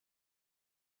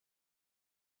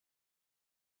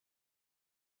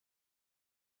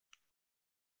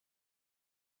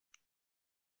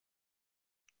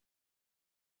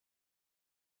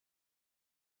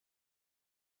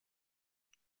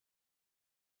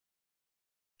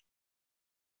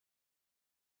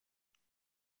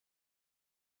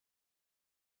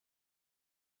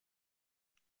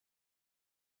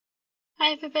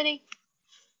Hi, everybody.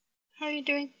 How are you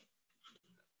doing?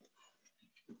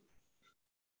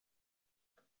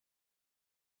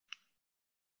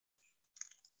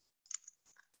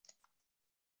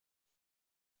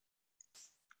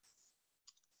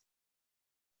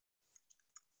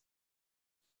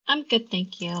 I'm good,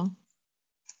 thank you.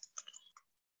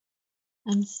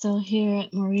 I'm still here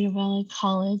at Moreno Valley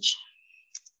College.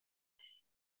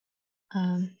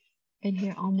 Been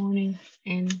here all morning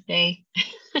and day.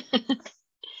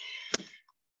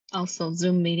 Also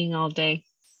Zoom meeting all day.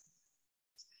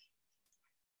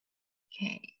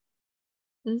 Okay,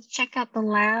 let's check out the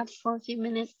lab for a few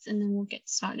minutes and then we'll get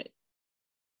started.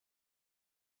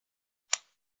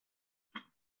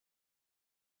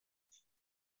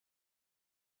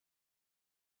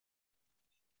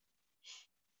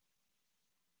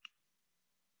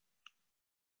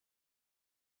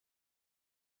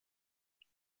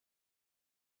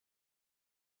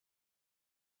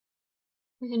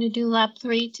 We're going to do lab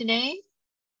 3 today.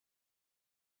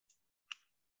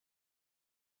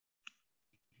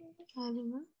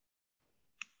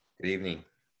 Good evening.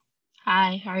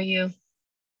 Hi, how are you?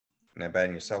 Not bad,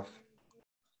 and yourself?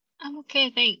 I'm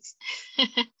okay, thanks.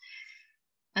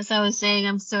 As I was saying,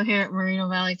 I'm still here at Moreno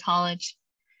Valley College.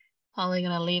 Probably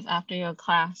gonna leave after your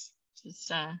class.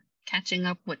 Just catching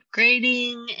up with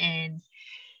grading and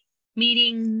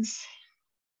meetings.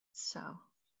 So,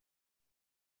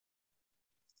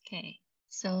 okay.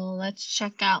 So let's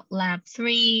check out lab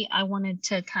 3. I wanted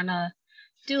to kind of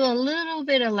do a little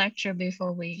bit of lecture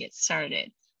before we get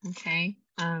started. Okay.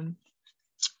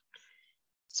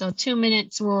 So 2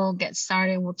 minutes, we'll get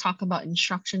started. We'll talk about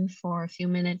instruction for a few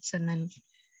minutes and then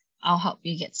I'll help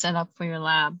you get set up for your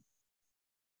lab.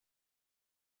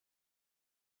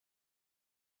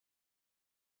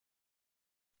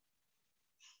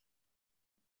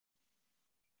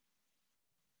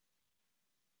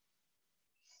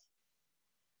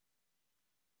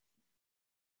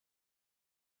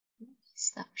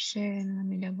 Stop sharing. Let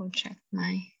me double check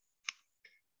my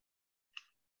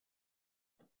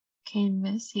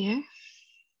Canvas here.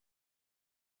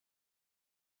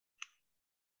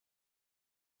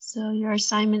 So your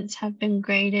assignments have been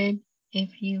graded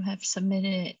if you have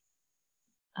submitted it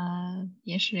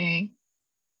yesterday.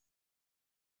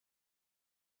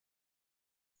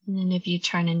 And then if you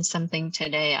turn in something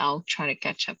today, I'll try to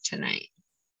catch up tonight.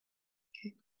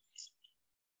 Okay.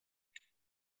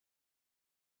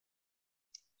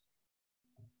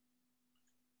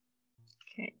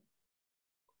 Okay.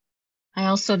 I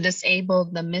also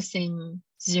disabled the missing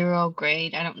 0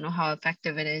 grade. I don't know how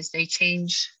effective it is. They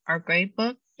changed our grade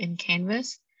book in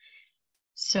Canvas.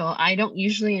 So I don't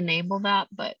usually enable that,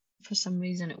 but for some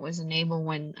reason it was enabled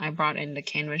when I brought in the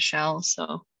Canvas shell.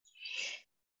 So,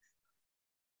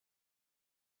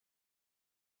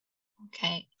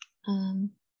 okay.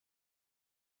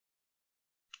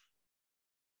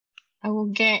 I will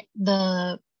get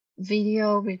the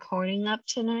video recording up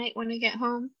tonight when I get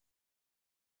home.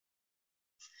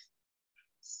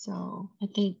 So I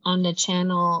think on the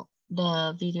channel,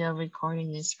 the video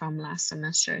recording is from last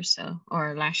semester,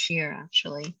 or last year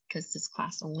actually, because this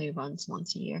class only runs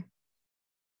once a year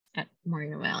at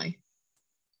Moreno Valley.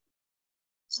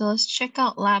 So let's check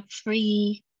out lab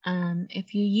 3.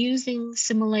 If you're using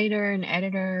simulator and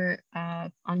editor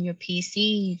on your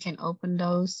PC, you can open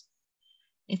those.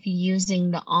 If you're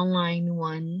using the online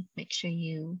one, make sure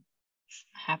you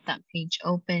have that page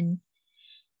open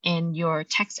and your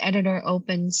text editor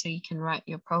open so you can write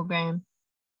your program.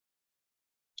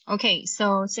 Okay,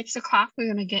 so 6 o'clock,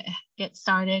 we're gonna get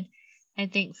started. I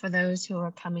think for those who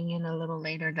are coming in a little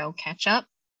later, they'll catch up.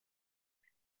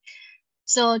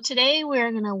 So today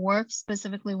we're gonna work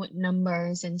specifically with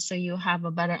numbers, and so you have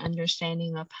a better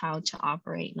understanding of how to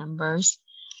operate numbers.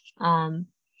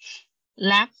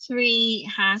 Lab 3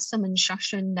 has some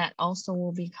instruction that also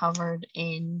will be covered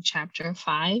in chapter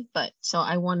 5, but so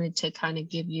I wanted to kind of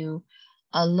give you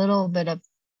a little bit of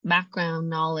background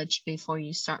knowledge before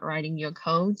you start writing your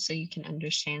code so you can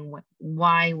understand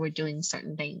why we're doing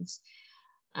certain things.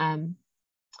 And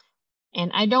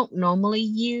I don't normally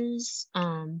use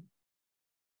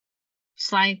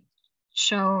slideshow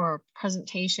or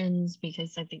presentations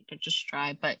because I think they're just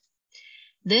dry, but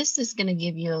this is going to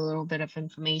give you a little bit of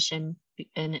information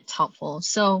and it's helpful.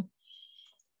 So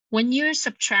when you're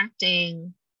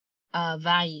subtracting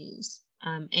values,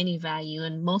 any value,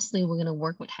 and mostly we're going to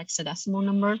work with hexadecimal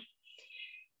number.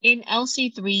 In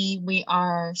LC-3, we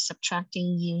are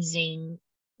subtracting using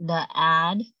the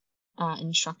add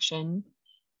instruction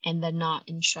and the not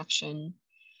instruction.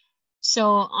 So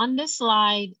on this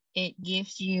slide, it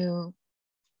gives you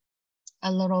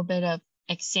a little bit of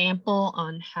example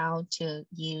on how to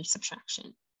use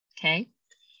subtraction, okay?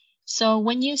 So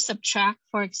when you subtract,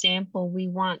 for example, we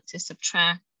want to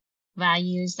subtract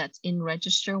values that's in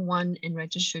register 1 and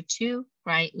register 2,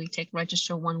 right? We take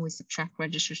register 1, we subtract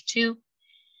register 2.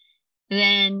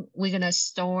 Then we're going to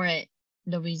store it,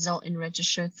 the result in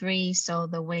register 3. So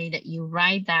the way that you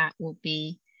write that will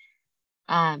be,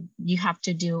 you have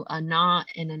to do a NOT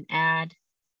and an add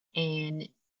and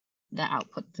the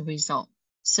output, the result.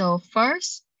 So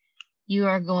first,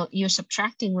 you're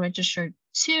subtracting register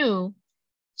 2.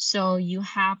 So you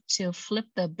have to flip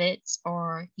the bits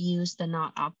or use the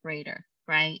NOT operator,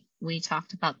 right? We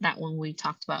talked about that when we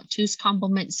talked about 2's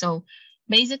complement. So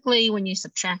basically when you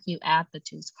subtract, you add the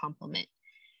 2's complement.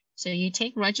 So you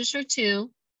take register 2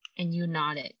 and you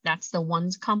NOT it. That's the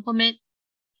 1's complement.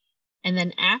 And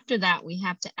then after that, we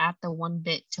have to add the 1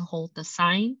 bit to hold the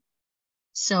sign.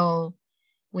 So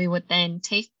we would then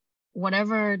take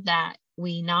whatever that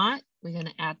we NOT, we're going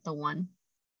to add the 1.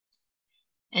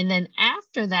 And then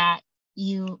after that,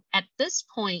 at this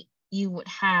point, you would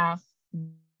have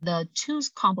the 2's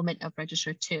complement of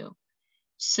register 2.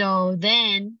 So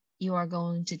then you are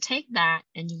going to take that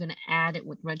and you're going to add it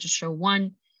with register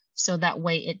 1. So that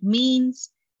way it means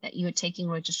that you're taking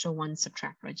register 1,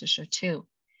 subtract register 2.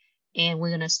 And we're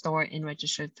going to store it in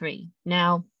register 3.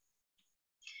 Now,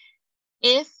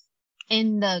 if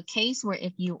in the case where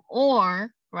if you OR,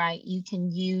 right, you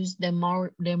can use the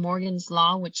Morgan's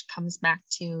law, which comes back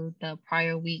to the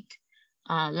prior week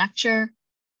lecture.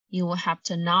 You will have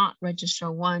to NOT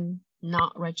register 1,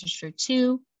 NOT register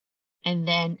 2, and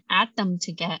then add them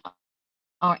together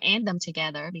or AND them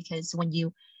together, because when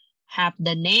you have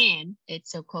the NAND,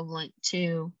 it's equivalent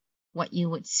to what you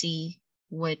would see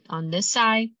with on this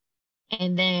side.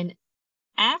 And then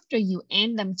after you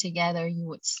AND them together, you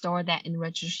would store that in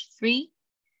register 3.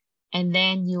 And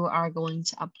then you are going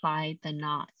to apply the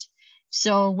NOT.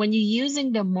 So when you're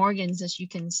using the Morgans, as you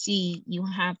can see, you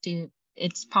have to,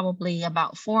 it's probably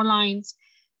about 4 lines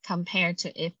compared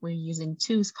to if we're using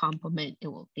 2's complement, it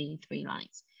will be 3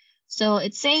 lines. So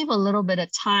it saves a little bit of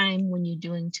time when you're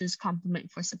doing 2's complement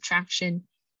for subtraction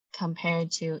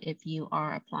compared to if you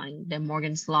are applying the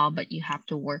Morgan's law, but you have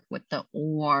to work with the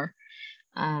OR.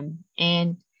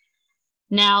 And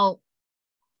now,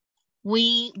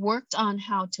 we worked on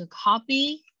how to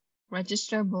copy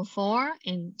register before,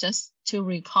 and just to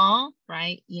recall,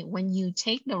 right? When you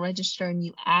take the register and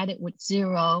you add it with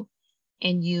 0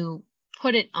 and you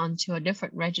put it onto a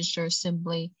different register,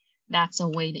 simply that's a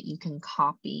way that you can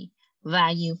copy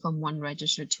value from one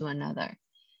register to another.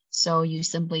 So you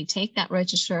simply take that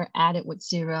register, add it with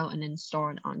 0, and then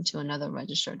store it onto another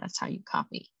register. That's how you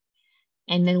copy.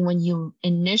 And then when you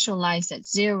initialize at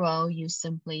 0, you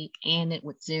simply AND it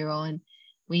with 0. And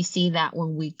we see that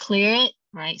when we clear it,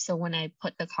 right? So when I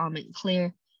put the comment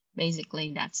clear,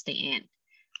 basically that's the AND.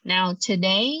 Now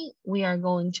today we are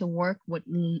going to work with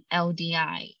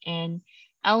LDI, and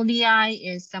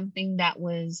LDI is something that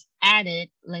was added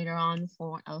later on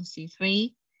for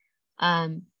LC-3.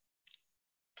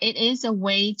 It is a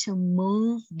way to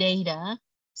move data.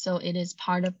 So it is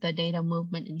part of the data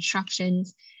movement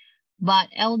instructions. But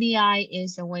LDI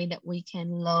is a way that we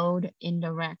can load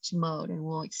indirect mode, and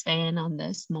we'll expand on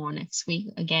this more next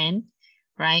week again,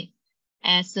 right?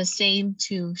 As the same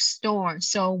to store.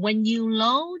 So when you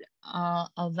load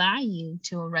a value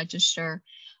to a register,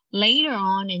 later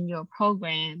on in your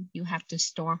program, you have to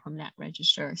store from that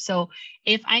register. So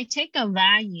if I take a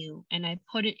value and I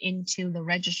put it into the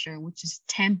register, which is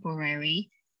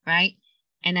temporary, right?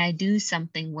 And I do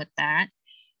something with that,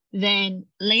 then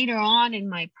later on in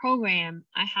my program,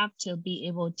 I have to be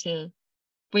able to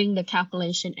bring the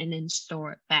calculation and then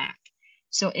store it back.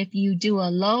 So if you do a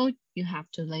load, you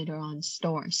have to later on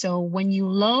store. So when you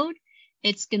load,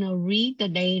 it's going to read the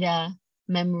data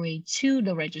memory to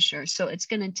the register. So it's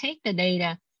going to take the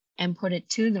data and put it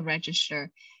to the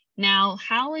register. Now,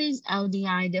 how is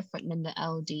LDI different than the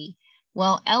LD?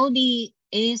 Well, LD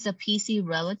is a PC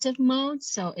relative mode.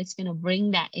 So it's going to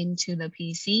bring that into the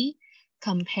PC.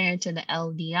 Compared to the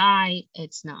LDI,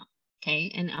 it's not,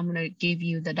 okay? And I'm gonna give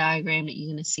you the diagram that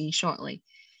you're gonna see shortly.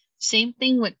 Same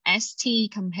thing with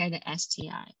ST compared to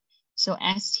STI. So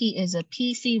ST is a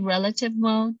PC relative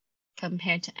mode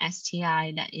compared to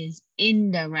STI that is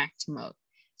indirect mode.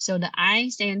 So the I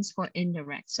stands for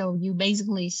indirect. So you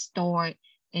basically store it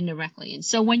indirectly. And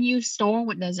so when you store,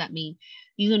 what does that mean?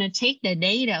 You're gonna take the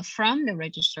data from the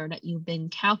register that you've been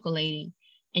calculating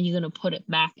and you're gonna put it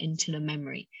back into the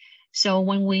memory. So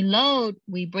when we load,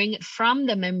 we bring it from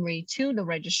the memory to the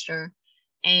register.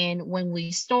 And when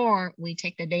we store, we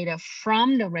take the data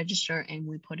from the register and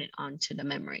we put it onto the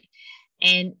memory.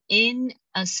 And in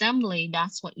assembly,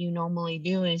 that's what you normally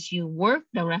do is you work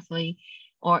directly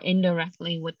or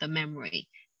indirectly with the memory,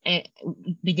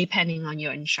 depending on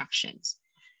your instructions.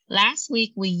 Last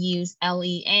week, we used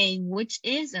LEA, which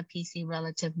is a PC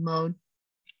relative mode,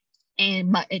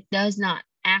 but it does not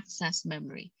access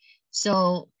memory.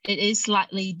 So it is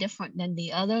slightly different than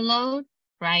the other load,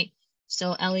 right?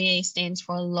 So LEA stands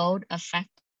for load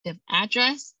effective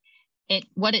address.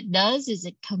 What it does is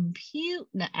it compute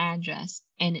the address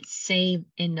and it's saved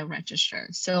in the register.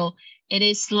 So it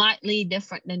is slightly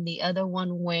different than the other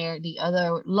one where the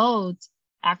other loads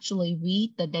actually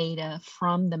read the data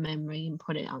from the memory and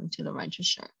put it onto the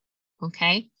register,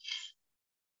 okay?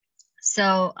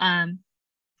 So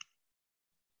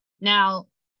now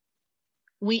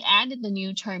we added the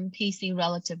new term PC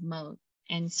relative mode.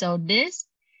 And so this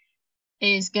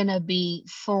is gonna be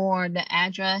for the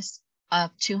address of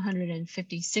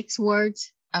 256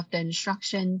 words of the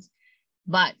instructions,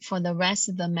 but for the rest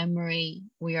of the memory,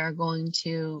 we are going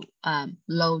to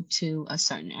load to a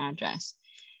certain address.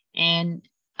 And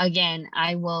again,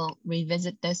 I will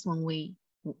revisit this when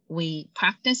we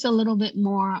practice a little bit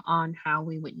more on how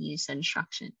we would use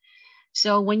instruction.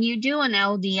 So when you do an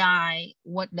LDI,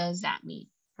 what does that mean,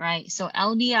 right? So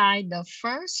LDI, the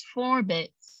first 4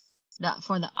 bits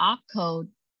for the opcode,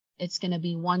 it's going to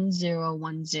be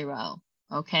 1010,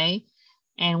 okay?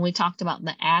 And we talked about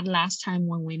the add last time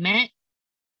when we met.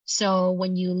 So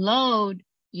when you load,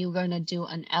 you're going to do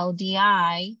an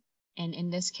LDI, and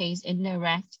in this case,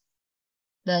 indirect.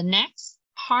 The next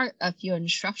part of your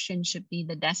instruction should be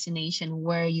the destination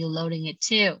where you're loading it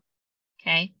to,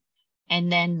 okay?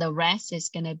 And then the rest is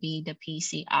going to be the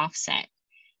PC offset.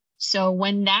 So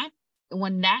when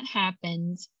that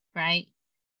happens, right,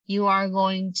 you are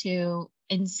going to,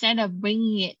 instead of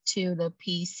bringing it to the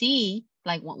PC,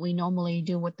 like what we normally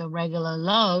do with the regular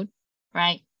load,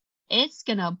 right, it's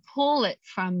going to pull it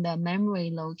from the memory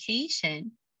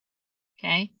location,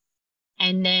 okay?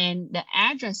 And then the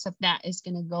address of that is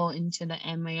going to go into the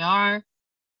MAR,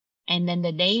 and then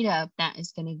the data of that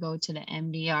is going to go to the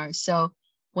MDR. So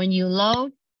when you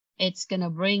load, it's going to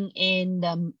bring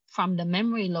in from the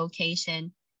memory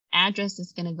location, address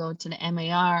is going to go to the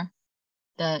MAR,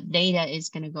 the data is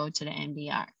going to go to the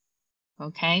MDR,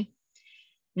 okay?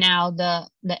 Now the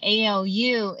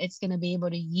ALU, it's going to be able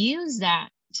to use that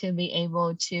to be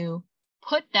able to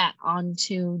put that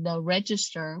onto the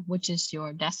register, which is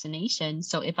your destination.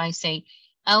 So if I say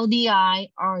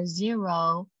LDI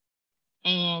R0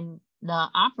 and the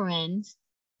operands,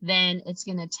 then it's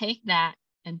going to take that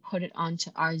and put it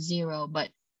onto R0. But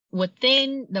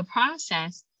within the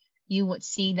process, you would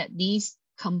see that these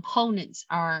components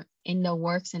are in the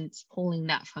works and it's pulling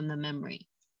that from the memory,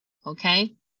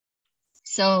 okay?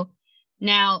 So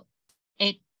now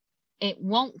it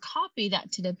won't copy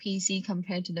that to the PC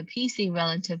compared to the PC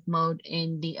relative mode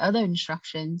in the other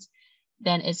instructions.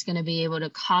 Then it's going to be able to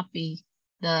copy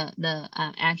the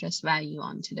address value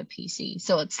onto the PC.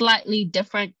 So it's slightly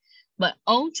different, but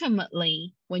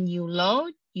ultimately when you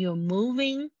load, you're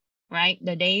moving, right,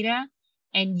 the data,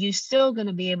 and you're still going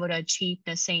to be able to achieve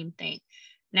the same thing.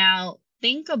 Now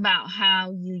think about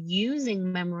how you're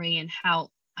using memory and how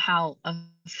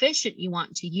efficient you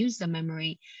want to use the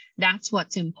memory. That's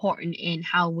what's important in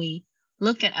how we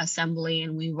look at assembly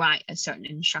and we write a certain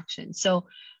instruction. So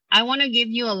I want to give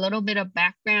you a little bit of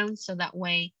background so that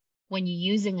way when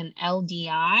you're using an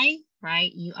LDI,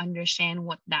 right, you understand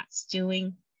what that's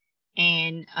doing.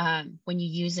 And when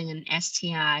you're using an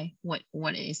STI, what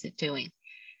is it doing?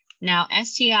 Now,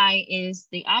 STI is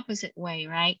the opposite way,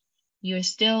 right?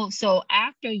 So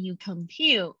after you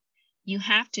compute, you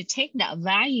have to take that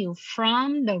value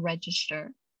from the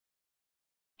register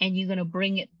and you're going to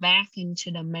bring it back into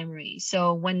the memory.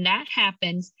 So when that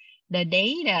happens, the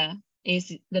data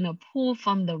is going to pull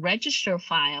from the register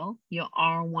file, your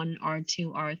R1,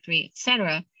 R2, R3,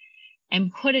 etc.,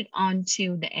 and put it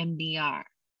onto the MDR,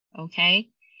 okay?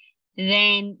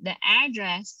 Then the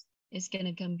address is going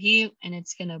to compute and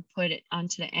it's going to put it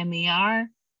onto the MER.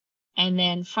 And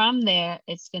then from there,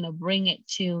 it's going to bring it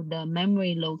to the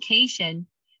memory location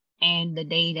and the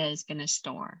data is going to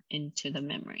store into the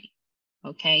memory.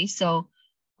 Okay, so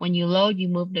when you load, you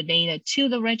move the data to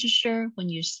the register. When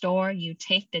you store, you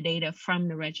take the data from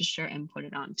the register and put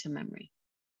it onto memory.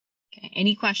 Okay,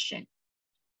 any question?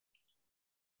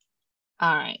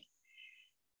 All right,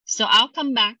 so I'll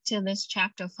come back to this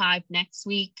chapter 5 next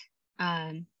week,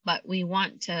 but we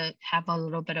want to have a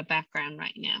little bit of background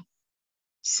right now.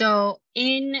 So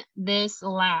in this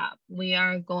lab, we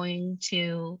are going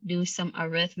to do some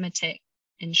arithmetic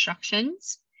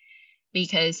instructions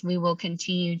because we will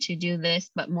continue to do this,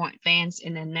 but more advanced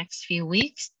in the next few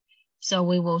weeks. So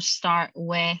we will start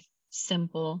with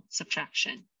simple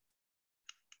subtraction,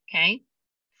 okay?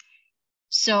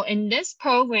 So in this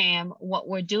program, what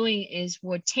we're doing is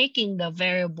we're taking the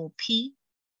variable P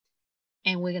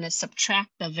and we're gonna subtract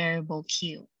the variable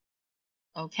Q,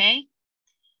 okay?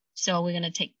 So we're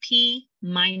gonna take P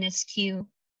minus Q,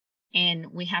 and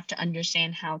we have to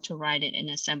understand how to write it in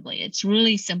assembly. It's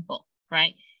really simple,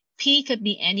 right? P could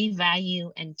be any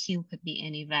value and Q could be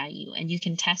any value, and you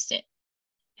can test it,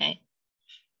 okay?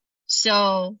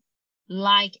 So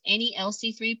like any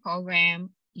LC-3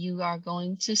 program, you are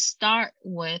going to start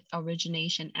with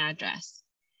origination address,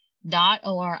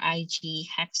 .org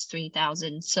hex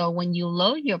 3000. So when you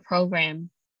load your program,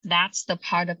 that's the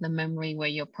part of the memory where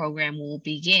your program will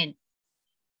begin.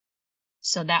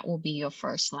 So that will be your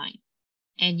first line.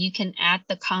 And you can add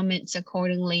the comments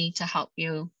accordingly to help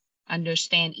you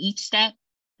understand each step.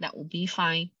 That will be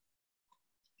fine,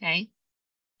 okay?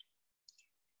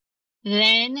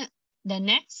 Then the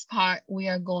next part we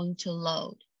are going to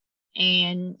load.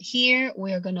 And here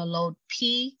we are going to load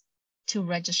P to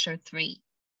register 3.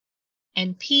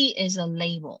 And P is a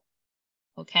label,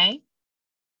 okay?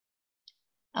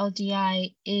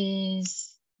 LDI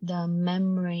is the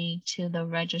memory to the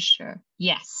register.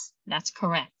 Yes, that's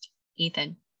correct,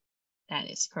 Ethan. That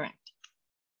is correct.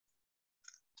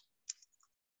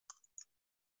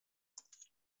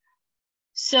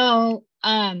 So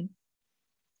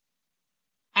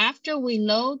after we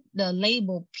load the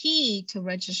label P to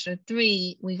register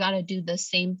 3, we got to do the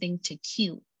same thing to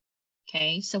Q.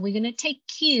 Okay, so we're going to take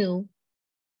Q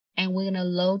and we're going to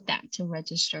load that to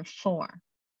register 4.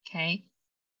 Okay,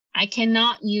 I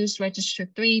cannot use register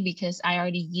 3 because I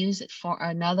already used it for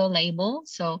another label.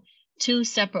 So 2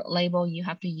 separate label, you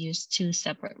have to use 2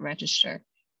 separate register.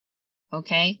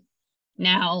 Okay,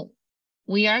 now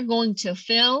we are going to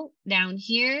fill down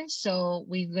here. So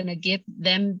we're going to give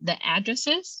them the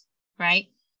addresses, right?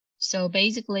 So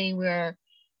basically we're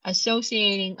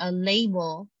associating a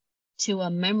label to a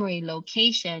memory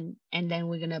location, and then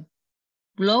we're going to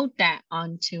load that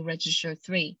onto register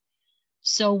 3.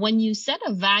 So when you set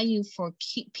a value for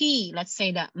P, let's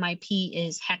say that my P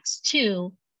is hex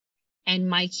 2 and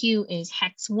my Q is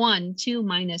hex 1, 2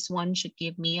 minus 1 should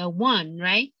give me a 1,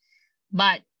 right?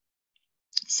 But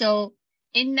so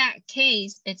in that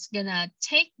case, it's gonna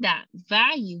take that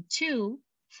value 2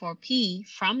 for P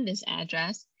from this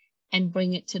address and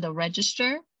bring it to the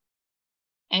register.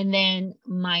 And then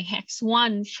my hex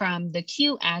 1 from the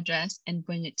Q address and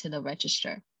bring it to the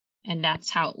register. And that's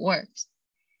how it works.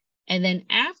 And then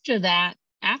after that,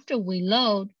 after we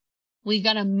load, we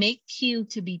gotta make Q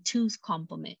to be 2's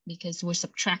complement because we're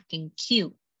subtracting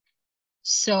Q.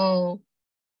 So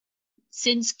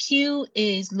since Q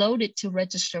is loaded to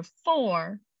register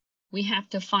 4, we have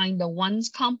to find the 1's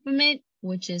complement,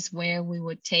 which is where we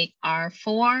would take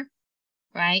R4,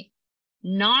 right?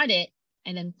 Not it,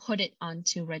 and then put it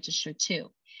onto register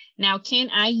 2. Now, can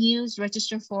I use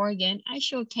register 4 again? I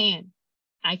sure can.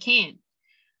 I can.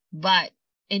 But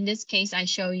in this case, I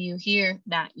show you here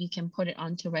that you can put it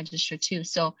onto register 2.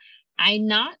 So I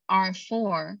not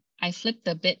R4, I flip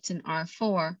the bits in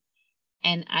R4,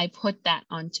 and I put that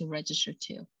onto register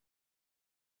 2,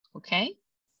 okay?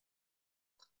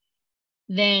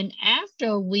 Then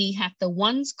after we have the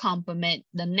 1's complement,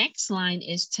 the next line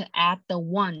is to add the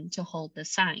 1 to hold the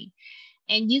sign.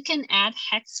 And you can add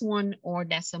hex 1 or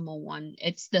decimal 1,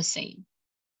 it's the same,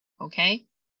 okay?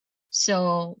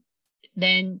 So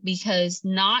then because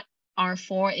not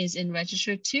R4 is in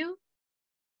register 2,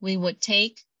 we would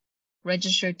take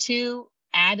register 2,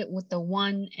 add it with the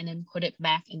 1, and then put it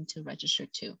back into register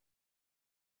 2.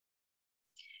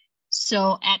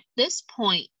 So at this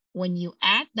point, when you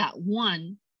add that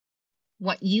 1,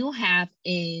 what you have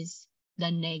is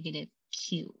the negative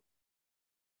Q,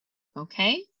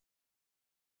 okay?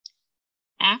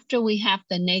 After we have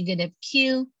the negative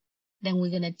Q, then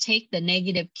we're gonna take the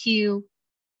negative Q,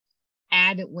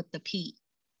 add it with the P.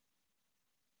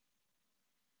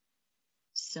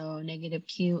 So negative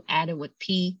Q added with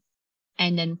P,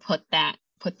 and then put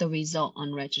the result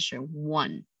on register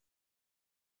 1.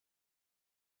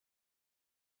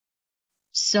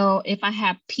 So if I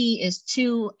have P is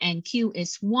 2 and Q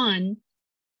is 1,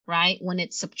 right? When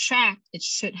it subtracts, it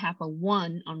should have a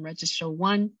 1 on register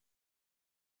 1.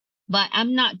 But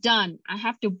I'm not done. I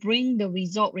have to bring the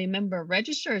result. Remember,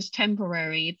 register is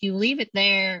temporary. If you leave it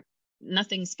there,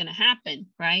 nothing's going to happen,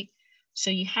 right? So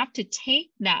you have to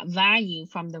take that value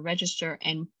from the register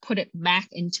and put it back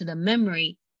into the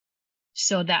memory.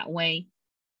 So that way,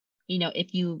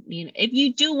 if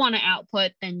you do want to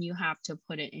output, then you have to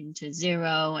put it into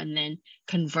 0 and then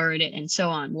convert it and so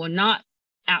on. We're not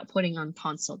outputting on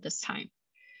console this time.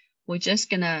 we're just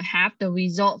gonna have the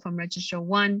result from register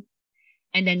 1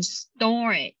 and then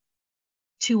store it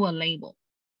to a label.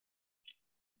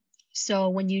 So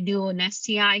when you do an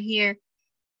STI here,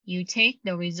 you take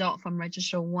the result from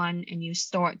register 1 and you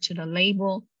store it to the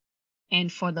label. And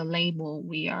for the label,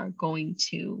 we are going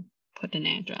to put an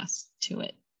address to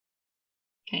it.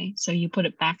 Okay, so you put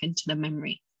it back into the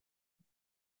memory.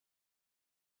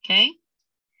 Okay.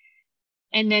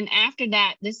 And then after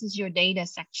that, this is your data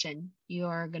section.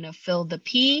 You're going to fill the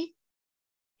P,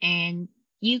 and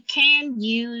you can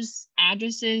use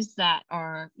addresses that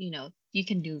are, you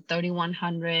can do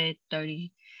 3100,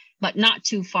 30, but not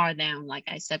too far down, like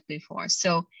I said before.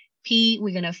 So P,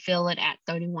 we're going to fill it at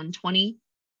 3120.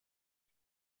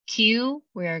 Q,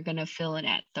 we're going to fill it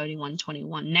at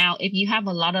 3121. Now, if you have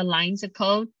a lot of lines of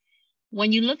code,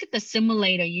 when you look at the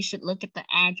simulator, you should look at the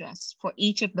address for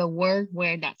each of the word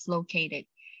where that's located.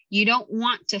 You don't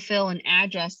want to fill an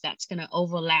address that's going to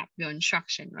overlap your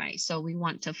instruction, right? So we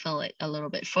want to fill it a little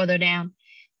bit further down.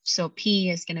 So P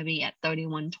is going to be at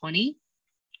 3120.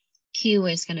 Q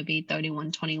is going to be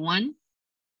 3121.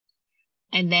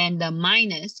 And then the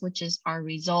minus, which is our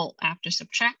result after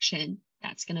subtraction,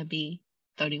 that's going to be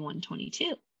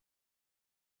 3122.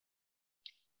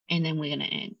 And then we're going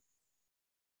to end.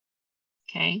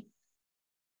 Okay.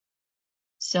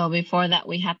 So before that,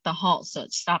 we have the halt, so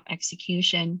it's stop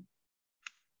execution.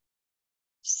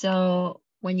 So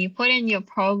when you put in your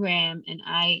program, and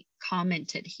I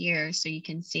commented here so you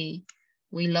can see,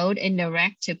 we load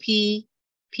indirect to P,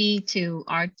 P to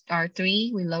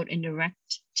R3, we load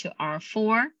indirect to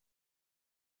R4.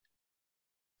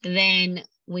 Then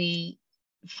we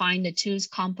find the 2's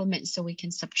complement so we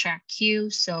can subtract Q.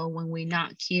 So when we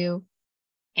not Q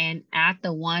and add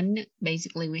the 1,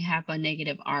 basically we have a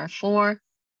negative R4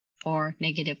 or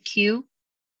negative Q.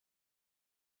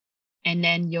 And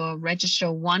then your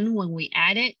register 1, when we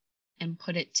add it and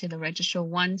put it to the register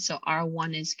 1, so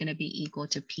R1 is going to be equal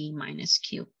to P minus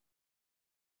Q.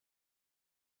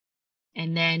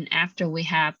 And then after we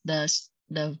have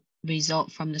the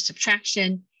result from the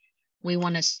subtraction, we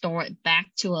want to store it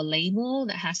back to a label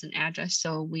that has an address.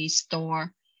 So we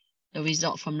store the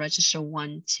result from register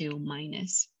 1 to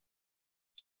minus.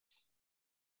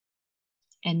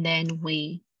 And then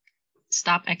we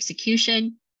stop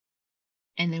execution.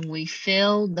 And then we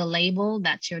fill the label,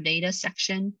 that's your data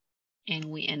section, and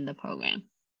we end the program.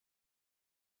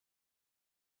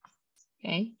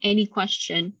 Okay, any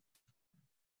question?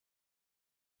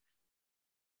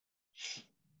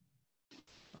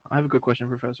 I have a good question,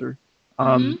 Professor.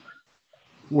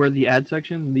 Where the add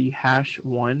section, the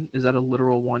 #1, is that a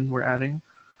literal 1 we're adding?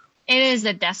 It is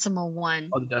a decimal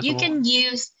 1. Oh, the decimal you can one.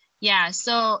 use, yeah,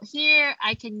 so here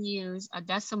I can use a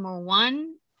decimal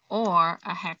 1 or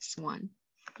a hex 1,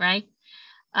 right?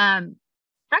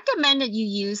 Recommended you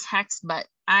use hex, but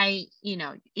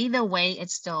either way,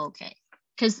 it's still okay.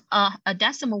 Because a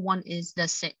decimal 1 is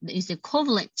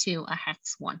equivalent to a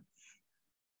hex 1.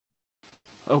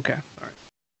 Okay, all right.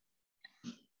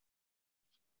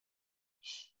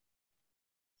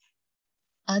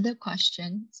 Other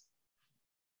questions?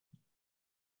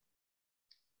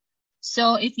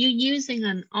 So if you're using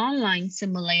an online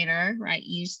simulator, right,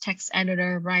 use text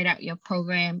editor, write out your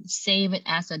program, save it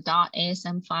as a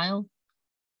 .asm file.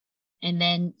 And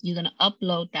then you're going to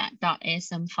upload that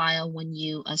 .asm file when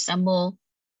you assemble.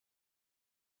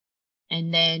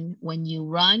 And then when you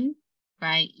run,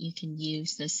 right, you can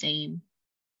use the same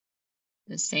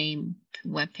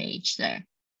web page there.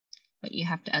 But you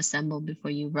have to assemble before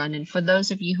you run. And for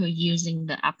those of you who are using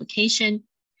the application,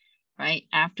 right,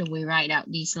 after we write out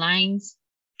these lines,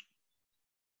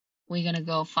 we're going to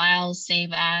go File,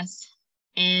 Save As,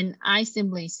 and I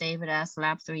simply save it as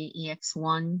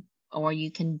lab3ex1, or you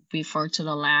can refer to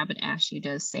the lab. It asks you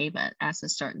to save it as a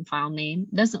certain file name.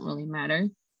 Doesn't really matter.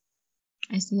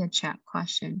 I see a chat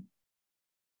question.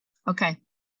 Okay,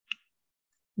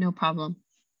 no problem.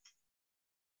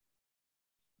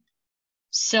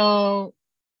 So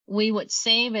we would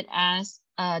save it as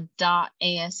a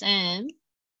 .asm.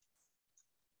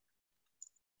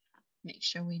 Make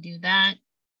sure we do that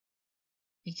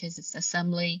because it's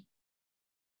assembly.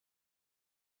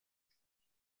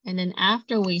 And then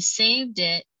after we saved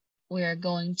it, we're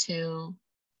going to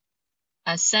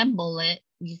assemble it.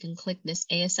 You can click this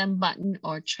ASM button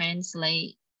or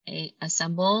translate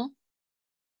assemble.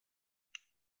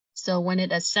 So when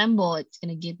it assembles, it's going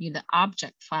to give you the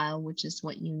object file, which is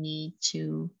what you need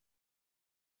to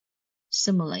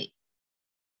simulate.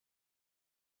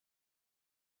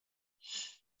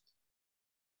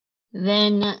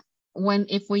 Then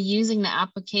if we're using the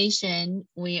application,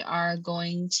 we are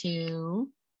going to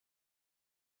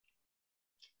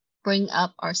bring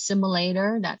up our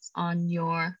simulator that's on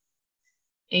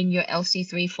in your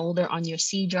LC-3 folder on your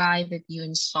C drive if you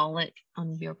install it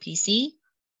on your PC.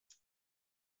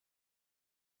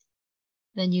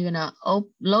 Then you're gonna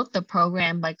load the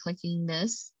program by clicking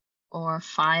this, or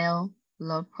File,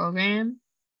 Load Program,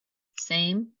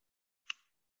 same.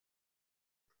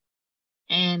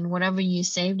 And whatever you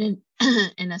saved it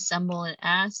and assemble it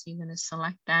as, you're gonna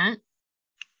select that.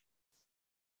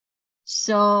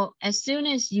 So as soon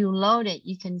as you load it,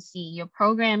 you can see your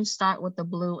program start with the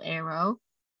blue arrow,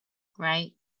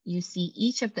 right? You see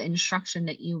each of the instruction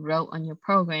that you wrote on your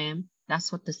program.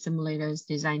 That's what the simulator is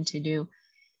designed to do.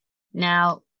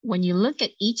 Now, when you look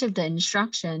at each of the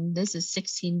instruction, this is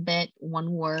 16-bit,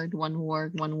 one word,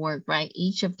 right?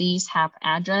 Each of these have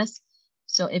address.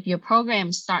 So if your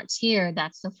program starts here,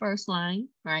 that's the first line,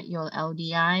 right? Your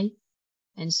LDI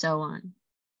and so on,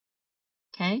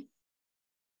 okay?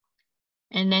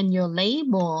 And then your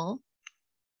labels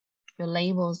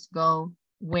go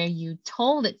where you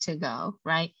told it to go,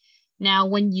 right? Now,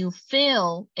 when you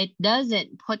fill, it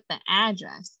doesn't put the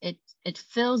address. It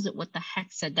fills it with the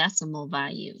hexadecimal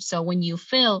value. So when you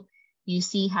fill, you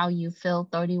see how you fill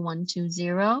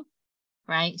 3120,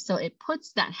 right? So it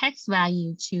puts that hex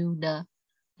value to the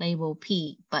label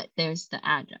P, but there's the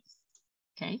address,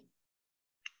 okay?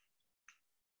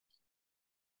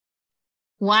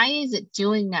 Why is it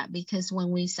doing that? Because when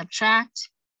we subtract,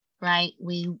 right,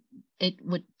 it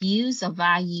would use a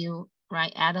value,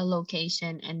 right, at a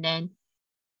location, and then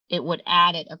it would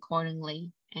add it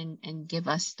accordingly and give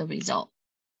us the result.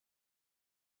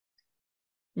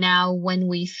 Now, when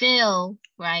we fill,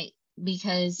 right,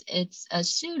 because it's a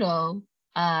pseudo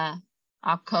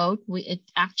opcode, it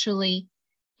actually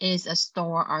is a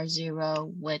store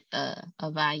R0 with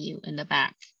a value in the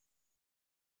back.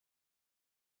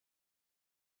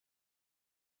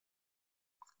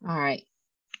 All right.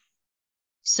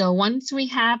 So once we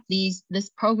have this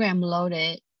program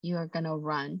loaded, you are going to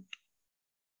run.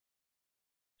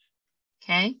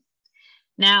 Okay.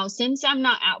 Now, since I'm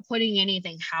not outputting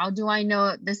anything, how do I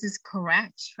know this is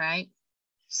correct, right?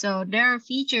 So there are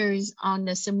features on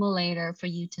the simulator for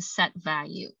you to set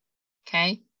value,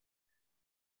 okay?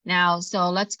 Now,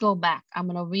 so let's go back. I'm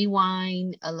gonna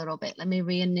rewind a little bit. Let me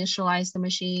reinitialize the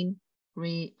machine,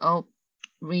 reload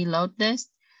this.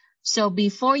 So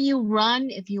before you run,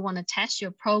 if you wanna test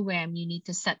your program, you need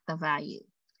to set the value.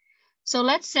 So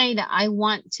let's say that I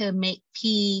want to make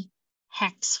P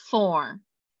hex 4.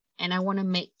 And I want to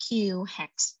make Q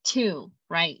hex 2,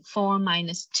 right? 4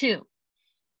 minus 2.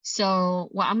 So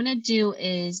what I'm going to do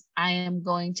is I am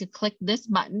going to click this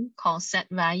button called set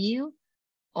value,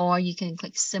 or you can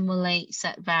click simulate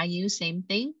set value, same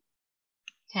thing,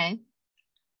 okay?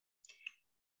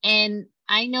 And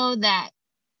I know that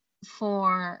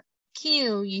for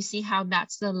Q, you see how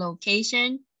that's the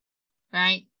location,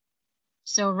 right?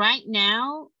 So right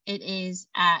now it is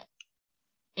at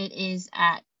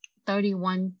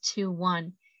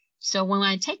 3121. So when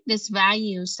I take this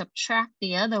value, subtract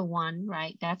the other one,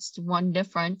 right? That's one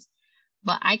difference.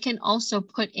 But I can also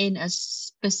put in a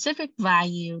specific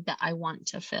value that I want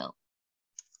to fill.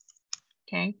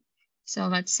 Okay. So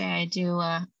let's say I do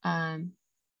a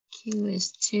Q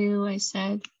is 2, I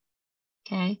said.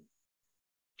 Okay.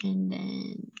 And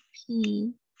then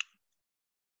P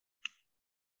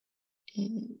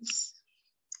is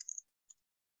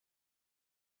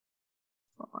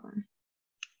 4.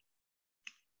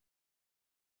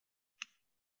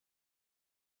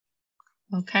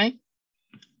 Okay.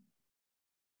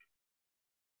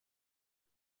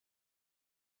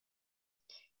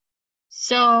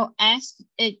 So as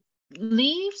it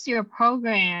leaves your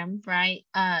program, right,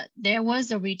 there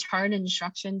was a return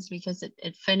instructions because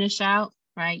it finished out,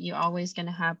 right? You're always going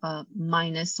to have a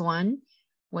 -1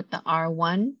 with the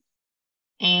R1.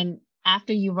 And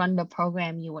after you run the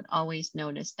program, you would always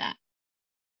notice that.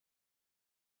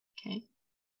 Okay.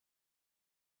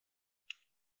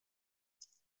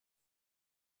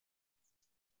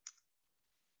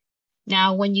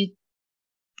 Now, when you,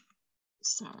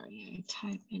 sorry, I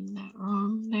typed in that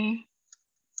wrong there.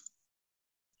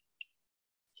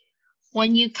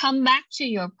 When you come back to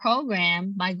your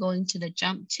program by going to the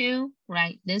jump to,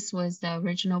 right, this was the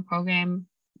original program,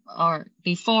 or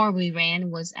before we ran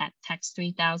was at text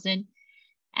 3000.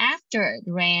 After it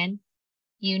ran,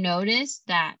 you notice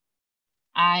that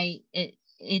it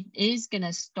is going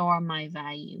to store my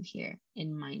value here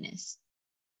in minus.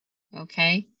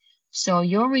 Okay, so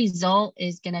your result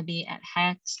is going to be at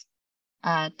hex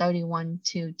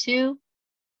 3122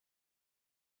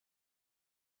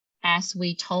 as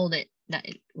we told it that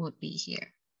it would be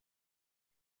here.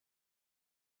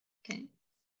 Okay.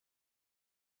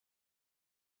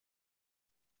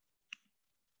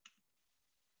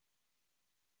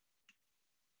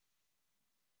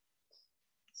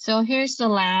 So here's the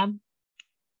lab.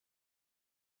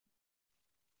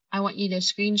 I want you to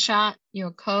screenshot your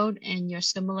code and your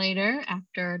simulator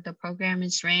after the program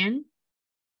is ran.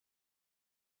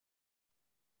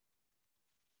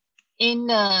 In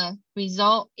the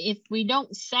result, if we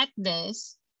don't set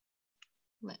this,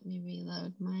 let me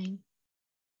reload mine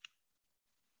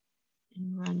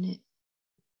and run it.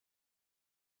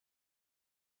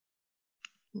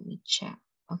 Let me check.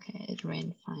 Okay, it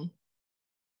ran fine.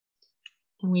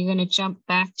 And we're going to jump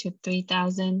back to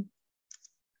 3000.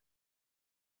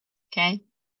 Okay.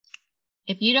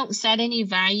 If you don't set any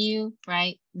value,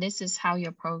 right, this is how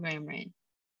your program ran.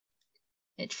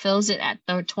 It fills it at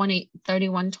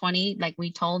 3120, like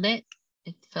we told it.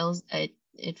 It fills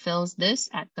this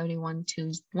at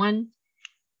 3121.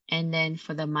 And then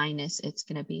for the minus, it's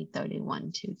going to be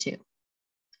 3122.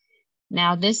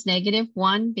 Now this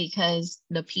 -1, because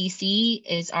the PC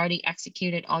is already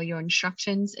executed all your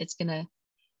instructions, it's going to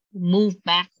move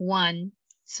back 1.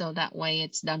 So that way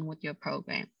it's done with your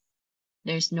program.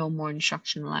 There's no more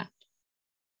instruction left.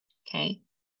 Okay.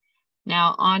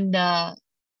 Now on the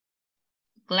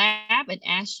lab, it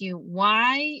asks you,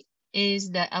 why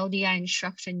is the LDI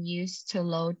instruction used to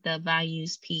load the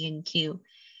values P and Q?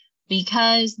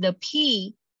 Because the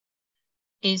P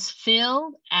is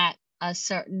filled at a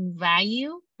certain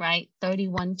value, right?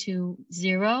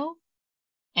 3120,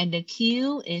 and the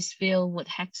Q is filled with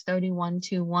hex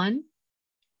 3121.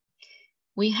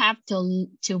 We have to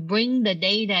bring the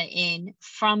data in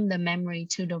from the memory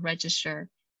to the register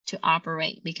to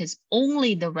operate, because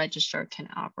only the register can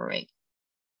operate.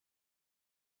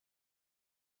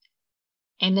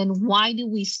 And then why do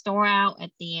we store out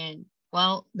at the end?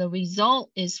 Well, the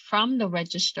result is from the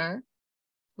register,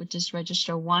 which is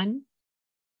register 1.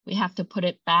 We have to put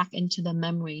it back into the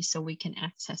memory so we can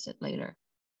access it later.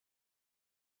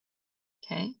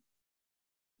 Okay?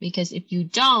 Because if you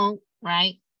don't,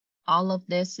 right, all of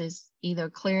this is either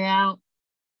clear out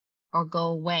or go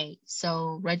away.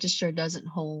 So register doesn't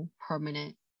hold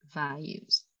permanent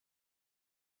values.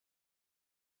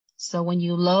 So when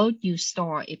you load, you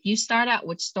store. If you start out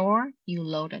with store, you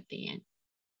load at the end.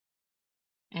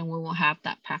 And we will have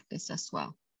that practice as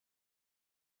well.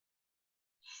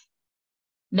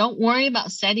 Don't worry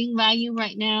about setting value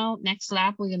right now. Next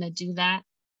lab, we're going to do that.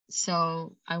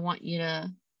 So I want you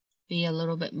to be a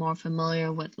little bit more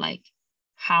familiar with like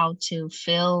how to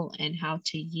fill and how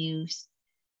to use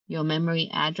your memory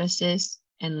addresses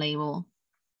and label.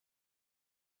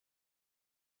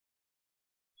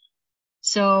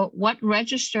 So what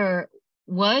register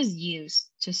was used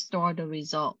to store the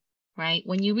result, right?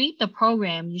 When you read the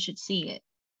program, you should see it.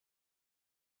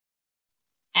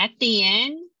 At the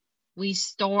end, we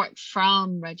store it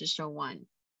from register 1.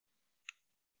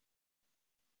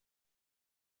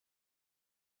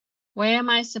 Where am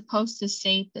I supposed to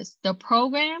save this? The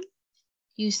program,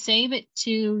 you save it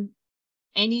to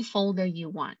any folder you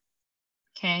want,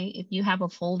 okay? If you have a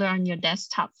folder on your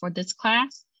desktop for this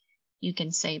class, you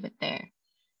can save it there.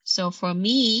 So for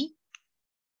me,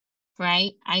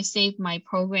 right, I saved my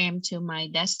program to my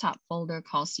desktop folder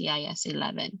called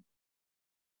CIS-11.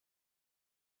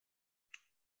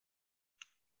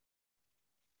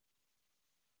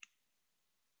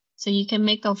 So you can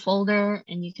make a folder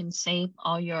and you can save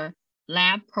all your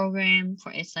lab program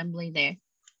for assembly there.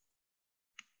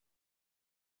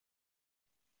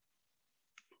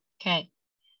 Okay,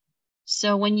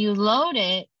 so when you load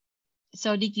it,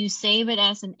 so did you save it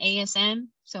as an ASM?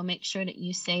 So make sure that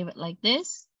you save it like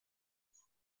this.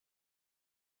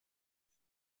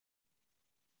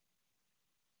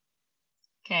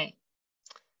 Okay.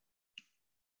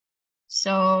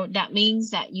 So that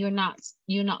means that you're not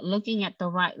looking at the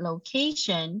right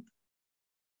location.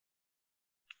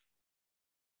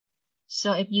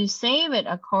 So if you save it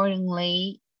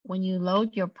accordingly, when you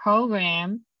load your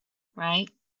program, right,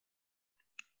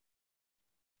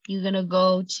 you're going to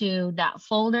go to that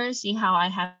folder. See how I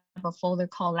have a folder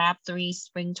called Lab3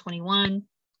 Spring 21,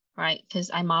 right?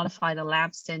 Because I modified the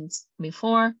lab since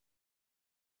before.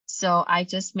 So I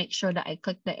just make sure that I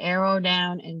click the arrow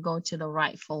down and go to the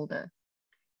right folder.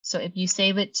 So if you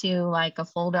save it to like a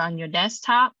folder on your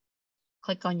desktop,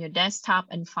 click on your desktop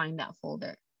and find that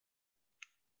folder.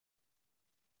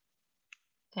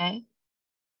 Okay.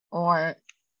 Or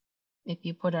if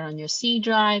you put it on your C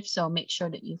drive, so make sure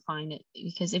that you find it,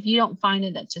 because if you don't find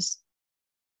it, that just,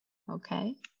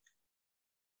 okay.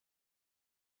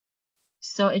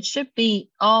 So it should be,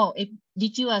 oh,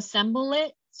 did you assemble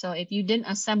it? So if you didn't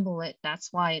assemble it,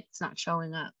 that's why it's not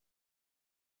showing up.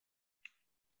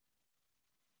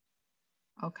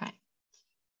 Okay.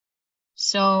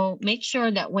 So make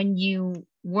sure that when you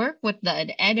work with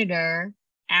the editor,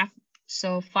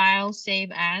 So file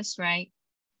save as, right?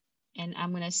 And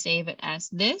I'm gonna save it as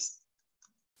this.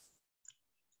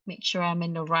 Make sure I'm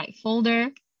in the right folder.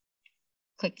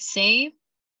 Click save.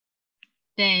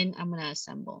 Then I'm gonna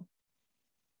assemble.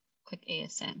 Click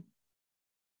ASM.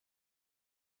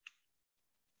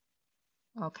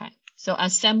 Okay, so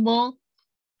assemble.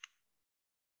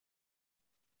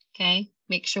 Okay,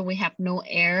 make sure we have no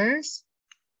errors.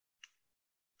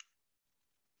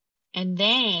 And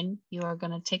then you are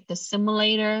gonna take the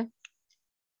simulator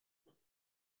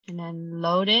and then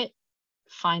load it.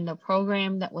 Find the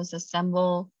program that was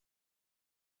assembled.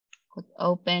 Click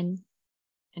open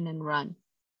and then run.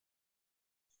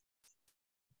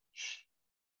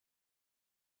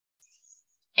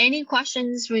 Any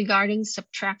questions regarding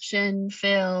subtraction,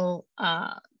 fill,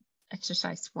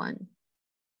 exercise 1?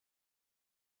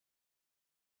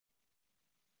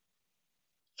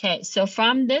 Okay, so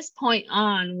from this point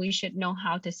on, we should know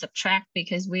how to subtract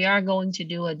because we are going to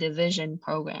do a division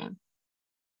program,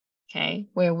 okay,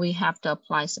 where we have to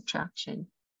apply subtraction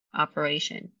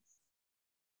operation.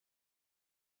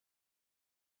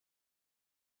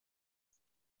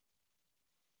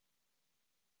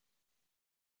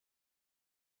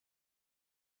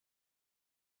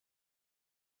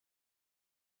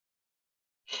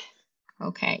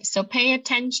 Okay, so pay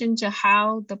attention to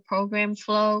how the program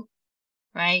flow,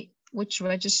 right? Which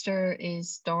register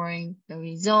is storing the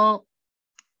result,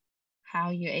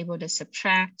 how you're able to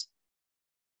subtract.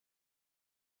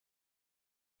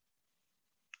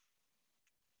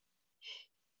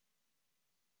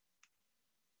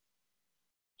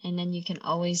 And then you can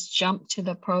always jump to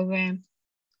the program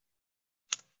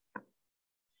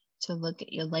to look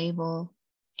at your label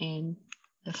and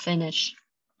the finished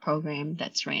program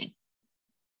that's ran.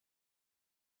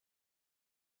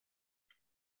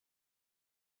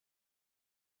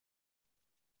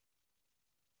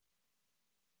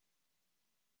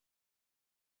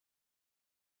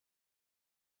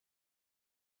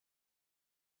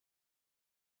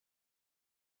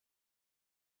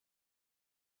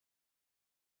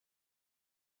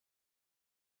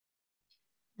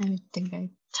 I think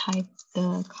I typed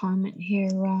the comment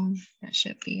here wrong. That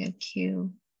should be a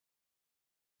Q.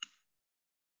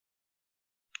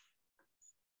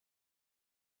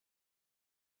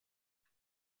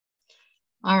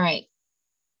 All right.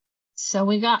 So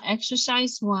we got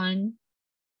exercise 1.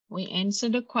 We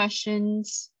answered the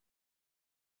questions.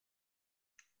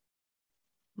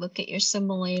 Look at your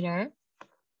simulator.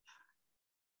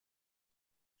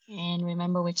 And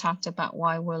remember, we talked about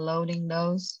why we're loading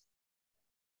those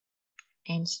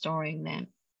and storing them.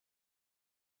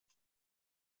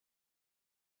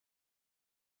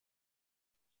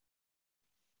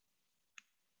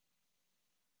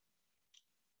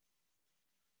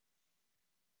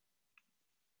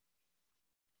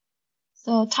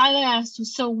 So Tyler asked,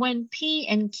 so when P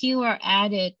and Q are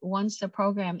added, once the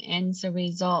program ends, the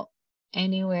result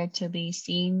anywhere to be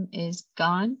seen is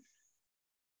gone.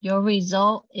 Your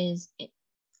result is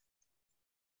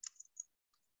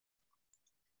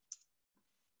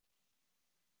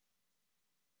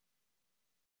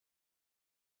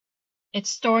it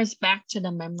stores back to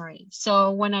the memory.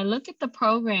 So when I look at the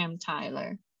program,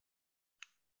 Tyler,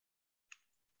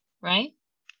 right?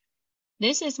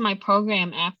 This is my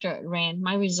program after it ran.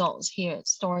 My results here, it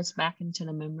stores back into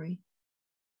the memory.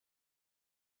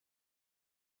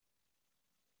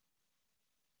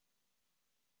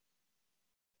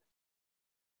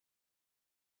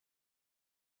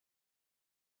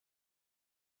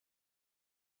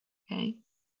 Okay.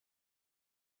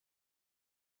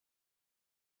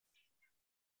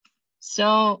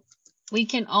 So we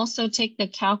can also take the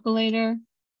calculator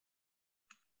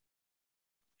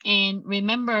and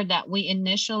remember that we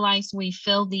initialize, we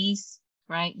fill these,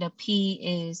 right? The P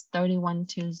is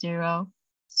 3120.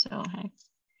 So hex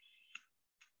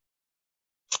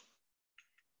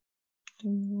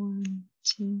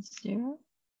 3120.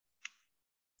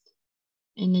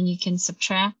 And then you can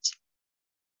subtract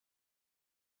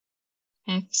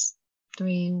X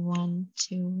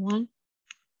 3121.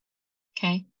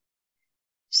 Okay.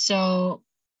 So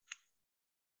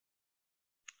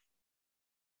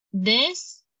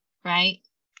this, right,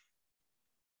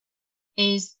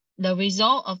 is the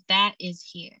result of that is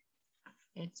here.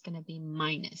 It's going to be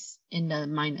minus in the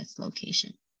minus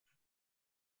location.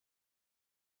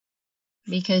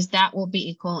 Because that will be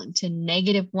equivalent to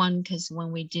 -1, because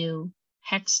when we do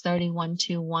hex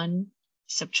 3121,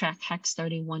 subtract hex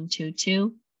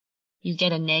 3122, you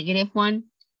get a -1,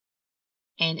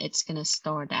 and it's going to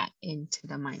store that into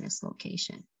the minus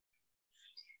location.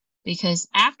 Because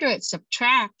after it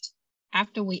subtract,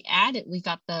 after we add it, we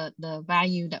got the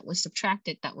value that was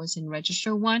subtracted that was in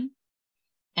register 1.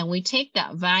 And we take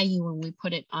that value and we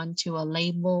put it onto a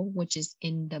label, which is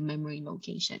in the memory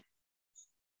location.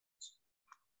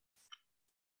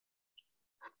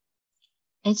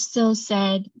 It still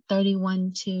said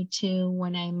 3122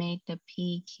 when I made the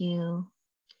PQ.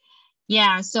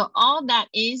 Yeah, so all that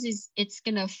is it's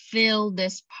gonna fill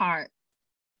this part,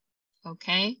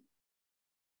 okay?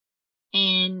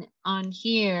 And on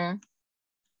here,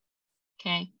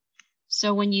 okay,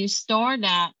 so when you store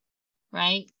that,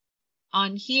 right,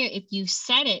 on here, if you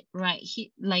set it right here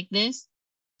like this,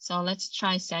 so let's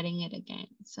try setting it again.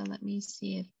 So let me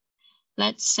see if,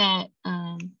 let's set,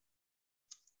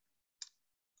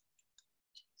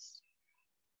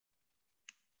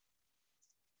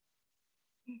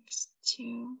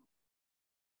 X2.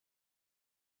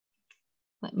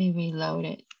 Let me reload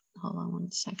it. Hold on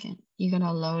 1 second. You're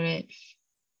gonna load it.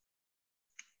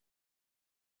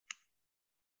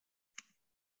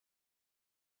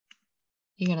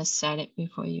 You're gonna set it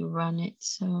before you run it.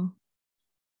 So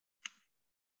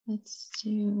let's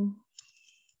do,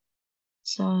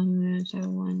 so I'm gonna do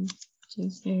 1, 2,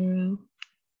 0.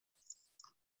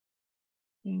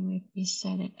 Then we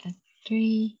set it at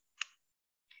 3.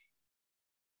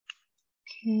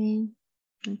 Okay,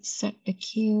 let's set the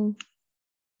Q.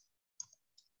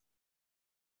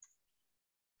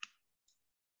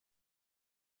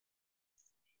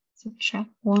 Subtract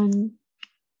 1,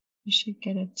 you should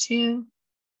get a 2.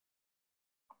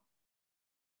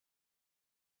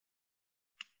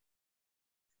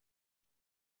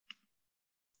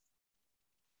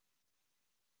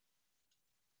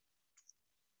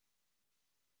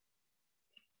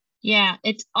 Yeah,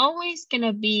 it's always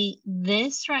gonna be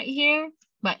this right here,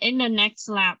 but in the next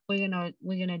lap, we're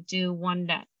gonna do one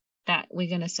that we're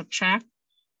gonna subtract,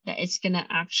 that it's gonna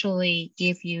actually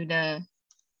give you the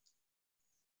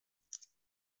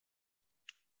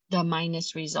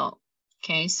minus result.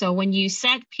 Okay, so when you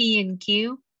set P and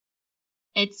Q,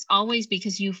 it's always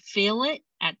because you fill it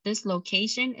at this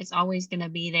location, it's always gonna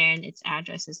be there and its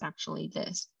address is actually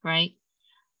this, right?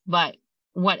 But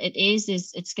what it is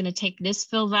it's gonna take this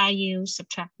fill value,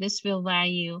 subtract this fill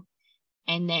value,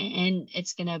 and then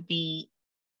it's gonna be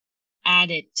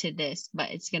added to this,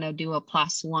 but it's gonna do a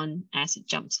 +1 as it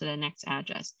jumps to the next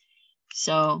address.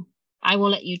 So I will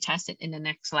let you test it in the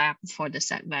next lab for the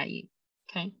set value,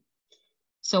 okay?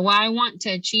 So what I want to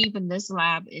achieve in this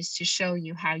lab is to show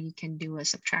you how you can do a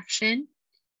subtraction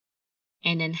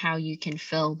and then how you can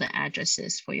fill the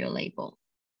addresses for your label.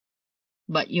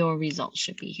 But your result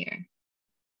should be here.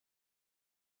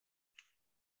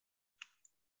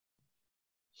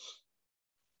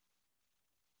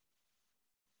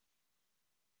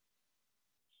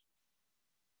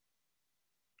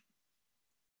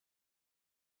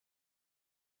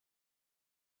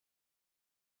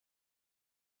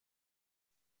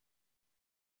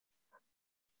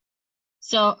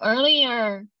 So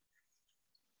earlier,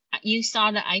 you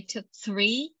saw that I took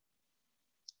 3,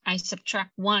 I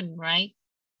subtract 1, right?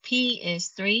 P is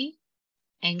 3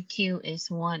 and Q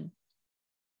is 1.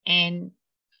 And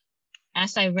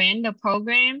as I ran the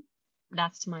program,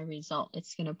 that's my result.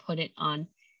 It's gonna put it on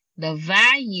the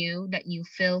value that you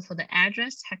fill for the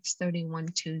address, hex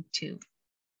 3122.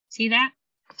 See that,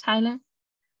 Tyler?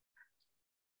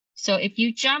 So if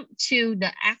you jump to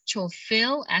the actual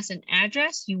fill as an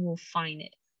address, you will find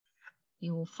it.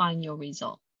 You will find your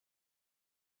result.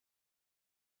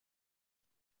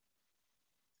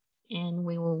 And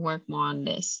we will work more on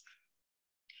this.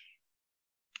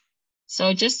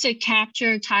 So just to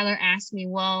capture, Tyler asked me,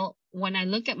 well, when I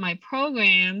look at my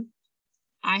program,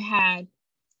 I had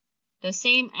the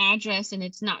same address and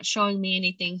it's not showing me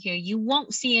anything here. You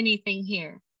won't see anything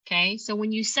here, okay? So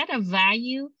when you set a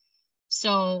value,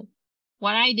 so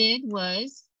what I did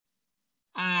was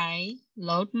I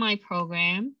load my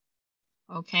program,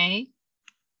 okay?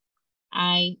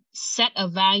 I set a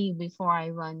value before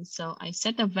I run. So I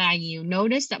set the value.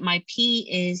 Notice that my P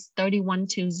is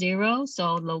 3120,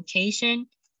 so location,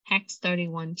 hex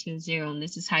 3120, and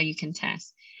this is how you can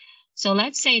test. So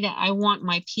let's say that I want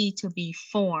my P to be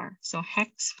 4. So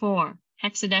hex 4,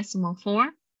 hexadecimal 4,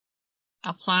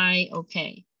 apply,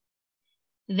 okay.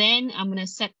 Then I'm gonna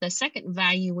set the second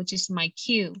value, which is my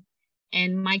Q.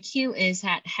 And my Q is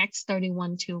at hex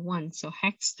 3121, so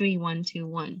hex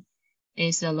 3121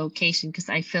 is the location because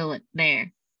I fill it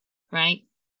there, right?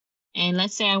 And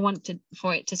let's say I want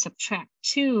for it to subtract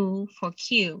 2 for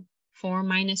Q, 4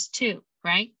 minus 2,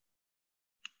 right?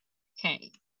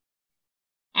 Okay.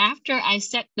 After I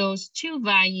set those 2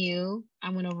 value,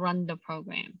 I'm gonna run the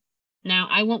program. Now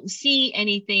I won't see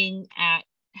anything at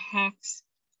hex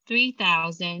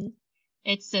 3000.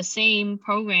 It's the same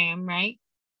program, right?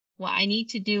 What I need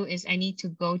to do is I need to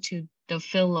go to the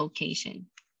fill location.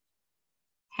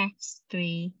 Hex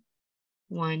 3,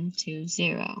 1, 2,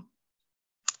 0.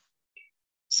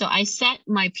 So I set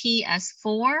my P as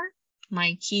 4,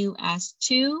 my Q as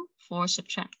 2. 4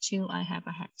 subtract 2, I have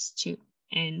a hex 2,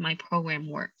 and my program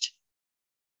worked.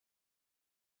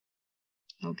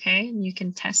 Okay, and you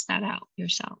can test that out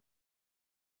yourself.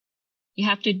 You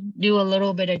have to do a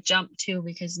little bit of jump too,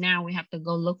 because now we have to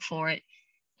go look for it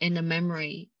in the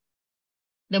memory.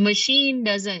 The machine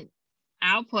doesn't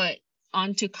output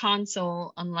onto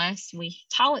console unless we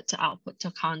tell it to output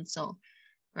to console,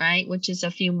 right? Which is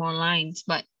a few more lines,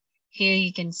 but here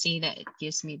you can see that it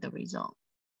gives me the result.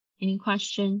 Any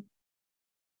question?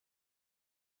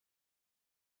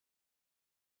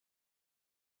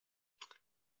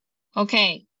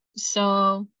 Okay,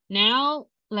 so now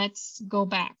let's go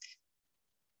back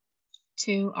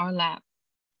to our lab.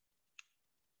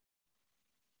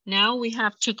 Now we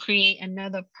have to create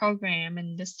another program,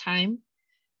 and this time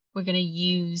we're going to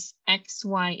use X,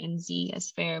 Y, and Z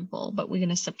as variable, but we're going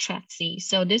to subtract Z.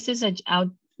 So this is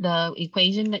the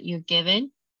equation that you're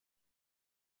given.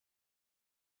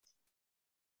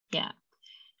 Yeah.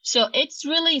 So it's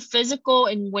really physical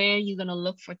in where you're going to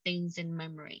look for things in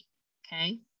memory.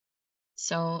 Okay.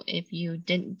 So if you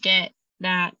didn't get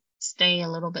that, stay a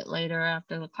little bit later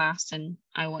after the class and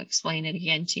I will explain it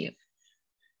again to you.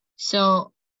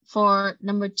 So for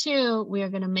number 2, we are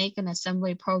going to make an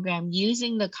assembly program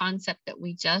using the concept that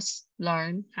we just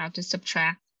learned how to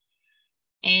subtract.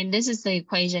 And this is the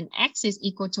equation: X is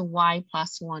equal to Y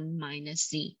plus 1 minus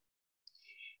Z.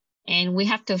 And we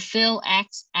have to fill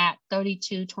X at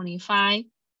 3225.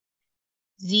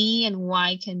 Z and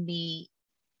Y can be,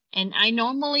 and I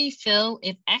normally fill,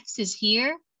 if X is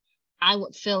here, I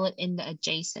would fill it in the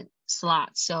adjacent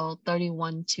slot. So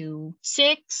 31 to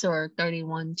 6 or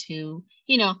 31 to,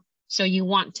 you know, so you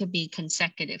want to be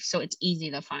consecutive so it's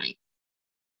easy to find.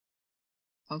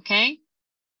 Okay.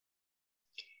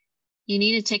 You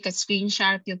need to take a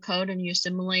screenshot of your code in your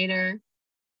simulator.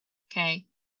 Okay.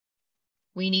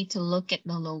 We need to look at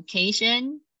the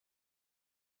location,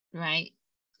 right?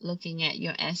 Looking at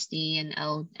your SD and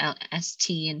LST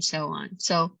and so on.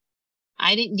 So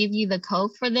I didn't give you the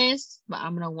code for this, but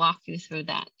I'm going to walk you through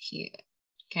that here.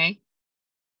 Okay.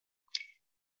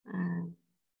 I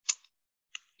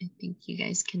think you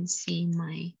guys can see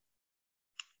my.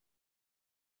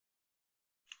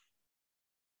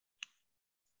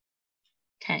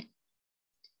 Okay.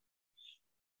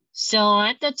 So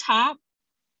at the top,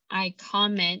 I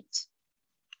comment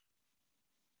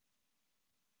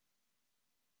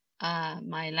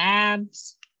my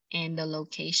labs and the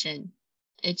location.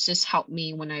 It just helped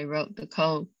me when I wrote the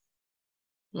code.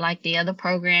 Like the other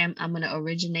program, I'm going to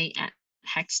originate at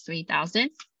hex 3000.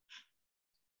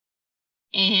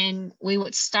 And we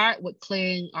would start with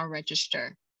clearing our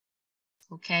register.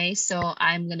 Okay, so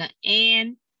I'm going to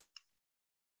AND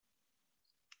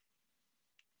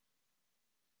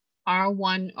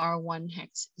R1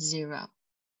 hex 0.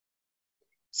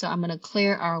 So I'm going to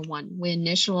clear R1. We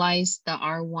initialize the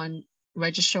R1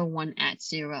 register 1 at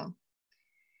 0.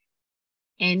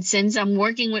 And since I'm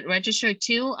working with register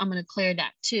 2, I'm going to clear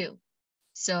that too.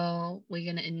 So we're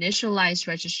going to initialize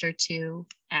register 2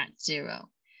 at 0.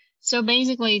 So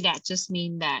basically that just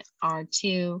means that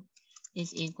R2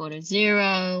 is equal to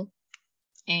 0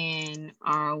 and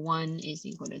R1 is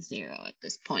equal to 0 at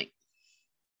this point.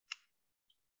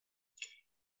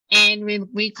 And we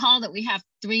recall that we have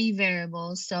 3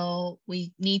 variables, so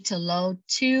we need to load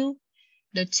 2.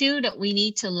 The 2 that we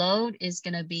need to load is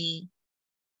going to be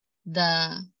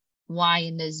the Y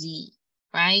and the Z,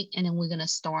 right? And then we're going to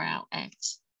store out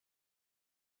X.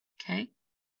 Okay.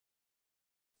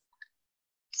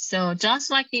 So just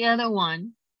like the other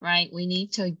one, right, we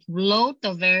need to load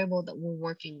the variable that we're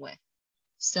working with.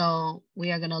 So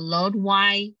we are going to load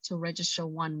Y to register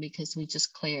 1 because we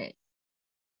just cleared it.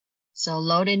 So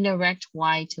load and direct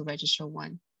Y to register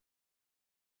 1.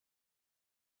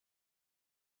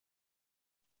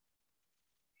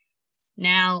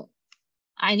 Now,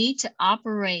 I need to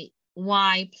operate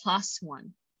Y plus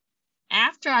 1.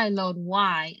 After I load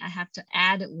Y, I have to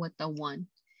add it with the 1.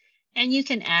 And you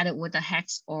can add it with a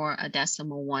hex or a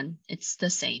decimal 1. It's the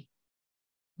same.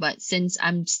 But since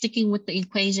I'm sticking with the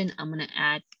equation, I'm going to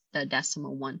add the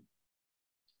decimal 1.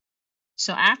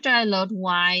 So after I load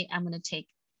Y, I'm going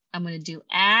to do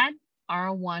add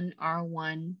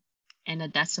R1, and a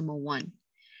decimal 1.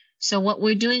 So what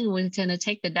we're doing, we're going to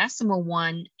take the decimal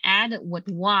 1, add it with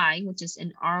Y, which is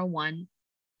in R1,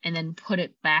 and then put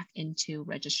it back into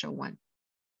register 1.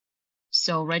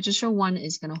 So register 1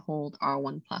 is going to hold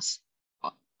R1 plus,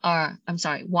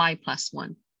 Y plus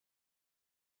 1.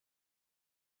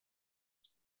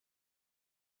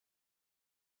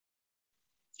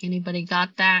 Anybody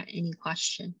got that? Any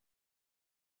question?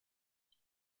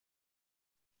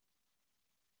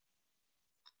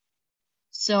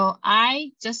 So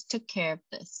I just took care of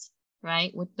this,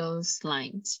 right? With those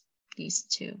lines, these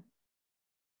two.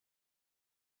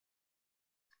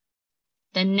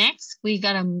 Then next, we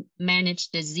gotta manage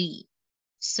the Z.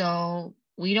 So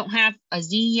we don't have a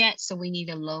Z yet, so we need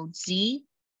to load Z.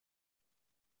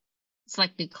 It's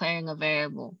like declaring a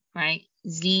variable, right?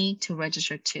 Z to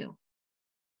register 2.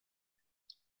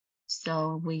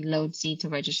 So we load Z to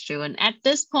register 2. And at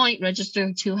this point,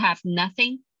 register 2 have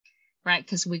nothing, right?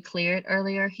 Because we cleared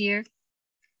earlier here.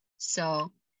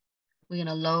 So we're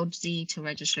gonna load Z to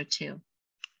register 2.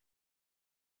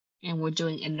 And we're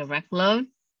doing indirect load.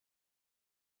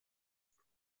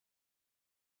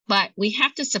 But we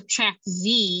have to subtract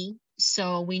Z,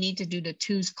 so we need to do the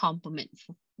 2's complement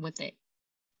with it,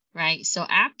 right? So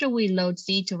after we load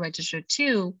Z to register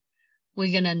 2,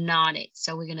 we're gonna NOT it.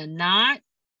 So we're gonna NOT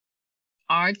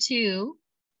R2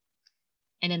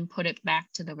 and then put it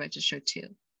back to the register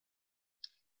 2.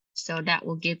 So that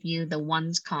will give you the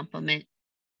 1's complement.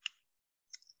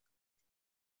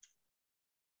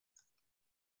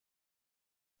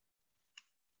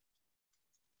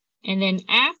 And then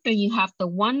after you have the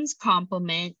 1's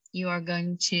complement, you are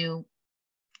going to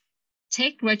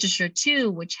take register 2,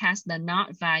 which has the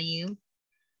NOT value,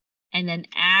 and then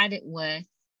add it with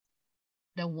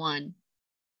the 1.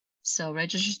 So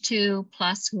register 2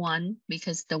 plus 1,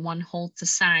 because the 1 holds the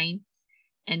sign,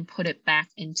 and put it back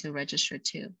into register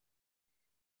 2.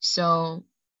 So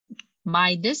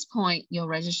by this point, your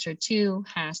register 2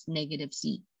 has negative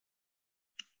Z.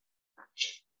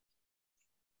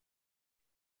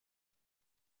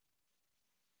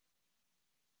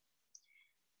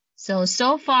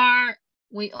 So far,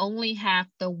 we only have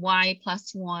the Y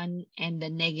plus 1 and the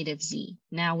negative Z.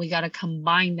 Now we got to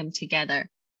combine them together.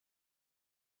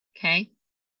 Okay.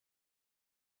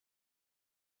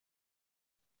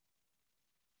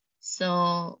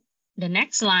 So the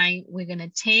next line, we're going to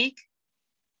take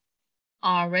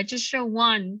our register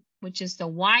 1, which is the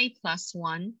Y plus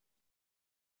 1,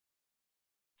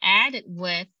 add it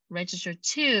with register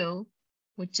 2,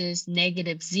 which is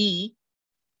negative Z,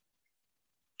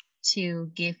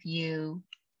 to give you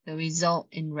the result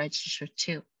in register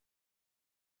 2.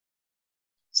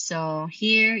 So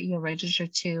here, your register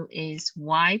 2 is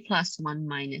Y plus 1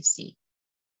 minus Z.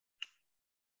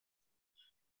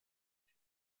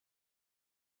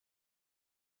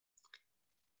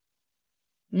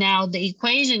 Now the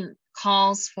equation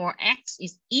calls for X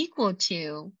is equal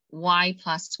to Y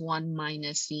plus 1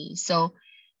 minus Z. So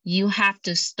you have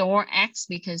to store X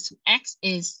because X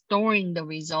is storing the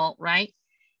result, right?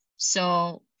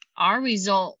 So our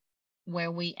result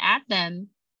where we add them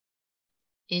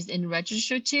is in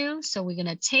register 2. So we're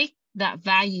gonna take that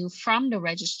value from the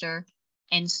register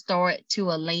and store it to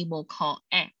a label called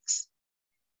X.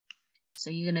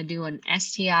 So you're gonna do an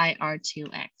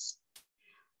str2x.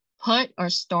 Put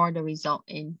or store the result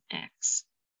in X.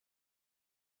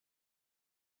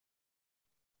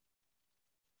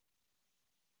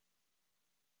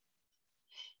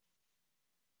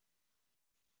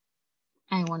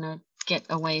 I want to get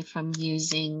away from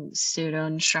using pseudo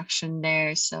instruction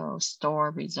there, so store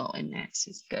result in X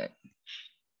is good.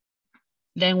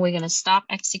 Then we're going to stop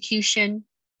execution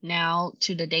now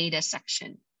to the data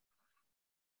section.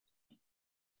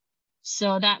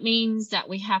 So that means that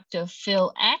we have to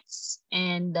fill X,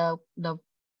 and the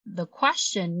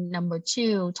question number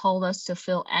 2 told us to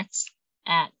fill X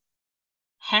at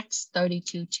hex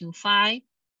 3225.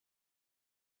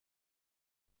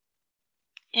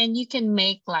 And you can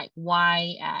make like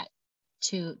Y at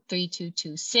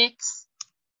 3226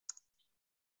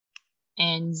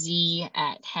 and Z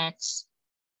at hex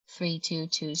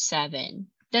 3227.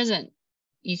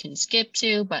 You can skip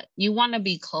to, but you want to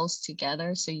be close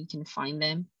together so you can find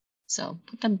them. So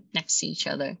put them next to each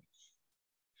other.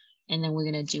 And then we're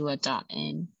going to do a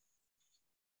 .n.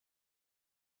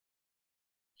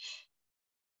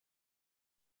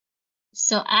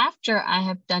 So after I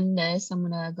have done this, I'm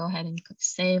going to go ahead and click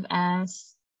save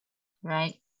as,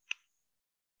 right?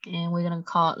 And we're going to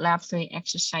call it lab 3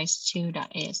 exercise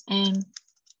 2.asm.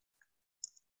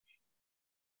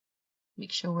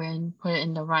 Make sure put it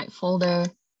in the right folder.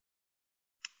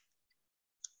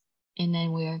 And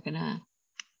then we are going to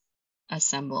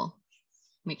assemble.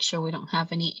 Make sure we don't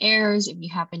have any errors. If you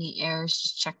have any errors,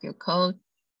 just check your code.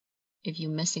 If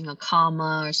you're missing a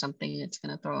comma or something, it's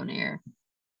going to throw an error.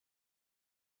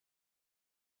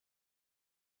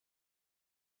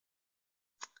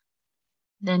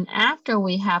 Then after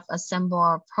we have assembled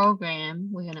our program,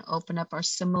 we're going to open up our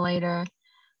simulator.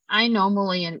 I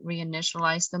normally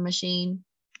reinitialize the machine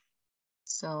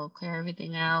So clear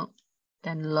everything out,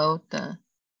 then load the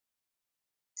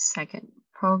second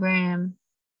program.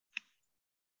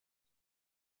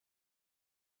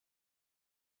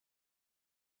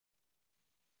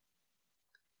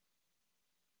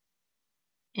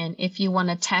 And if you want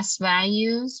to test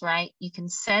values, right, you can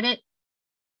set it,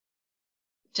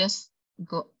 just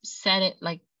go set it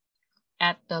like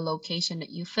at the location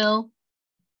that you fill,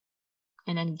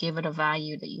 and then give it a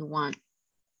value that you want.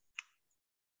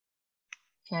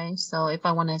 Okay, so if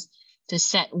I wanted to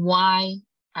set Y,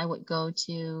 I would go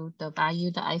to the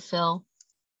value that I fill,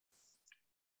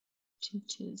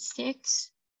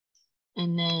 226,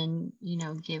 and then, you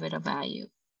know, give it a value,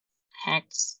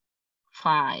 hex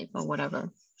 5 or whatever.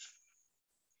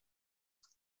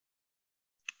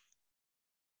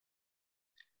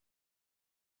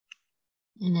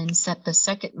 And then set the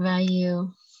second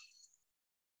value,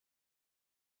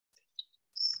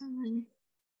 7.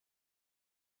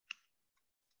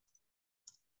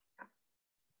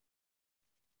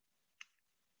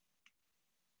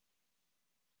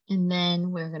 And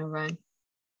then we're gonna run.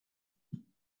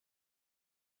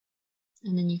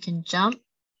 And then you can jump.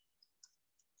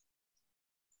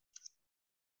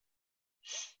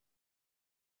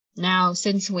 Now,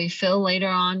 since we fill later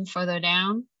on further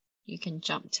down, you can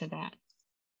jump to that.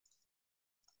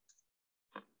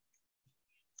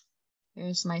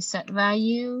 Here's my set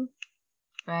value,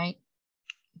 right?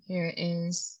 Here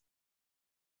is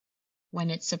when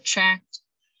it subtract,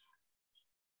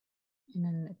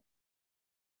 and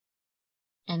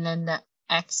then the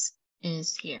X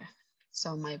is here.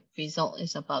 So my result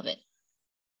is above it.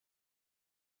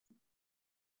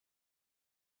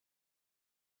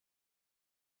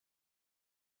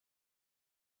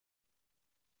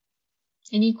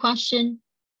 Any question?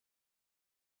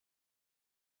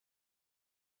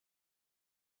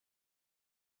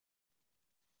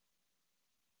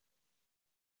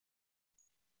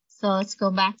 So let's go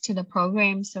back to the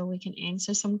program so we can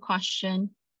answer some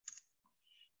question.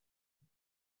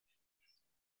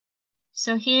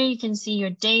 So here you can see your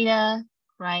data,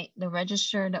 right? The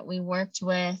register that we worked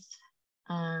with.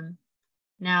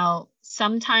 Now,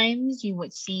 sometimes you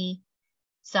would see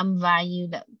some value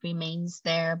that remains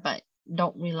there, but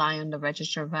don't rely on the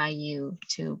register value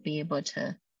to be able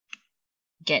to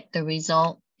get the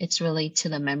result. It's really to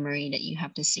the memory that you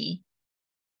have to see.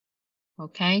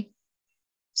 Okay.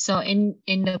 So in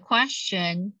the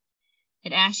question,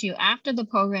 it asks you, after the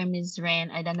program is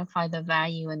ran, identify the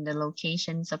value and the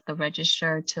locations of the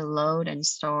register to load and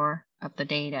store up the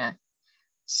data.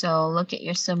 So look at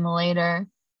your simulator,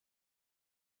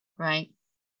 right?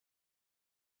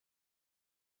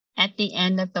 At the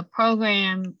end of the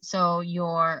program, so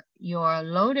your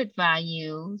loaded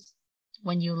values,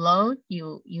 when you load,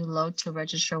 you load to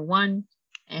register 1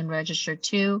 and register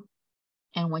 2.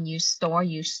 And when you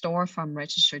store from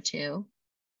register 2.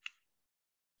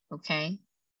 Okay.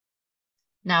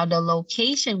 Now the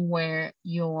location where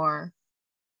your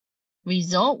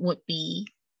result would be,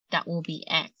 that will be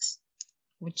X,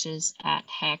 which is at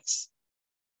hex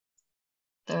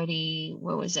 30,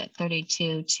 what was it?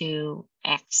 32 to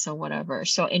X or whatever.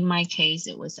 So in my case,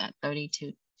 it was at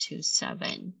 32 to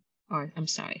 7, or I'm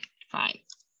sorry, 5.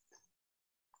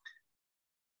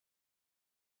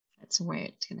 That's where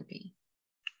it's going to be.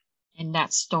 And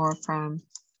that's stored from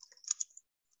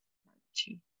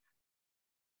 2.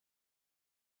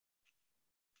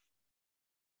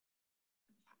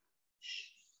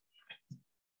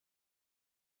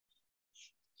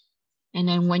 And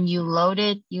then when you load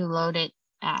it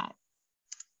at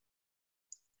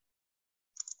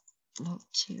load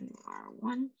to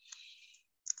R1,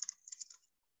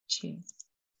 2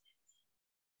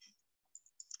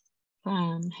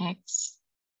 from hex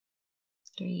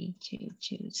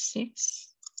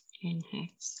 3226 and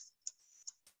hex.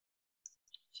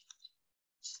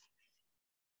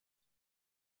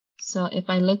 So if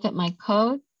I look at my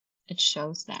code, it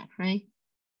shows that, right?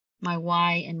 My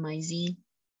Y and my Z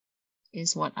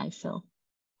is what I fill.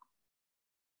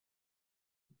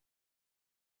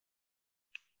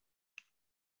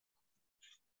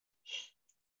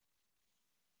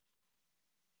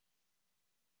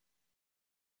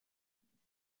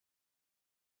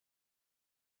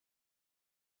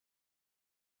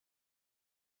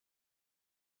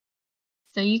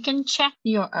 So you can check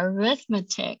your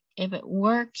arithmetic. If it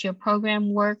works, your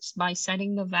program works by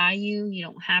setting the value. You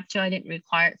don't have to. I didn't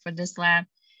require it for this lab.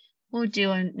 We'll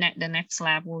do in the next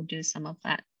lab, we'll do some of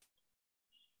that.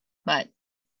 But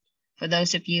for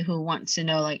those of you who want to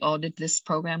know, like, oh, did this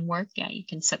program work? Yeah, you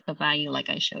can set the value like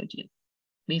I showed you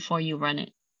before you run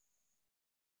it.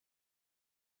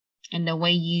 And the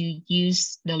way you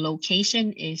use the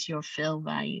location is your fill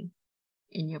value.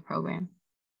 in your program.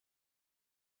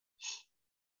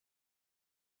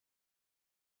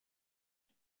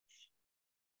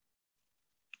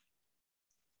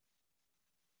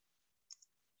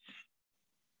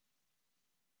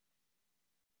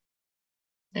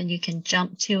 Then you can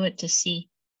jump to it to see.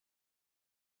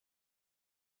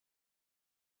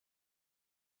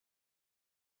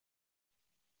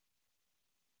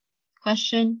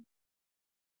 Question?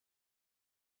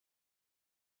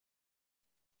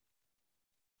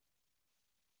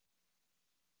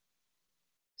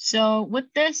 So with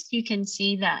this, you can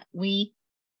see that we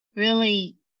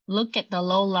really look at the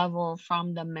low level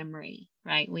from the memory,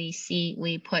 right? We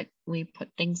put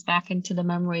things back into the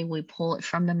memory, we pull it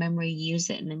from the memory, use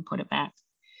it, and then put it back.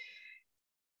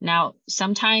 Now,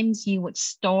 sometimes you would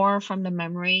store from the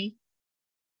memory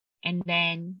and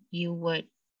then you would,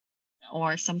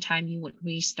 or sometimes you would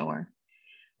restore.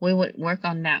 We would work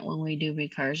on that when we do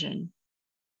recursion.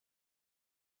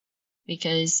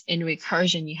 Because in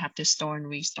recursion, you have to store and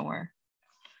restore.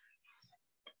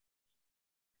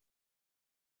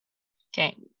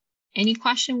 Okay, any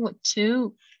question with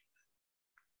 2?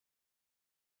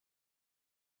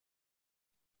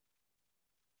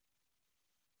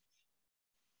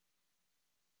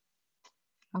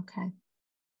 Okay.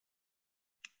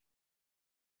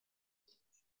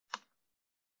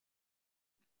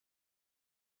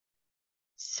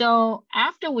 So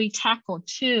after we tackle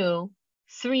 2,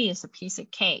 3 is a piece of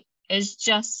cake. It's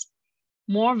just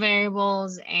more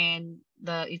variables and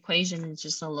the equation is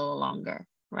just a little longer,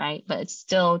 right? But it's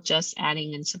still just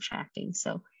adding and subtracting.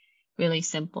 So really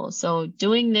simple. So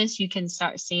doing this, you can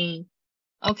start seeing,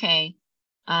 okay,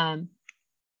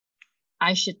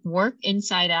 I should work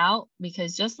inside out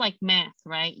because just like math,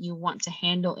 right? You want to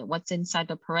handle what's inside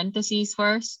the parentheses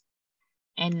first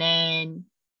and then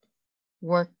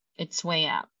work its way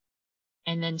out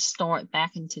and then store it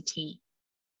back into T.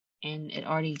 And it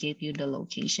already gave you the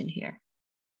location here.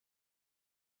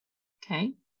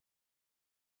 Okay.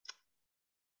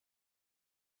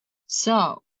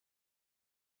 So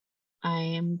I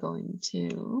am going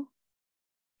to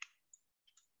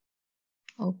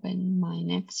open my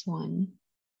next one.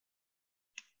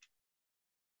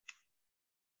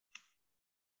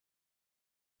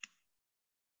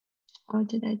 Oh,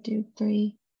 did I do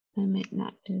 3? I might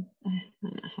not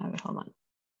have it. Hold on.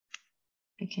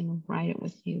 I can write it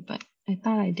with you, but I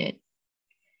thought I did.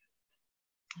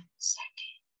 1 second.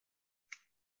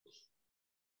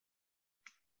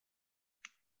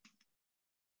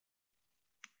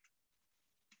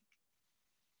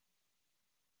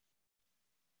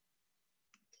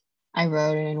 I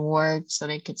wrote it in Word so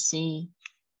they could see.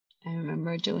 I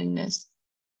remember doing this.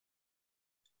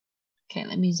 Okay,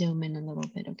 let me zoom in a little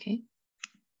bit, okay?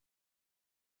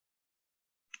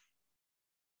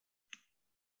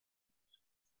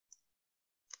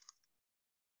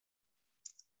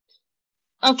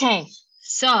 Okay,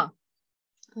 so,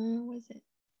 was it?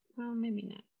 Well, maybe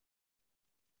not.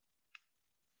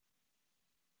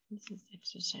 This is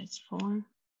exercise 4.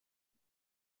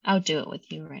 I'll do it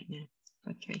with you right now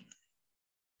for 3.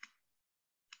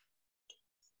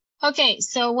 Okay,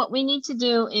 so what we need to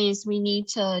do is we need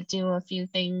to do a few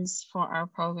things for our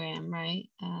program, right?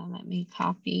 Let me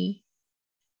copy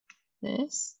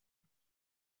this.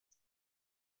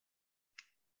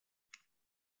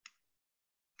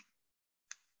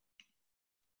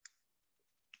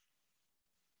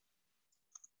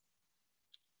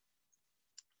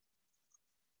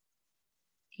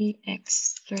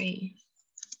 EX3.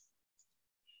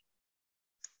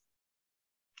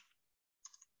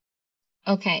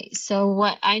 Okay, so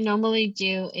what I normally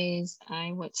do is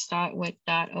I would start with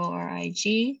 .org,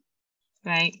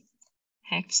 right?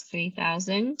 Hex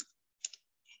 3000,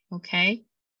 okay?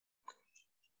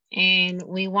 And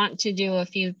we want to do a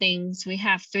few things. We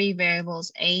have 3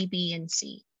 variables, A, B, and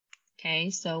C, okay?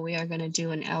 So we are gonna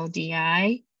do an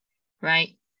LDI,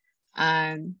 right?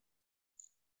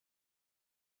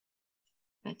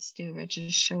 Let's do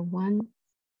register 1.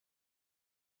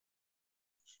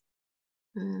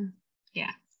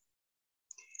 Yeah.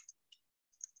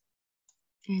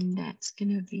 And that's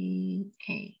gonna be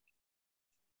A.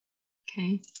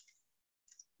 Okay.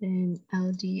 Then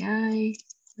LDI,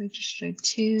 register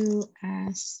 2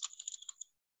 as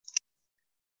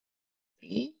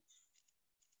B.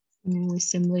 And then we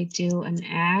simply do an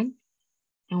add.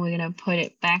 And we're gonna put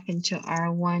it back into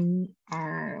R1,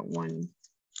 R1,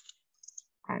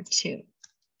 R2.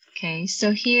 Okay,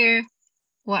 so here,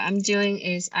 what I'm doing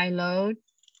is I load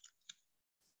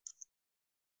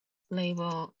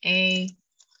label A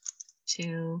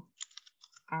to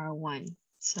R1.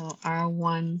 So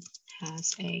R1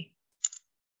 has A.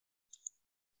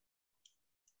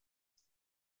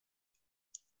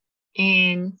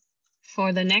 And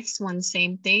for the next one,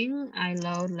 same thing. I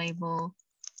load label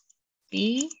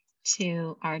B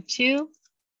to R2.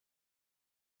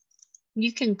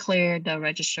 You can clear the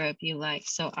register if you like.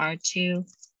 So R2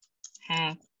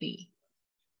 have B.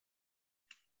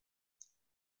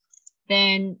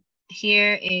 Then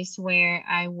here is where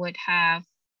I would have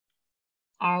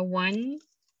R1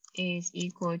 is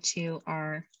equal to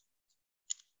R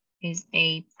is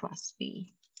A plus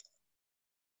B.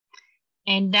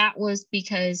 And that was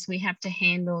because we have to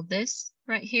handle this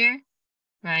right here,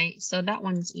 right? So that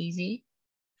one's easy,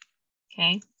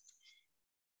 okay?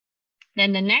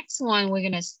 Then the next one, we're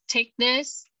gonna take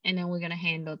this and then we're gonna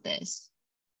handle this,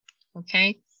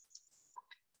 okay?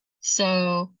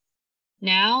 So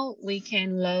now we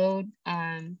can load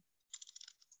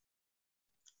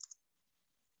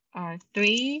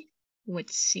R3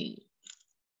 with C.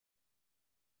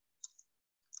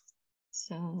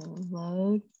 So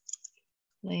load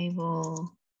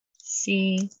label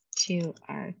C to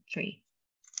R3.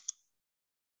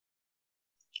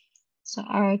 So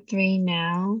R3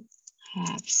 now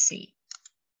have C.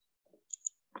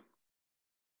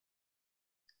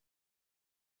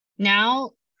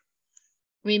 Now,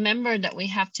 remember that we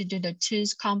have to do the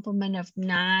 2's complement of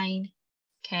 9,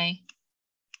 okay?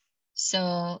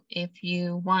 So if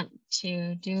you want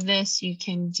to do this, you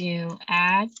can do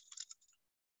add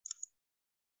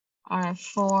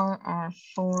R4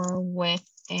 with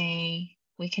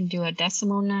we can do a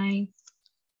decimal 9.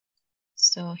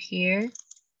 So here,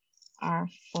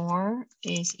 R4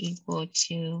 is equal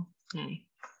to 9,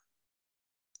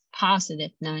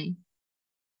 positive 9.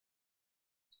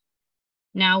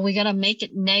 Now we gotta make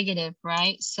it negative,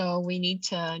 right? So we need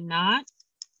to not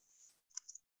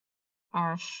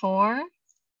R4,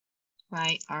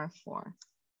 right? R4.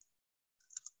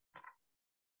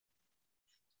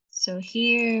 So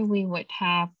here we would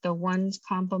have the 1's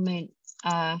complement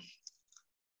of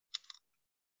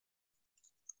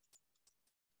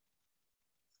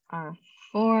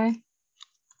R4.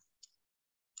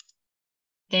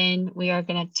 Then we are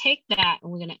going to take that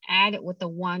and we're going to add it with the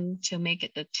 1 to make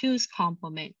it the 2's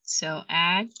complement. So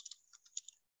add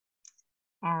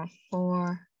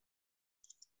R4,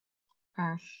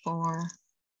 R4,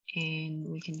 and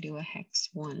we can do a hex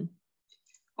 1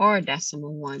 or a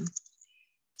decimal 1.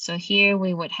 So here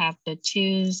we would have the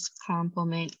 2's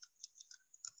complement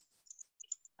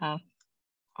of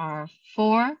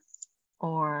R4,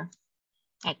 or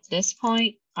at this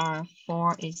point,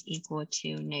 R4 is equal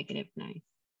to negative 9.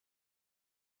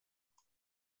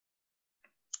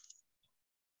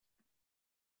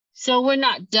 So we're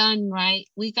not done, right?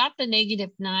 We got the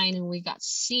negative 9 and we got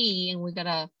C and we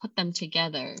gotta put them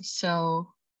together. So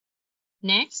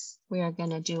next we are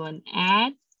gonna do an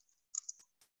add.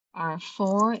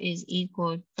 R4 is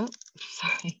equal, oh,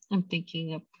 sorry, I'm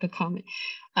thinking of the comment.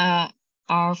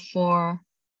 R4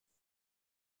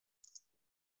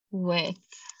 with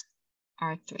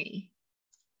R3.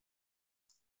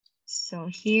 So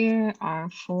here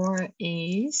R4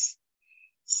 is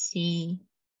C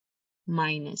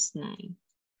minus 9.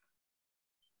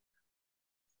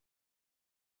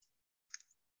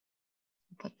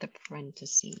 Put the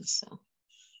parentheses. So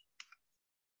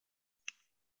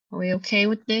are we okay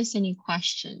with this? Any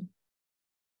question?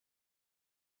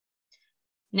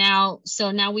 Now,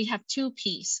 so now we have 2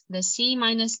 P's, the C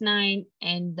minus 9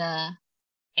 and the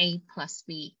A plus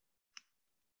B.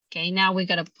 Okay, now we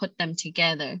got to put them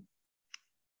together.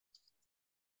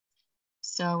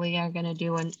 So we are going to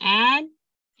do an add,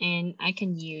 and I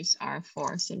can use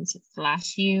R4 since it's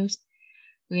last used.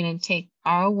 We're going to take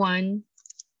R1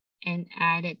 and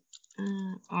add it,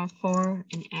 R4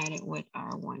 and add it with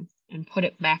R1 and put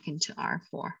it back into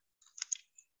R4.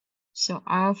 So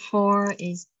R4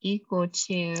 is equal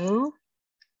to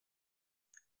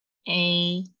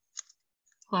A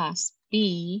plus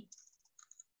B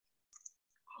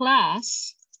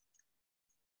plus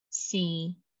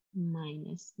C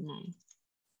minus 9.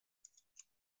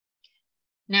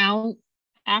 Now,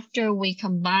 after we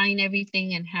combine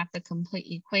everything and have the complete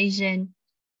equation,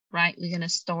 right, we're going to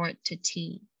store it to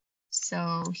T.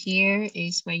 So here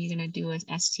is where you're going to do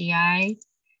an STI,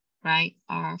 right,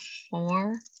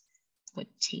 R4 with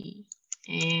T.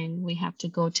 And we have to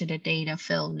go to the data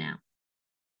fill now.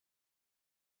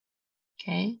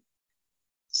 Okay,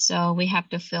 so we have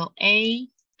to fill A,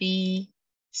 B,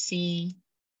 C,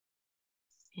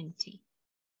 and T.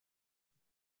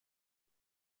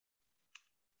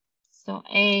 So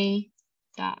A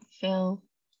dot fill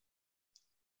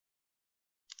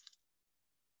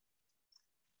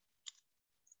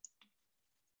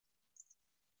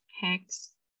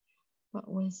hex, what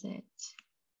was it?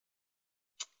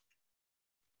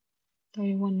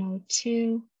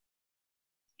 3102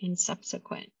 and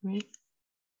subsequent, right?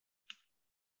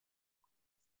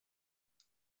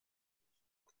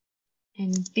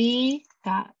 And B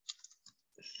dot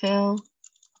fill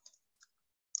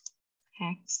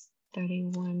hex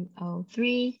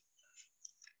 3103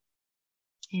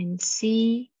 and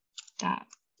C dot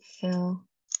fill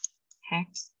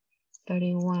hex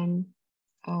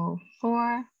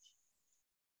 3104.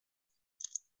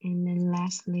 And then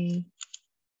lastly,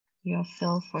 your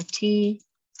fill for T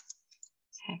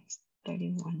hex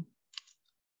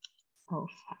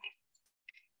 3105.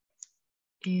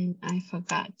 And I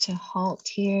forgot to halt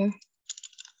here.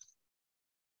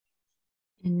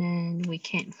 And then we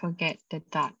can't forget the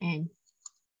dot N.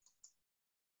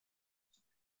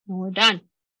 And we're done.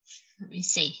 Let me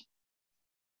see.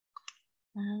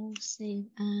 I'll save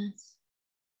as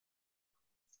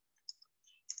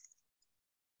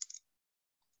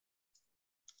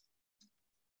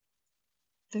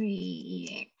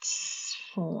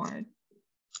 3x4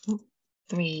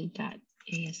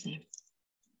 3.asm.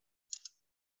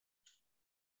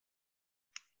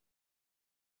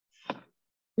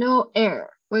 No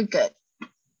error. We're good.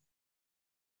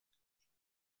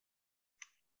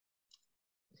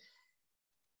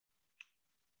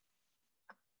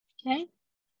 Okay.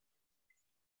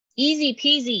 Easy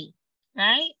peasy,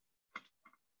 right?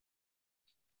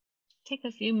 Take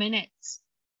a few minutes.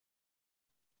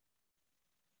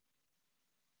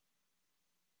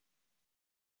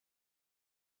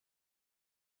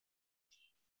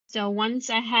 So once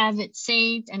I have it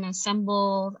saved and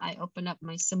assembled, I open up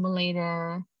my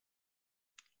simulator,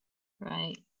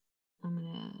 right? I'm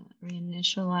gonna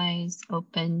reinitialize,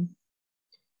 open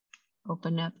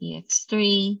up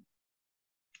EX3,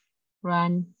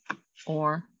 run,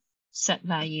 or set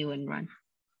value and run.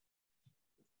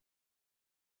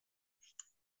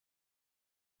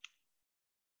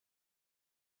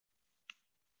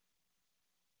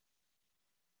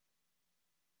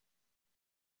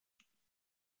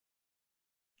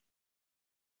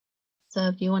 So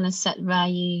if you want to set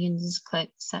value, you can just click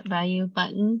set value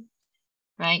button,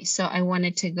 right? So I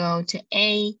wanted to go to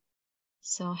A,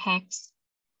 so hex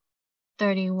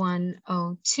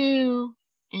 3102,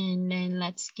 and then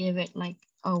let's give it like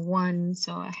a 1,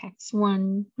 so a hex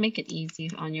 1, make it easy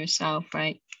on yourself,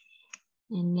 right?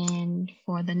 And then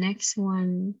for the next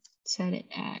one, set it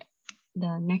at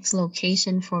the next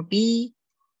location for B,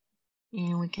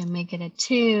 and we can make it a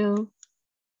 2.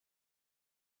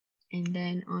 And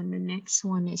then on the next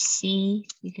one is C,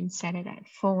 you can set it at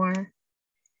 4.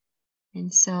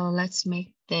 And so let's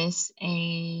make this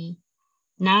a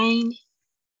 9.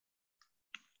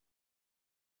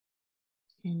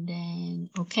 And then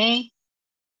okay.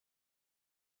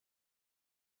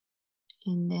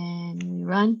 And then we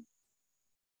run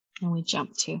and we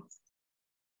jump to.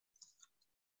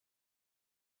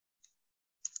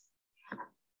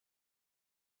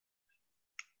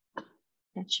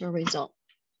 That's your result.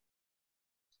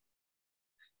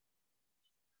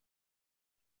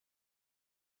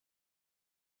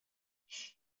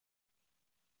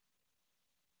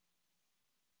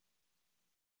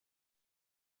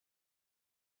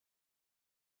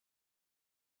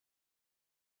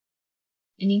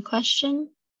 Any question?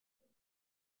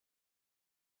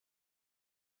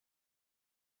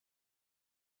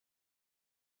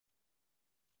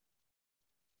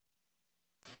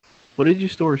 What did you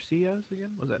store C as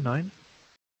again? Was that 9?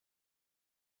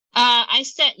 I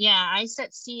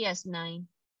set C as 9.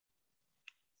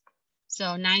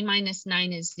 So 9 minus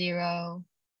 9 is 0,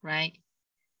 right?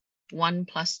 1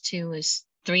 plus 2 is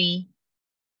 3.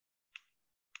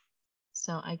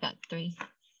 So I got 3.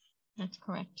 That's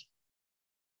correct.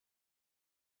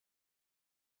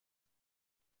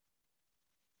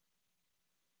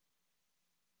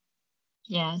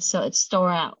 Yeah, so it's store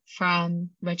out from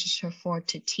register 4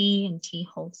 to T, and T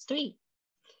holds 3.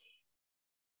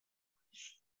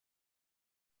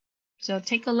 So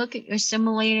take a look at your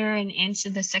simulator and answer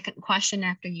the second question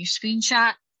after you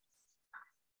screenshot.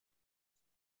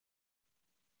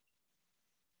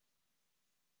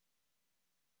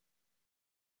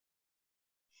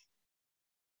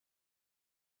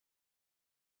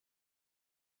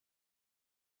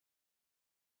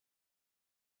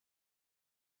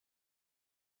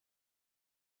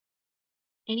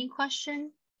 Any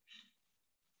question?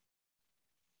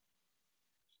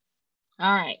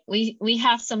 All right, we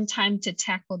have some time to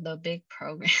tackle the big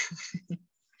program.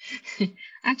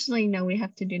 Actually, no, we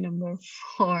have to do number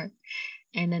 4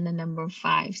 and then the number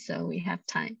 5, so we have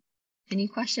time. Any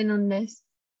question on this?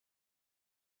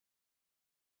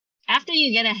 After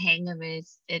you get a hang of it,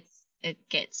 it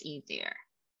gets easier,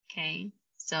 okay?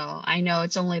 So I know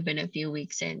it's only been a few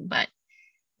weeks in, but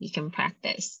you can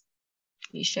practice.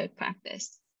 You should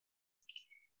practice.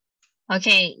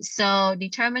 Okay, so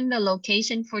determine the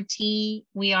location for T.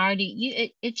 We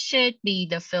already, it should be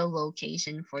the fill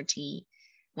location for T.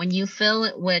 When you fill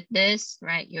it with this,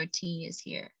 right, your T is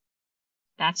here.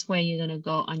 That's where you're gonna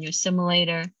go on your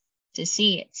simulator to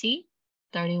see it. See,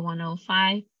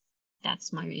 3105,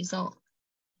 that's my result.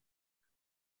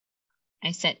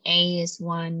 I said A is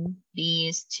 1, B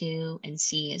is 2, and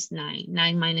C is 9.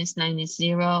 9 minus 9 is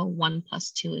 0, 1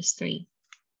 plus 2 is 3.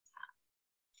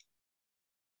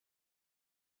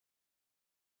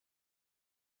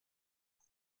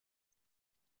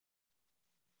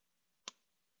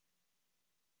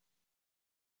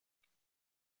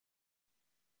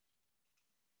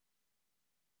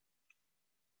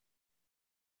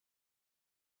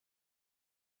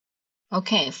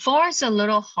 Okay, 4 is a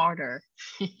little harder.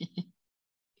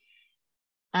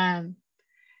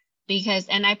 Because,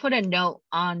 and I put a note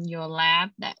on your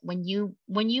lab that when you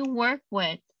work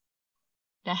with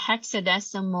the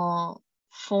hexadecimal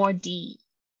 4D,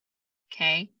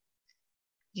 okay,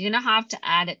 you're gonna have to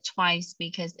add it twice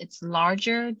because it's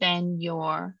larger than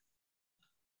your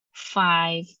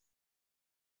 5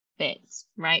 bits,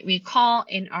 right? Recall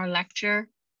in our lecture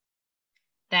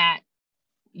that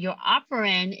your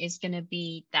operand is gonna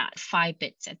be that 5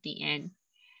 bits at the end.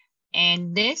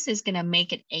 And this is gonna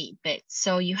make it 8 bits.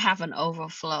 So you have an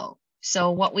overflow.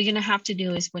 So what we're gonna have to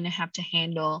do is we're gonna have to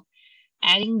handle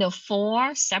adding the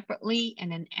 4 separately and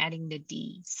then adding the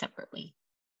D separately.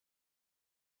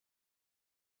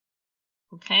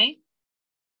 Okay.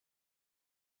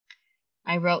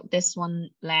 I wrote this one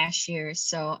last year,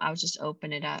 so I'll just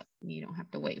open it up. You don't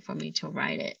have to wait for me to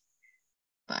write it,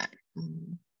 but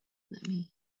let me.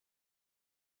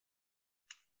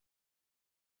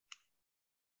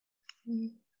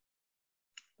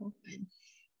 Open.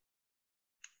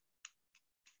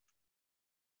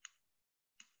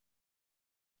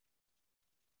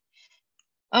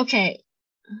 Okay.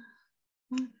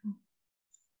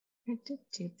 I did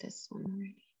do this one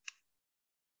already.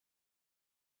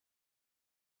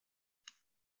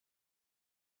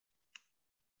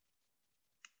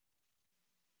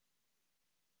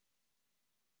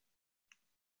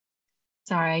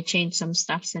 Sorry, I changed some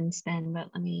stuff since then,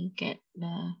 but let me get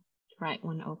the right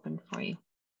one open for you.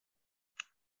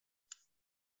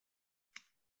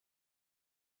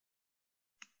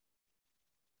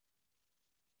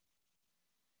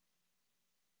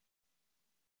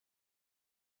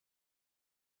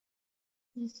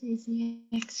 This is the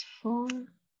X4.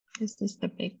 Is this the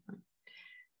big one?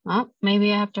 Oh,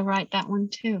 maybe I have to write that one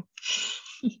too.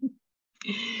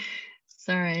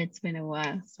 Sorry, it's been a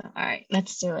while. So, all right,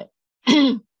 let's do it.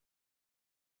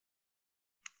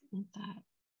 That.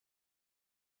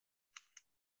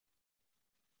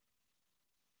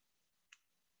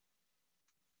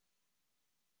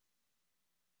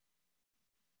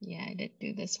 Yeah, I did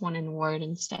do this one in Word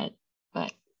instead,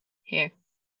 but here.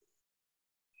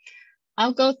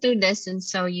 I'll go through this and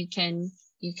so you can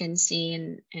see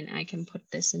and I can put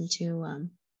this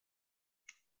into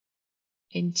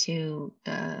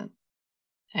the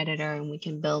editor and we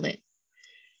can build it.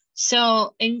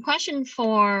 So in question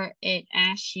 4, it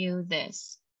asks you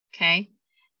this, okay?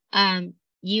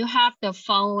 You have the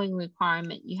following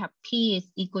requirement. You have P is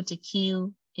equal to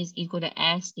Q is equal to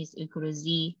S is equal to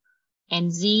Z.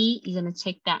 And Z, you're gonna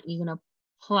take that, you're gonna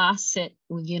plus it,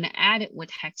 you're gonna add it with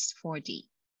hex 4D.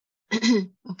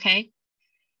 Okay,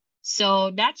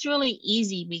 so that's really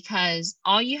easy because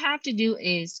all you have to do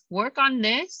is work on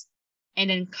this and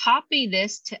then copy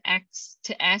this to X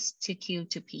to S to Q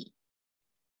to P.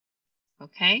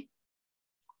 Okay,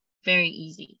 very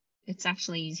easy. It's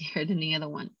actually easier than the other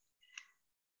one.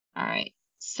 All right,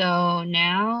 so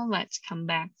now let's come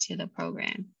back to the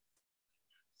program.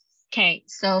 Okay,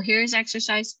 so here's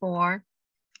exercise 4.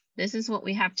 This is what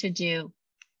we have to do,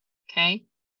 okay?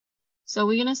 So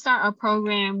we're gonna start our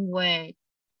program with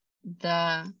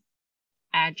the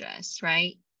address,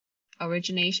 right?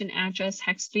 Origination address,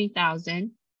 hex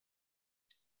 3000.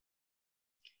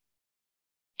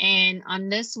 And on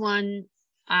this one,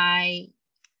 I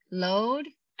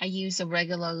use a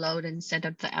regular load instead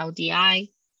of the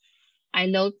LDI. I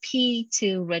load P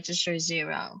to register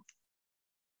 0.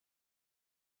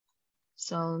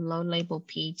 So load label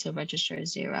P to register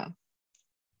 0.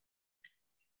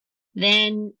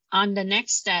 Then on the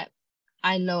next step,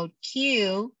 I load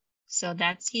Q, so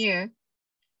that's here.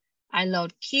 I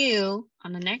load Q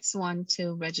on the next one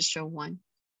to register 1.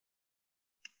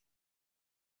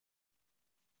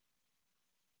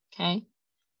 Okay,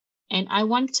 and I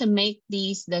want to make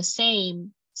these the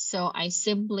same, so I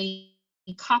simply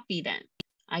copy them.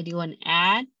 I do an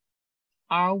add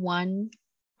R1,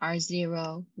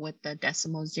 R0 with the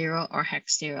decimal 0 or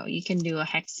hex 0. You can do a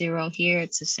hex 0 here,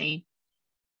 it's the same.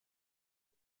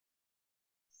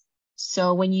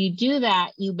 So when you do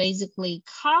that, you basically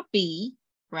copy,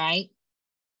 right,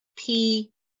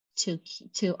 P to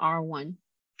R1.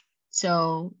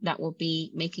 So that will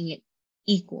be making it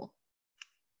equal.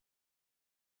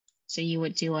 So you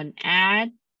would do an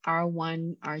add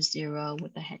R1, R0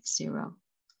 with the hex 0.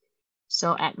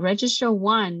 So at register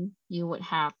 1, you would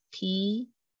have P,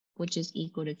 which is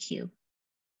equal to Q.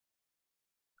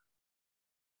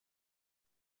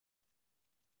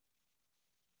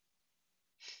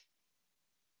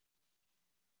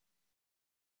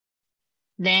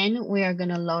 Then we are going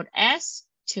to load S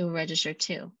to register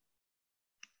 2.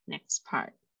 Next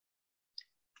part.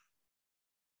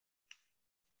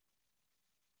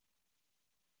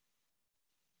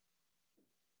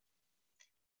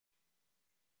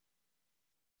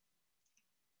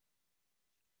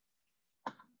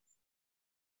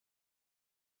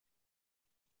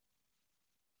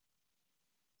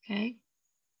 Okay.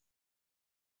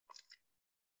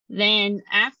 Then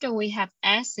after we have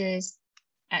S's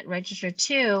at register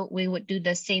 2, we would do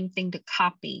the same thing to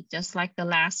copy, just like the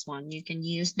last one. You can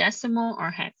use decimal or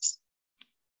hex.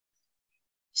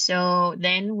 So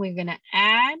then we're going to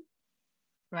add,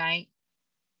 right,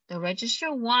 the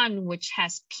register 1, which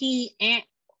has P, and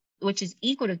which is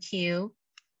equal to Q,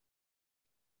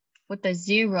 with the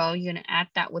 0, you're going to add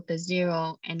that with the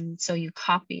 0, and so you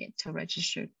copy it to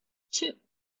register 2.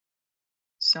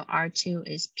 So R2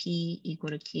 is P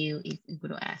equal to Q equal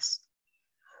to S.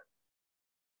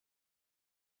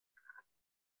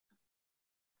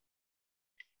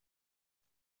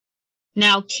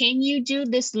 Now, can you do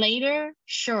this later?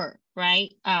 Sure,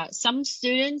 right? Some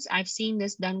students, I've seen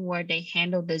this done where they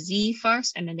handle the Z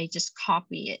first and then they just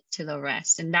copy it to the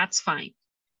rest, and that's fine.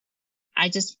 I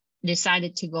just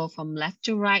decided to go from left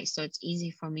to right, so it's easy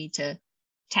for me to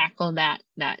tackle that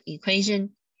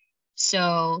equation.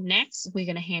 So next, we're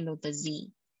going to handle the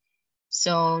Z.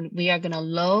 So we are going to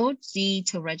load Z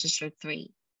to register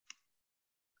 3,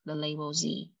 the label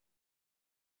Z.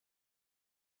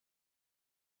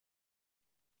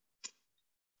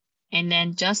 And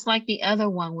then just like the other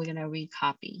one, we're going to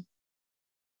recopy.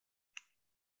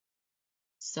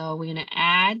 So we're going to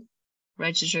add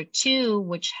register 2,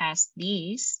 which has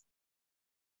these.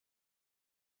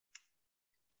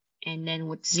 And then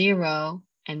with 0,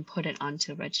 and put it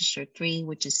onto register 3,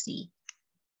 which is C.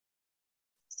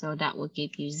 So that will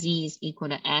give you Z is equal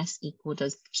to S equal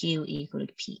to Q equal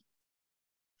to P.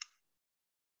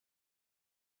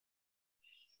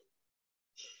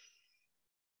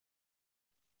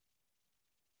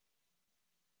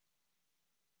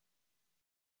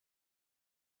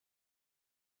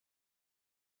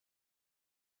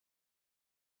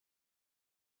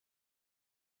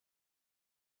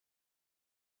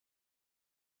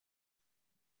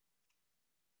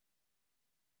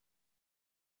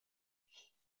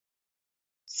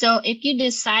 So if you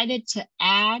decided to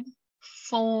add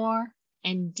 4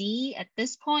 and D at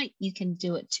this point, you can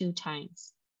do it 2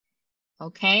 times.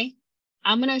 Okay,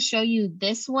 I'm going to show you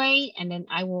this way, and then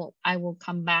I will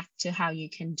come back to how you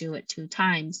can do it 2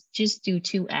 times. Just do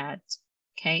 2 adds.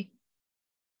 Okay,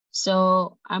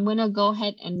 so I'm going to go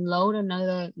ahead and load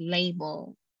another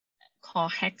label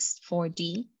called hex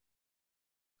 4D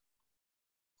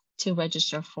to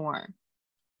register 4,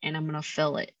 and I'm going to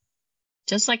fill it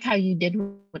just like how you did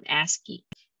with ASCII.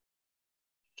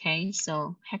 Okay,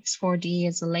 so hex 4D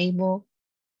is a label,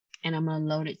 and I'm going to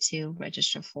load it to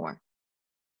register 4.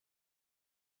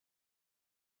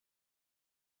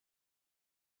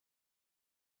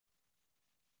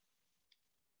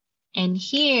 And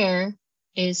here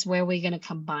is where we're going to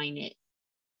combine it.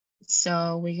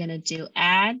 So we're going to do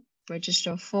add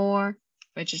register 4,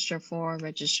 register 4,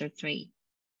 register 3.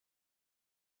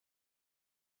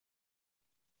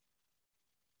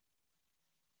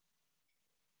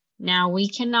 Now we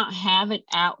cannot have it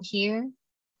out here,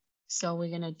 so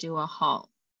we're going to do a halt.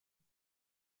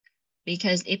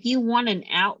 Because if you want an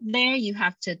out there, you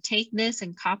have to take this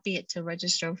and copy it to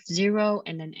register 0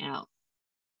 and then out.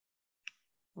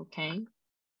 Okay.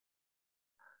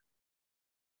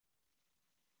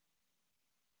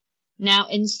 Now,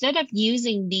 instead of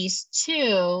using these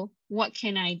 2, what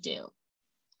can I do?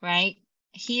 Right?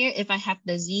 Here, if I have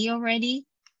the Z already,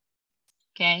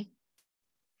 okay,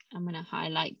 I'm going to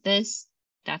highlight this.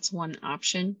 That's one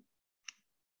option.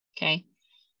 Okay.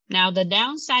 Now, the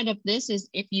downside of this is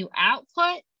if you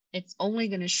output, it's only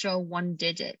going to show 1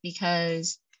 digit,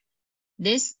 because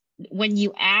this, when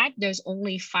you add, there's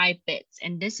only 5 bits,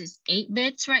 and this is 8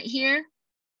 bits right here.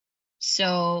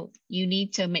 So you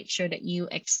need to make sure that you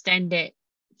extend it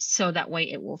so that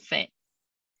way it will fit.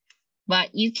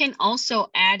 But you can also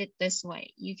add it this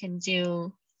way. You can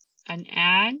do an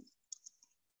add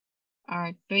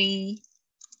R3,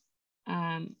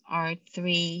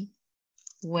 R3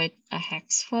 with a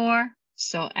hex 4.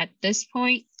 So at this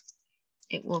point,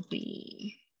 it will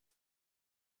be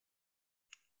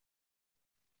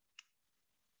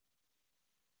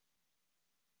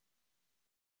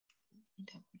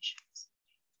double check.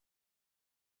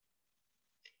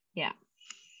 Yeah.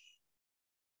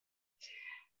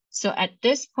 So at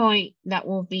this point, that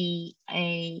will be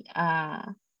a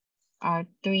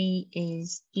R3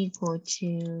 is equal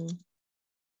to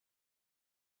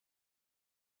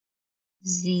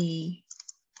Z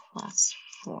plus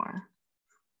 4,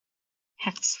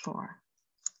 hex 4.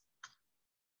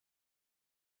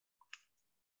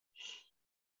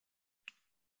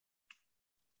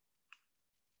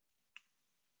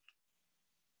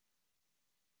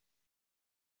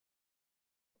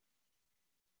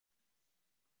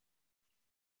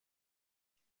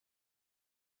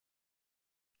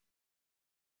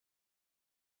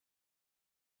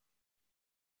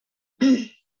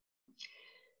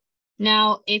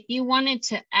 Now, if you wanted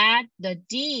to add the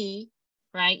D,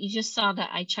 right, you just saw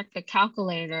that I checked the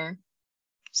calculator.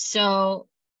 So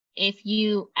if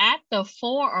you add the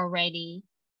 4 already,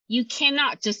 you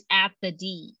cannot just add the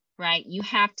D, right? You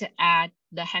have to add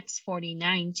the hex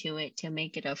 49 to it to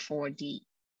make it a 4D,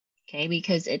 okay?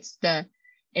 Because it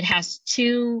has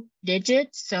 2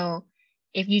 digits. So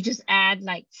if you just add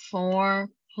like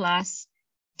 4 plus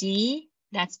D,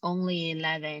 that's only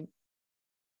 11,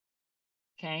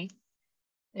 okay?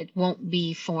 It won't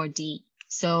be 4D.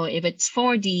 So if it's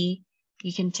 4D,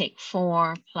 you can take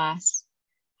 4 plus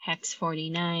hex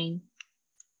 49.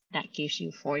 That gives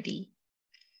you 4D.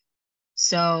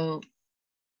 So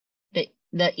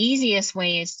the easiest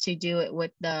way is to do it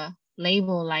with the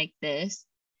label like this,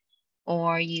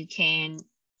 or you can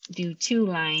do 2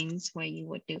 lines where you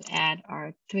would do add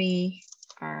R3,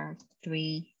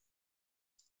 R3,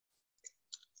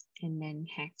 and then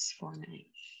hex 49.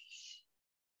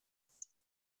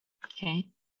 Okay,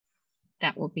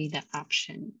 that will be the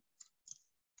option.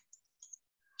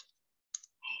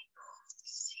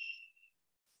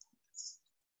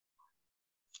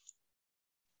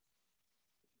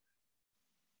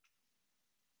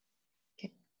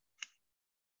 Okay.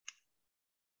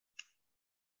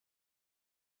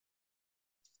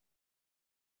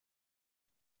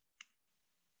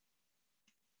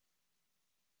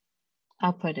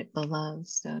 I'll put it below,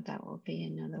 so that will be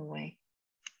another way.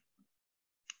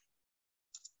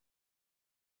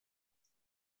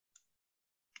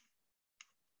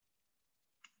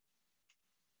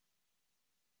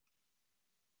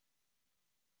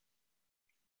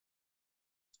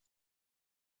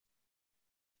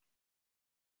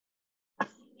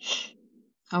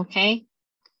 Okay,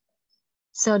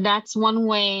 so that's one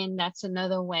way, and that's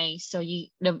another way. So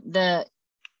a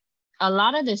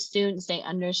lot of the students, they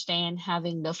understand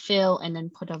having the fill and then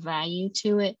put a value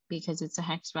to it because it's a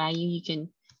hex value.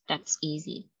 That's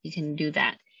easy. You can do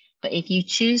that. But if you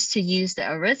choose to use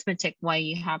the arithmetic way,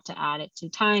 you have to add it 2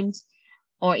 times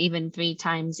or even 3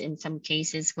 times in some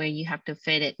cases where you have to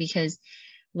fit it, because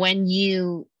when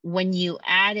you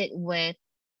add it with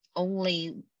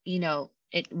only,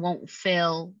 it won't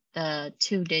fill the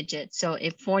 2 digits. So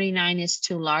if 49 is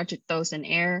too large, it throws an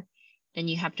error, then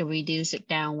you have to reduce it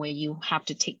down where you have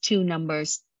to take 2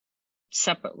 numbers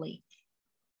separately.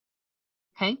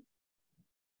 Okay.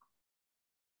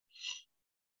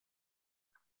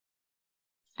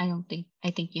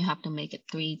 I think you have to make it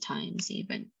 3 times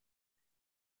even,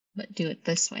 but do it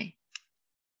this way.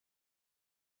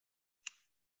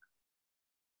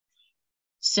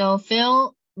 So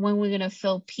when we're gonna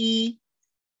fill P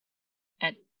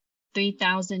at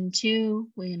 3002,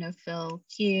 we're gonna fill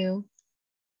Q,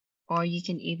 or you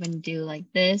can even do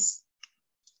like this.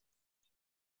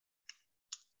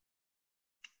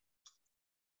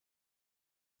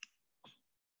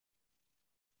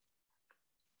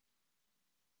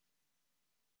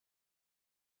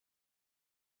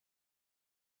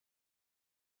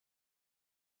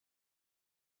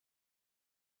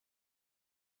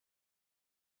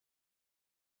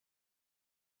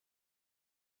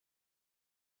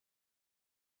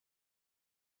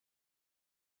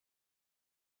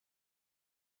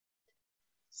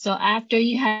 So after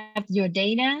you have your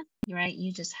data, right,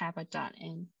 you just have a dot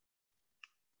in.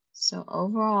 So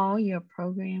overall, your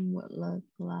program would look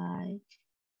like,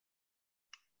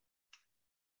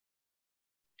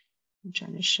 I'm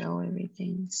trying to show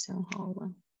everything, so hold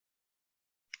on.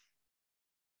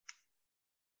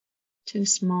 Too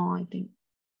small, I think.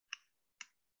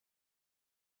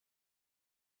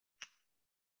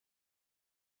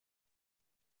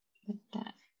 like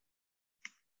that.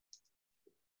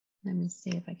 Let me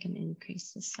see if I can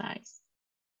increase the size.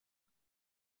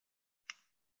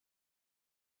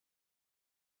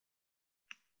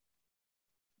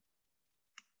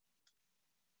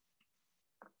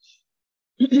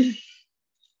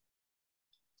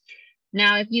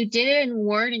 Now, if you did it in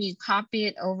Word and you copy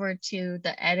it over to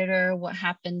the editor, what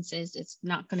happens is it's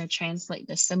not going to translate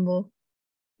the symbol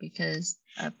because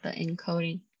of the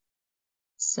encoding.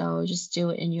 So just do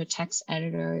it in your text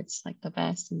editor. It's like the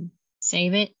best, and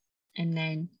save it and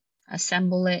then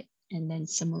assemble it and then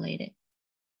simulate it.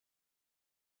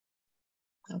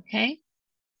 Okay.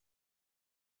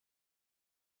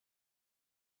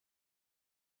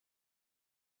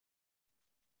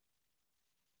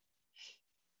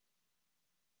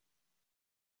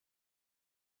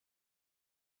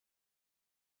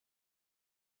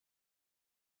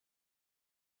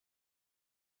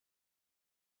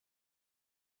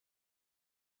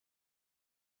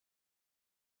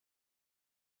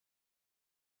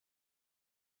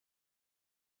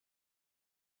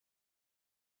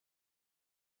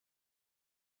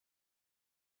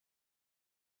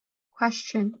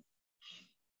 Question.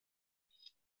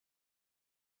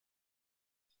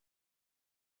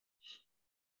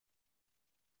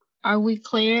 Are we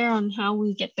clear on how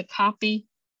we get the copy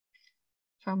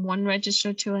from one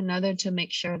register to another to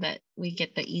make sure that we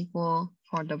get the equal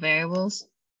for the variables?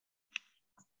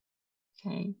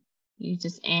 Okay, you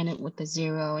just add it with the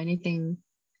 0, anything,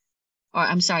 or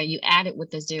I'm sorry, you add it with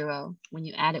the 0. When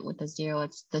you add it with the 0,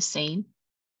 it's the same.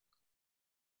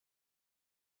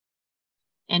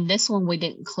 And this one we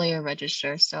didn't clear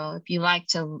register. So if you like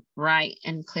to write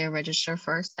and clear register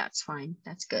first, that's fine.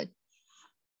 That's good.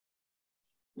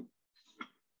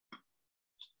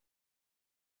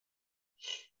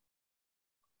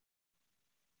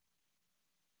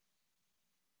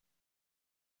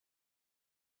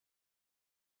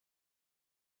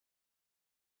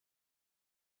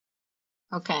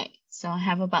 Okay, so I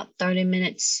have about 30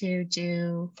 minutes to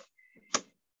do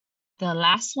the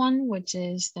last one, which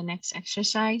is the next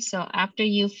exercise. So after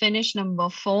you finish number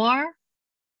 4,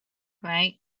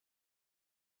 right?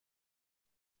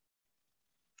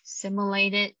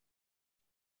 Simulate it.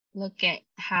 Look at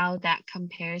how that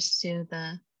compares to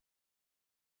the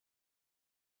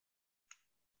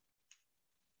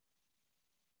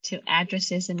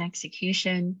addresses and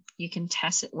execution. You can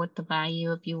test it with the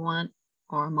value if you want,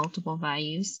 or multiple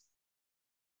values.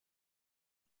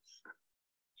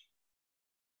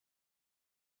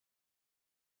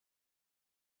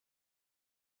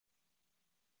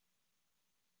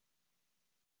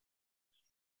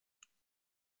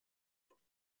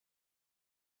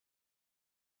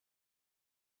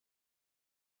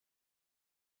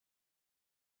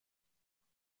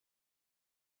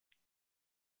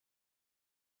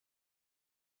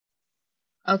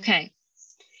 Okay.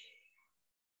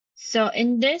 So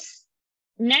in this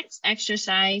next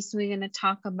exercise, we're going to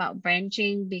talk about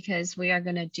branching because we are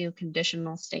going to do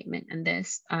conditional statement in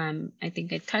this. I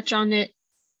think I touched on it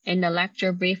in the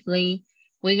lecture briefly.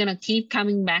 We're going to keep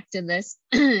coming back to this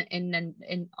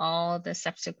in all the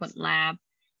subsequent lab,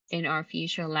 in our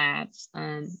future labs,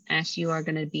 as you are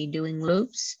going to be doing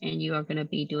loops and you are going to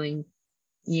be doing,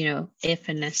 if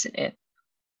and nested if.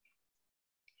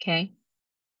 Okay.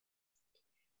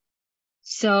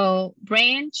 So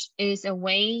branch is a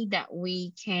way that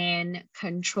we can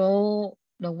control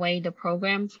the way the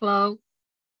program flow.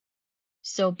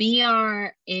 So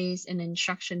BR is an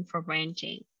instruction for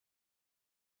branching.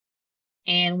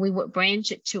 And we would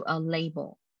branch it to a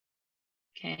label,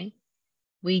 okay?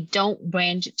 We don't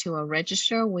branch it to a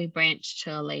register, we branch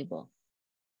to a label.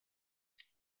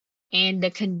 And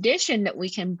the condition that we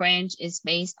can branch is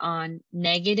based on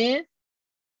negative.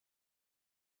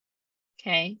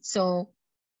 Okay, so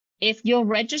if your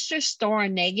register store a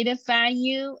negative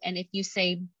value, and if you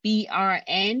say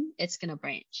BRN, it's gonna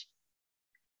branch.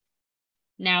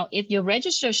 Now, if your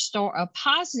register store a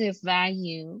positive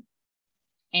value,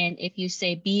 and if you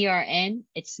say BRN,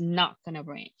 it's not gonna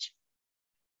branch,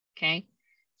 okay?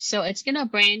 So it's gonna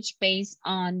branch based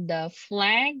on the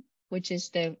flag, which is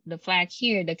the flag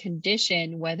here, the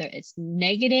condition, whether it's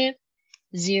negative,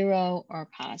 0, or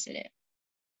positive.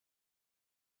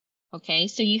 Okay,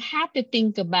 so you have to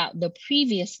think about the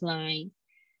previous line,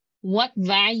 what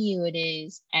value it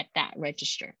is at that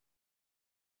register.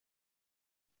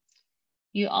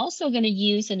 You're also going to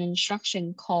use an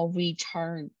instruction called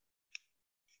return.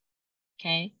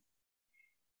 Okay,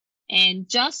 and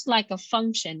just like a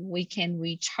function, we can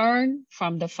return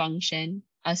from the function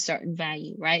a certain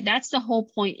value, right? That's the whole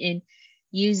point in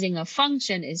using a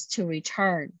function, is to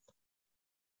return.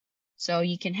 So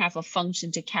you can have a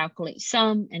function to calculate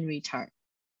sum and return,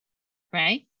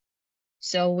 right?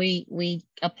 So we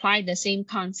apply the same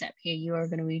concept here. You are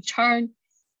going to return,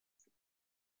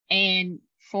 and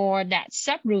for that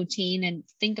subroutine, and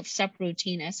think of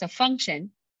subroutine as a function,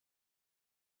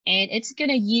 and it's going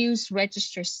to use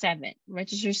register 7.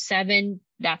 Register 7,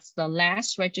 that's the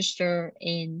last register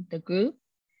in the group.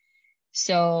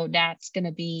 So that's going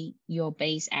to be your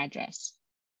base address.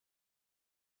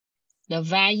 The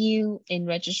value in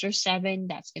register 7,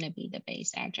 that's going to be the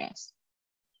base address.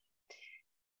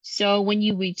 So when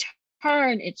you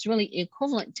return, it's really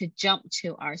equivalent to jump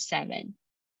to R7,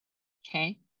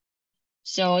 okay?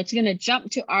 So it's going to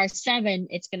jump to R7.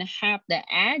 It's going to have the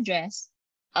address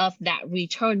of that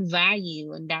return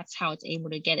value, and that's how it's able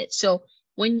to get it. So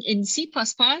when in C++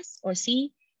 or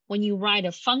C, when you write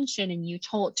a function and you're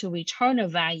told to return a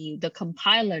value, the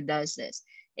compiler does this.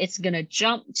 It's going to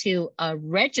jump to a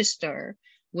register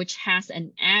which has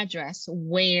an address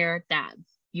where that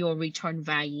your return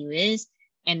value is,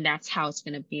 and that's how it's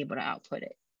going to be able to output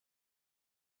it.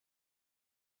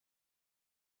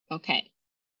 Okay.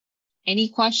 Any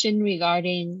question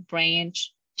regarding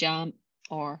branch, jump,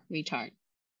 or return?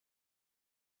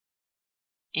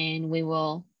 And we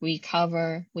will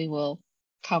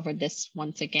cover this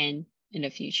once again in the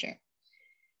future.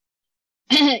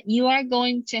 You are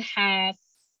going to have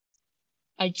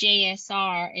a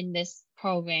JSR in this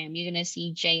program. You're going to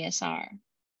see JSR.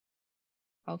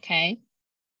 Okay.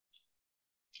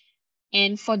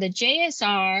 And for the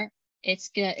JSR,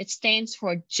 it stands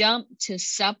for jump to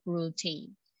subroutine.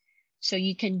 So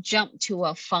you can jump to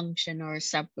a function or a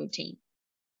subroutine.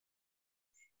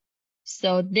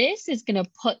 So this is going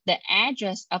to put the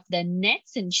address of the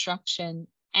next instruction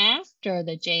after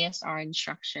the JSR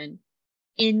instruction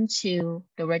into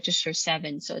the register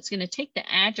 7. So it's going to take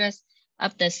the address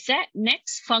of the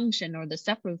next function or the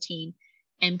subroutine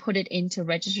and put it into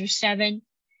register 7.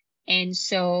 And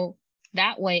so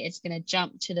that way it's going to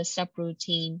jump to the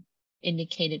subroutine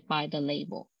indicated by the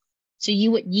label. So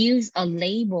you would use a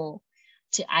label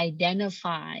to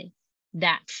identify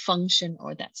that function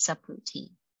or that subroutine.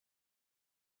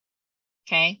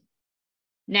 Okay.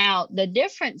 Now the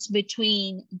difference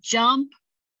between jump,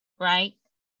 right,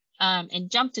 and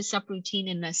jump to subroutine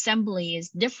in assembly is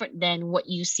different than what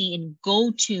you see in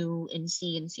goto in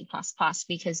C and C++,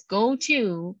 because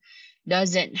goto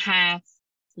doesn't have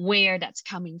where that's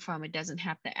coming from. It doesn't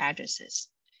have the addresses.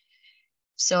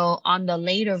 So on the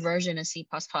later version of C++,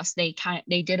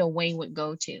 they did away with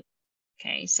goto.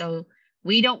 Okay, so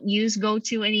we don't use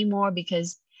goto anymore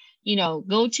because, you know,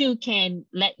 goto can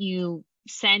let you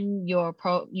send your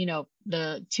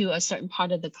to a certain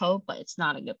part of the code, but it's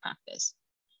not a good practice.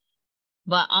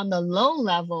 But on the low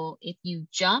level, if you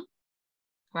jump,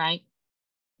 right,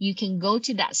 you can go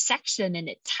to that section and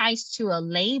it ties to a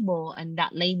label, and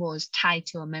that label is tied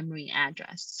to a memory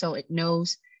address. So it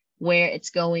knows where it's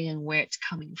going and where it's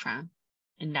coming from.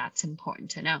 And that's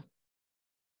important to know.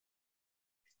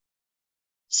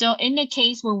 So in the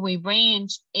case when we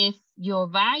branch, if your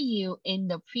value in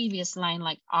the previous line,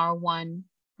 like R1,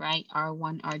 right,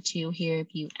 R1, R2 here,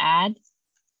 if you add,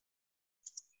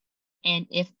 and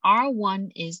if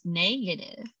R1 is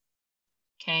negative,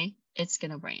 okay, it's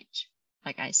going to branch,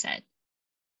 like I said.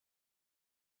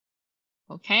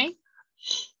 Okay.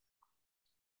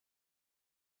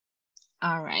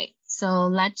 All right, so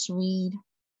let's read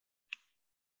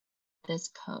this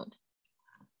code.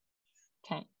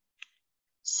 Okay.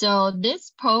 So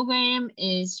this program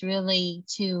is really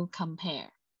to compare.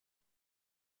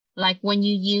 Like when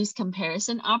you use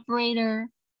comparison operator,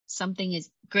 something is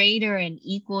greater and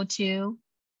equal to,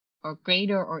 or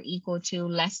greater or equal to,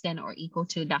 less than or equal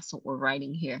to, that's what we're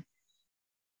writing here.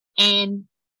 And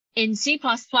in C++,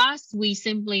 we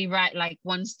simply write like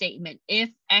one statement. If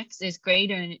X is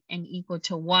greater and equal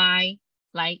to Y,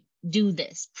 like do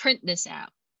this, print this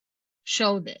out,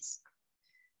 show this.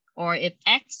 Or if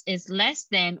X is less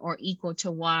than or equal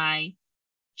to Y,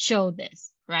 show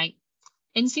this, right?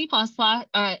 In C++,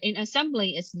 in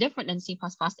assembly, it's different than C++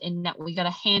 in that we got to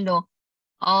handle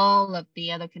all of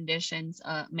the other conditions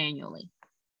manually.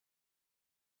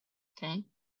 Okay.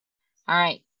 All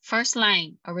right. First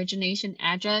line, origination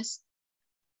address.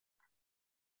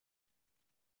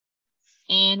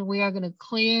 And we are going to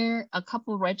clear a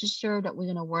couple register that we're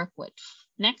going to work with.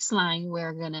 Next line,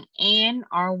 we're going to AND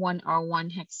R1,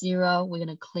 R1 hex 0. We're going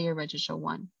to clear register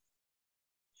 1.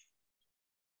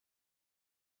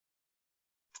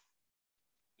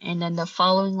 And then the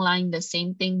following line, the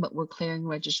same thing, but we're clearing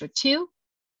register 2.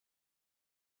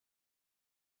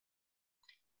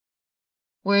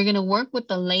 We're going to work with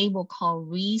the label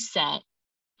called reset.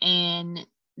 And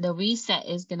the reset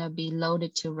is going to be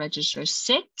loaded to register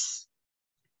 6.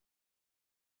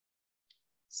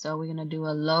 So we're going to do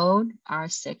a load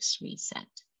R6 reset.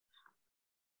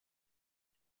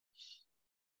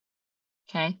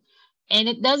 Okay. And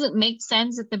it doesn't make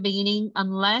sense at the beginning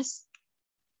unless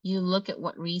you look at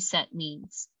what reset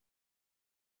means.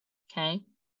 Okay.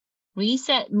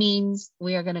 Reset means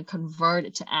we are going to convert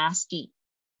it to ASCII.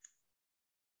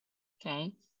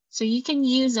 Okay. So you can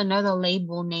use another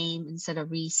label name instead of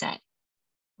reset,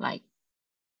 like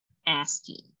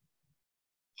ASCII.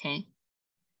 Okay.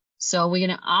 So we're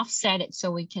going to offset it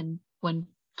so we can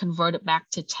convert it back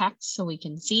to text so we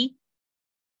can see.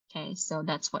 Okay. So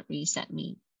that's what reset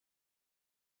means.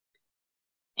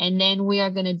 And then we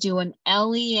are going to do an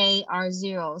LEA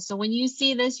R0. So when you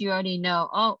see this, you already know,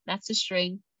 oh, that's a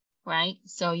string, right?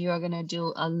 So you are going to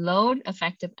do a load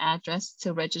effective address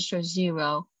to register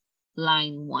 0,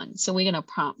 line 1. So we're going to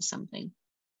prompt something.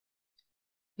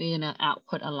 We're going to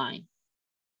output a line.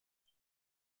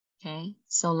 Okay,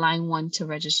 so line 1 to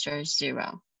register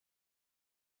 0.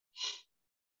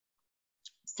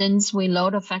 Since we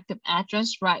load effective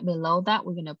address, right below that,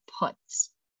 we're going to puts.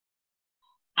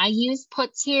 I use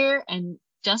puts here, and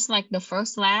just like the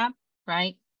first lab,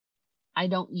 right? I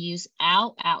don't use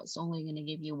out. Out's only going to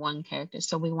give you 1 character.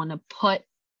 So we want to put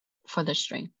for the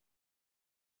string.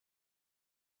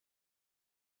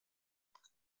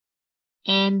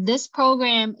 And this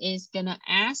program is going to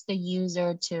ask the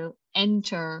user to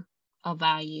enter a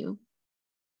value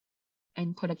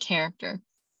and put a character.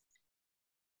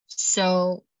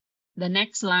 So the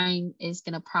next line is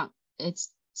going to prompt. It's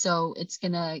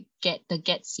going to get the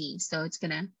get C. So it's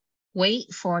going to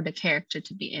wait for the character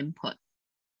to be input.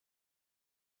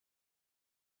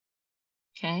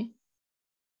 Okay.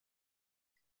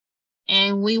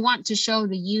 And we want to show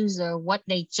the user what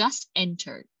they just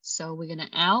entered. So we're going to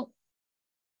out.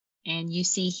 And you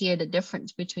see here the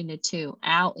difference between the two.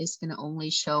 Out is going to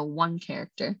only show 1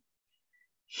 character.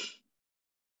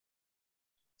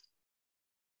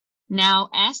 Now,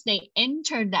 as they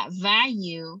enter that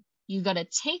value, you got to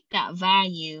take that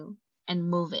value and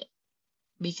move it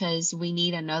because we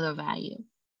need another value.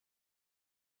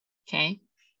 Okay.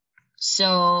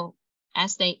 So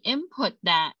as they input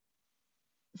that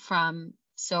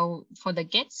so for the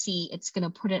get C, it's going to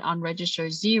put it on register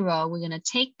 0. We're going to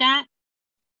take that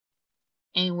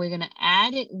and we're going to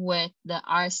add it with the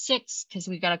R6 because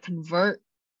we got to convert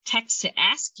text to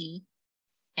ASCII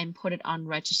and put it on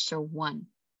register 1.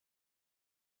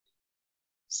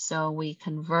 So we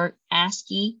convert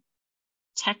ASCII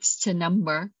text to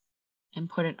number and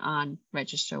put it on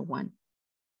register 1.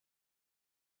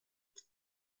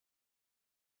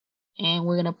 And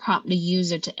we're going to prompt the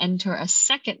user to enter a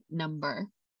second number.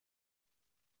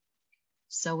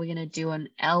 So we're going to do an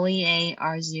LEA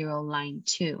R0 line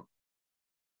 2.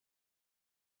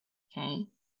 Okay.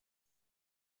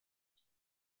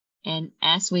 And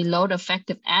as we load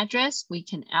effective address, we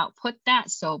can output that.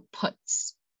 So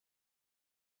puts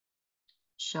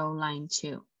show line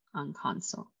 2 on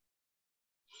console.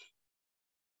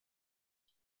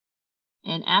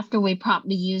 And after we prompt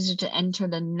the user to enter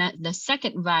the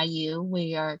second value,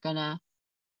 we are going to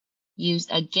use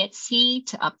a get C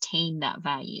to obtain that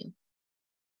value.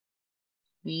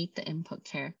 Read the input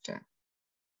character.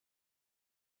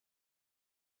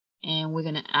 And we're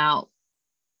going to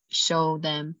show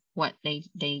them what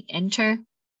they enter.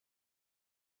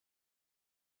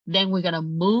 Then we're going to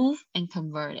move and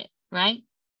convert it, right?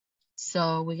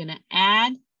 So we're going to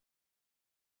add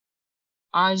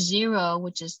R0,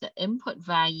 which is the input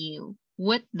value,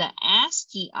 with the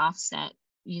ASCII offset.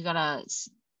 You got to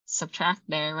subtract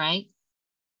there, right?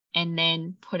 And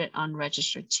then put it on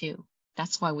register 2.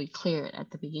 That's why we clear it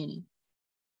at the beginning.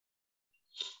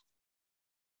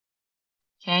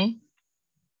 Okay.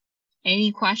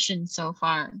 Any questions so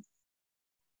far?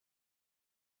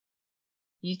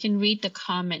 You can read the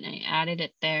comment. I added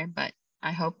it there, but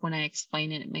I hope when I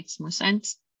explain it, it makes more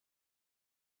sense.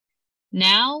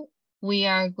 Now we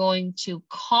are going to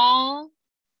call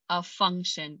a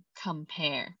function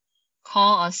compare.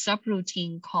 Call a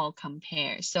subroutine call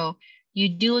compare. So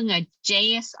you're doing a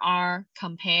JSR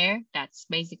compare. That's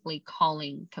basically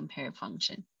calling compare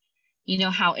function. You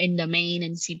know how in the main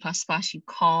in C++ you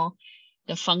call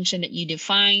the function that you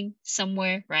define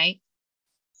somewhere, right?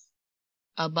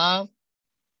 Above.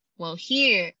 Well,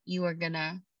 here you are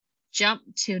gonna jump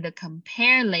to the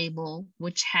compare label,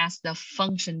 which has the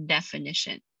function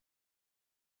definition.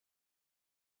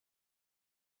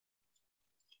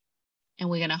 And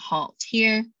we're gonna halt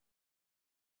here.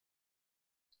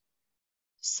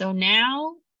 So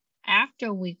now,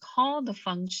 after we call the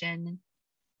function,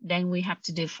 then we have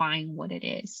to define what it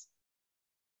is.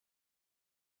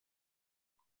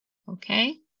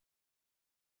 Okay.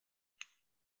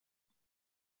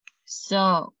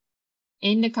 So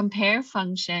in the compare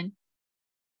function,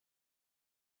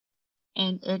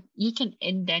 and you can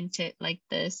indent it like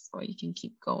this, or you can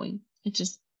keep going. It's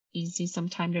just easy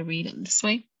sometimes to read it this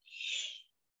way.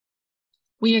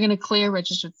 We are going to clear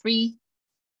register 3.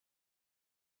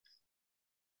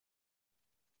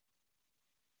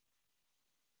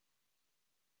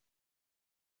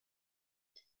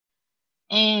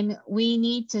 And we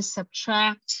need to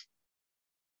subtract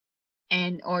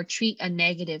or treat a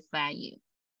negative value,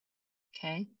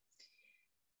 okay?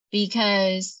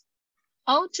 Because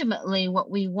ultimately what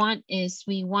we want is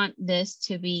we want this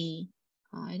to be,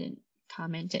 oh, I didn't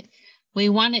comment it. We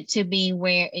want it to be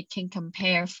where it can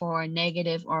compare for a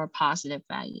negative or a positive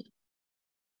value,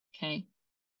 okay?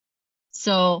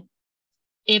 So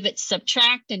if it's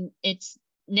subtracting its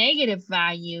negative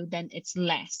value, then it's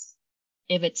less.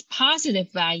 If it's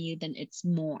positive value, then it's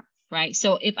more, right?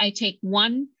 So if I take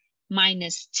 1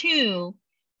 minus 2,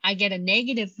 I get a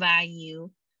negative value,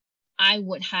 I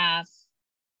would have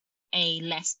a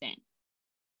less than.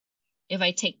 If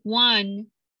I take 1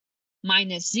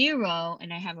 minus 0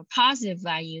 and I have a positive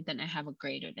value, then I have a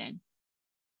greater than.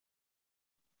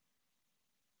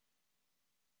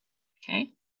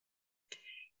 Okay.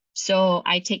 So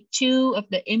I take 2 of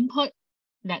the input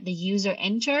that the user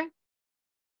entered,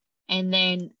 and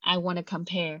then I want to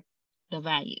compare the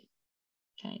value.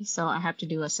 Okay, so I have to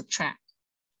do a subtract.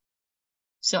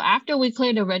 So after we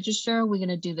clear the register, we're going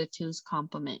to do the 2's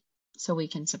complement so we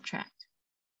can subtract.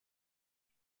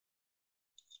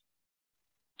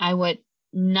 I would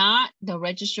not the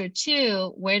register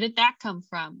 2. Where did that come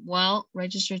from? Well,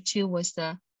 register 2 was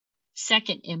the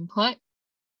second input.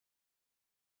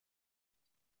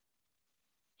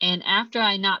 And after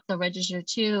I not the register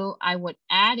 2, I would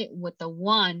add it with the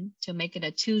 1 to make it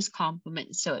a 2's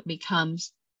complement. So it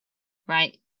becomes,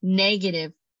 right,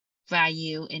 negative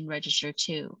value in register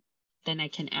 2. Then I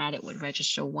can add it with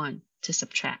register 1 to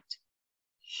subtract.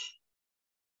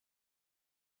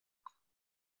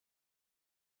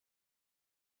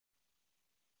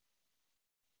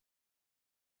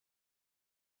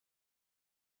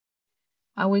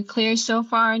 Are we clear so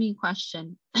far? Any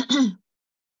question?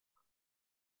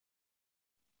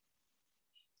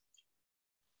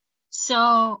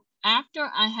 So after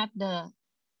I have the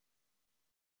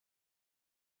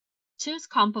 2's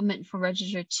complement for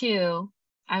register 2,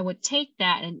 I would take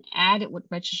that and add it with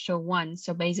register 1.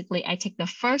 So basically I take the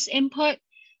first input,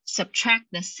 subtract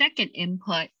the second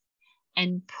input,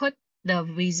 and put the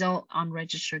result on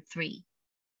register 3.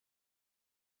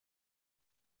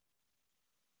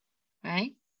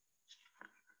 Right?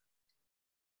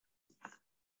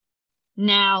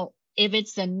 Now, if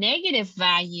it's a negative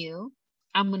value,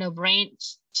 I'm going to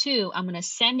branch to, I'm going to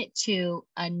send it to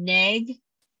a neg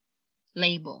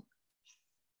label.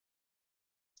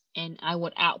 And I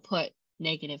would output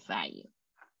negative value,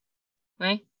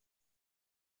 right?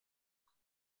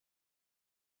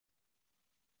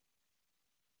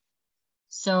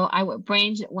 So I would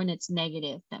branch it when it's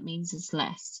negative. That means it's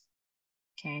less,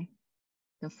 okay?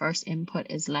 The first input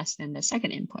is less than the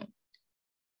second input.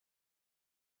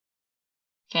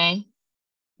 Okay,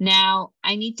 now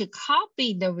I need to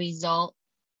copy the result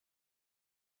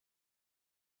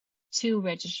to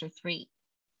register 3.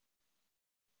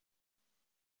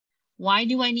 Why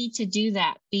do I need to do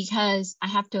that? Because I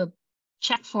have to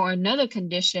check for another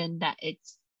condition that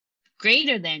it's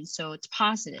greater than, so it's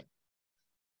positive.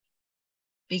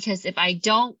 Because if I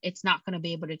don't, it's not going to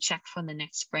be able to check for the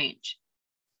next branch.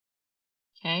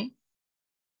 Okay.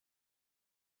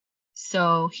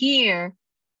 So here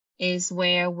is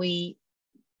where we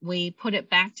put it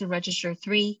back to register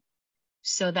 3.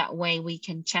 So that way we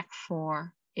can check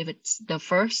for if it's the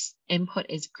first input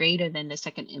is greater than the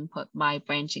second input by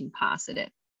branching positive.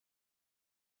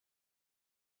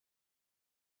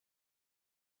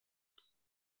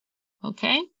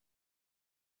 Okay.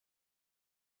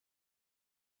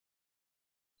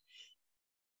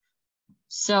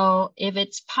 So if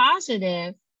it's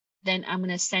positive, then I'm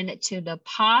going to send it to the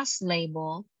pos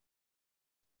label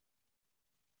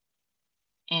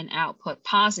and output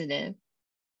positive.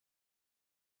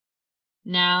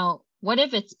 Now, what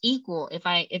if it's equal? If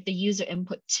the user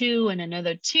input 2 and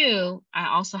another 2, I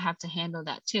also have to handle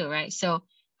that too, right? So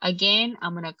again,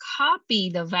 I'm going to copy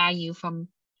the value from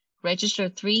register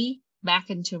 3 back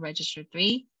into register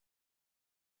 3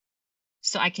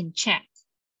 so I can check.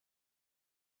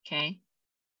 Okay.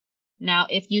 Now,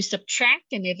 if you subtract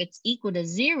and if it's equal to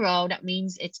 0, that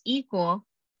means it's equal.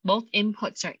 Both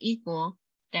inputs are equal.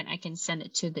 Then I can send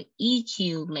it to the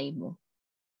EQ label.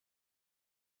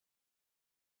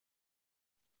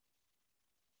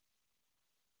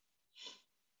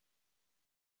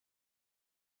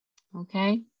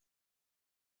 Okay.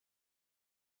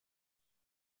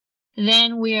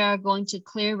 Then we are going to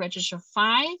clear register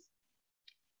 5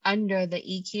 under the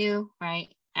EQ, right?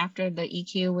 After the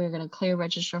EQ, we're going to clear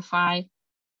register 5.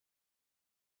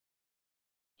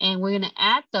 And we're going to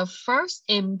add the first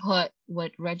input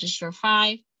with register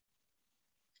 5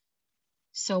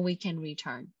 so we can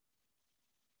return.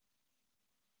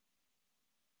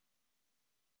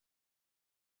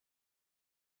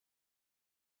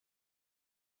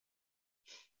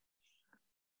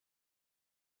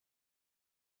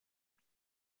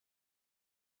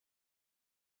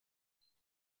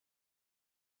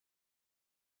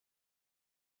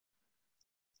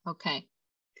 Okay.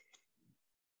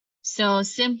 So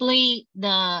simply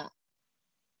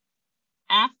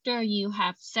after you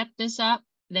have set this up,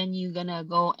 then you're gonna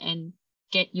go and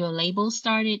get your label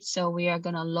started. So we are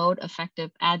gonna load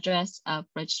effective address of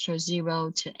register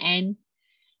 0 to N,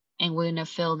 and we're gonna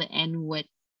fill the N with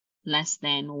less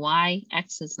than Y,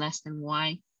 X is less than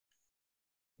Y.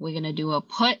 We're gonna do a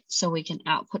put so we can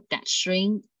output that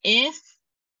string if,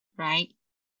 right,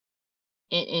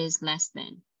 it is less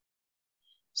than.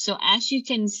 So as you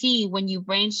can see, when you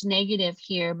branch negative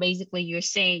here, basically you're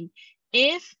saying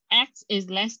if X is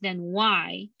less than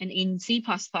Y, and in C++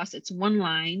 it's one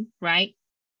line, right?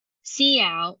 C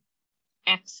out,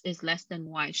 X is less than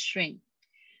Y string.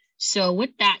 So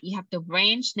with that, you have to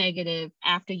branch negative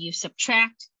after you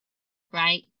subtract,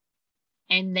 right?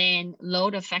 And then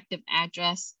load effective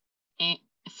address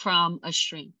from a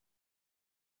string.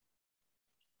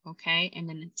 Okay, and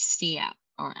then it's C out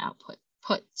or output,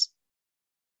 puts,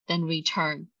 then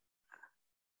return.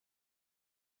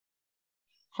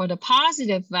 For the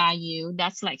positive value,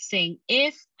 that's like saying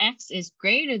if X is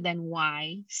greater than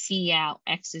Y, C out,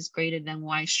 X is greater than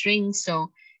Y string.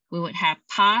 So we would have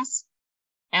pos,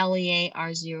 LEA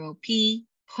R0P,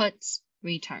 puts,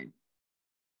 return.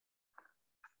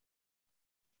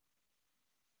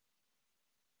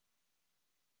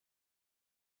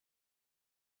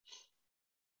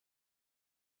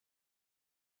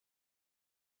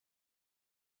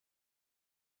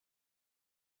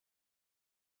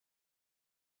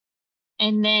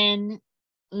 And then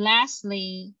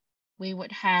lastly, we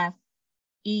would have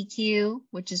EQ,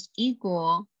 which is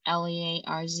equal LEA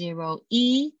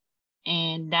R0E,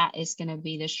 and that is going to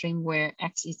be the string where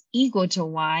X is equal to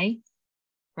Y,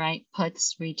 right?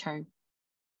 Puts, return.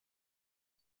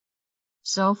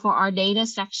 So for our data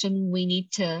section, we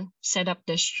need to set up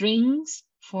the strings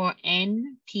for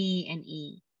N, P, and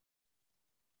E.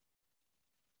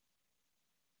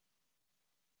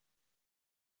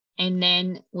 And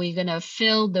then we're gonna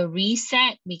fill the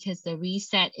reset because the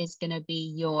reset is gonna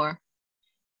be your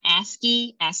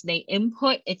ASCII. As they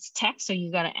input, it's text, so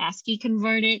you gotta ASCII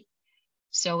convert it.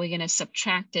 So we're gonna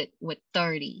subtract it with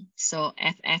 30. So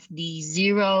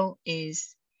FFD0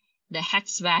 is the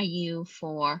hex value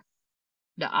for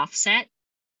the offset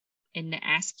in the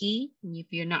ASCII. And if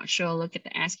you're not sure, look at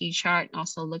the ASCII chart.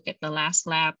 Also look at the last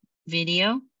lab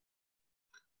video.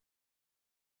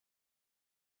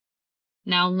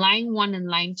 Now line 1 and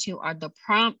line 2 are the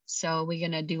prompt. So we're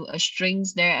gonna do a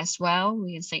strings there as well.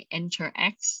 We can say enter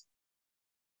X.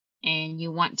 And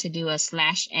you want to do a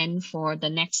 /n for the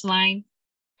next line,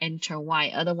 enter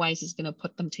Y. Otherwise it's gonna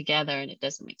put them together and it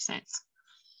doesn't make sense.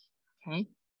 Okay.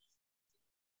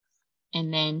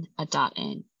 And then a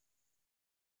 .n.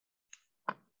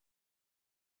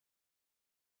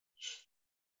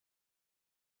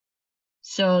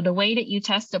 So the way that you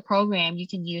test the program, you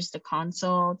can use the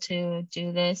console to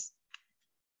do this.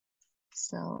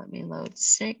 So let me load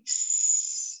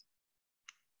 6.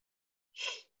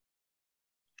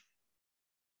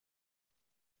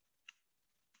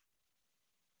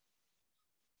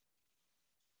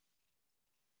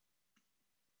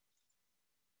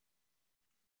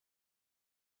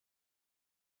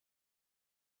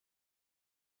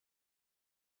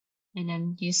 And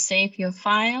then you save your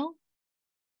file.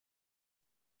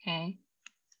 Okay.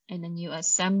 And then you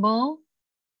assemble.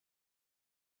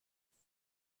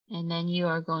 And then you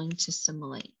are going to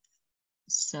simulate.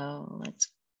 So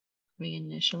let's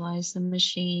reinitialize the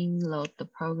machine, load the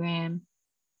program.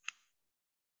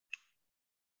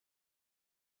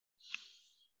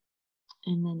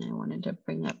 And then I wanted to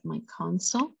bring up my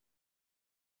console.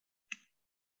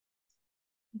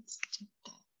 Let's do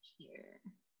that here.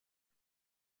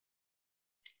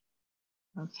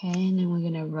 Okay, and then we're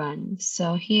gonna run.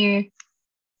 So here,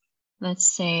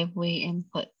 let's say we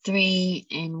input 3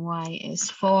 and Y is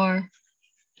 4,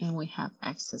 and we have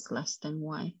X is less than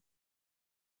Y.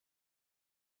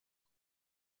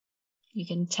 You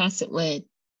can test it with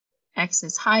X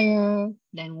is higher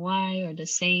than Y or the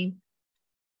same.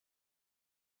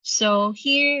 So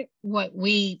here, what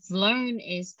we've learned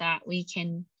is that we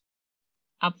can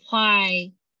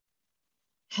apply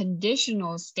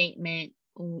conditional statement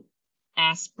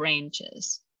as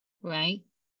branches, right?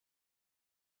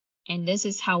 And this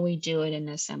is how we do it in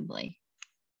assembly.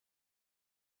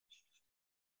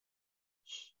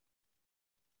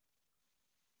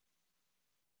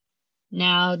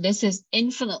 Now, this is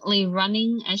infinitely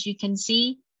running, as you can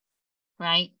see,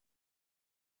 right?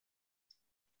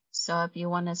 So if you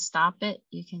want to stop it,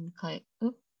 you can click,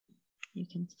 you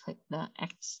can click the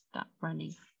X stop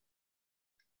running.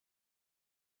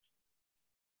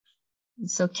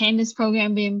 So can this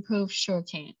program be improved? Sure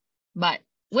can. But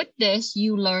with this,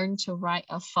 you learn to write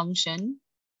a function,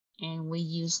 and we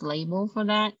use label for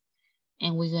that.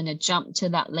 And we're going to jump to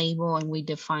that label and we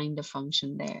define the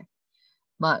function there.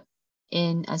 But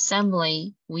in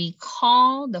assembly, we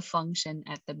call the function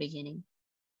at the beginning.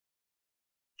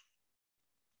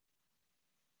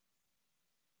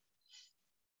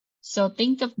 So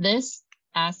think of this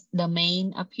as the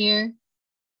main up here,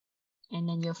 and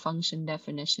then your function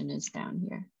definition is down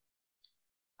here.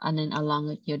 And then along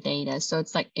with your data. So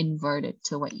it's like inverted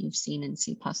to what you've seen in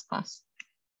C++.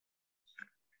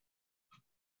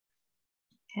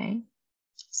 Okay.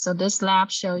 So this lab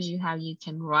shows you how you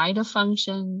can write a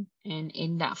function, and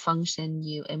in that function,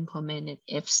 you implemented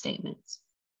if statements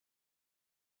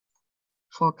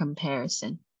for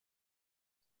comparison.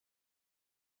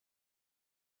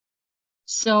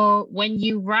 So when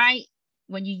you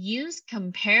use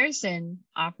comparison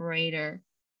operator,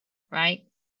 right,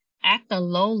 at the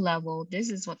low level, this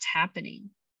is what's happening,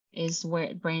 is where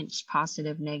it branch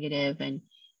positive, negative, and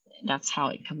that's how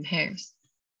it compares.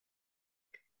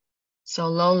 So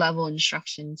low level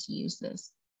instructions use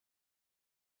this.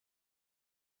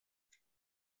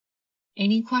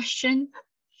 Any question?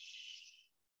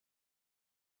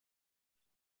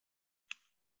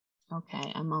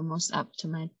 Okay, I'm almost up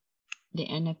to the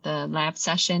end of the lab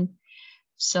session.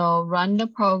 So run the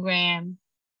program,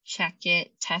 check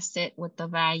it, test it with the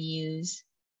values,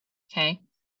 okay?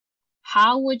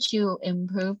 How would you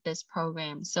improve this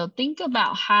program? So think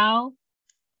about how,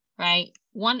 right?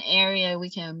 One area we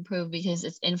can improve because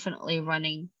it's infinitely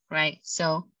running, right?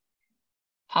 So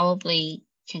probably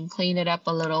can clean it up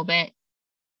a little bit.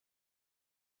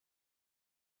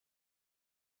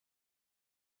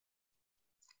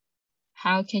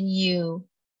 How can you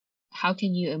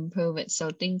improve it?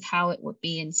 So think how it would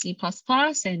be in C++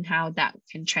 and how that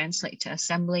can translate to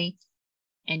assembly,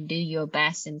 and do your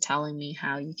best in telling me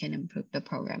how you can improve the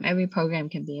program. Every program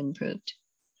can be improved.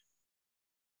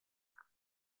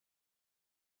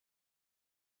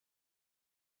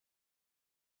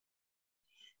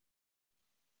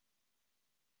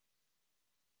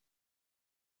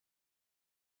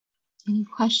 Any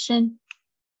question?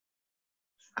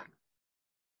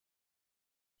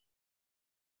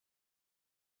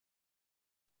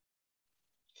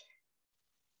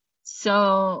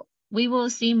 So we will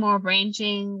see more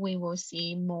branching. We will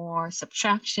see more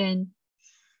subtraction.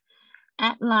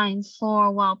 At line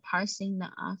 4, while parsing the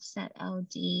offset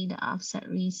LD, the offset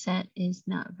reset is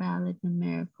not valid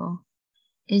numerical.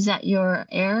 Is that your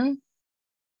error?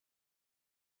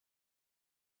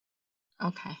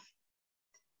 Okay.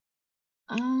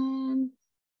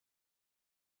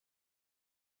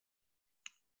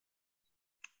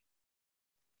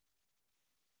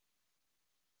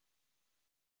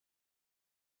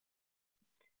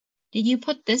 Did you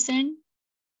put this in?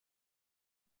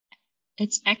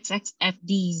 It's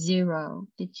XXFD0.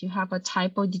 Did you have a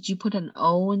typo? Did you put an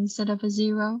O instead of a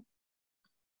 0?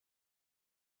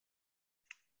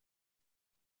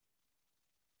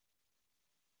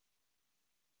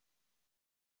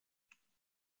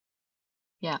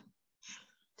 Yeah.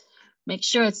 Make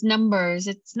sure it's numbers.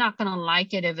 It's not going to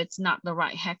like it if it's not the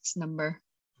right hex number.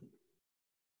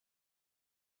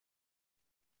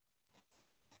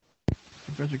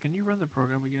 Professor, can you run the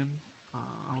program again?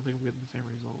 I don't think we get the same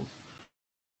results.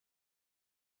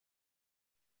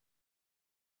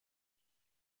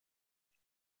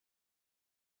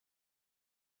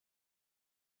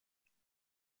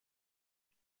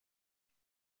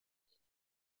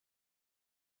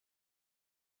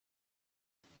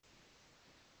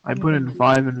 I put in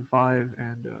 5 and 5,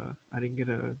 and I didn't get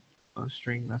a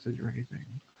string message or anything.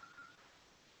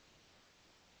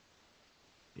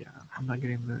 Yeah, I'm not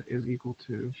getting the is equal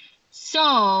to.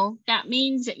 So that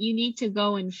means that you need to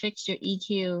go and fix your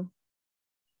EQ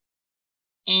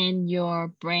and your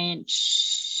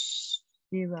branch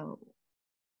 0.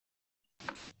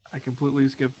 I completely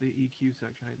skipped the EQ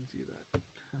section. I didn't see that.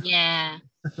 Yeah,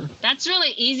 that's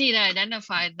really easy to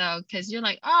identify though, because you're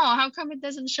like, oh, how come it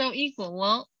doesn't show equal?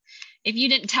 Well, if you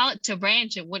didn't tell it to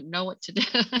branch, it wouldn't know what to do.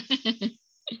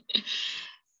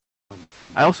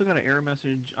 I also got an error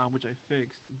message, which I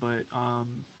fixed, but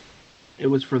it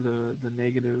was for the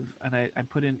negative, and I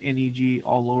put in NEG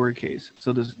all lowercase.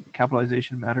 So does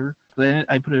capitalization matter? Then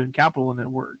I put it in capital and it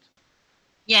worked.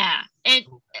 Yeah,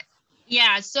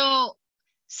 so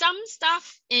some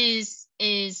stuff is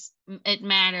it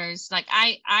matters. Like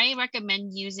I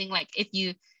recommend using, like,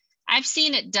 I've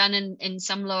seen it done in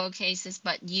some lower cases,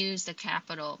 but use the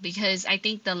capital, because I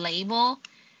think the label,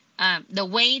 the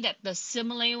way that the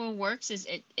simulator works is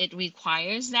it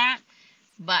requires that,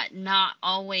 but not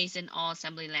always in all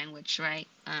assembly language, right?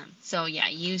 So yeah,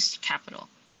 use capital.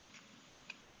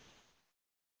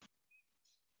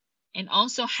 And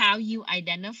also how you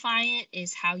identify it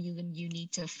is how you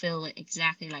need to fill it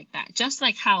exactly like that. Just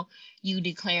like how you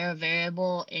declare a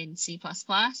variable in C++.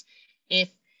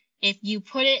 If you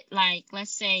put it like,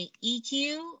 let's say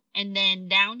EQ, and then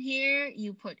down here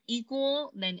you put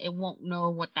equal, then it won't know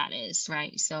what that is,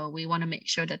 right? So we want to make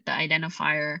sure that the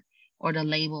identifier or the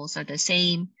labels are the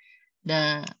same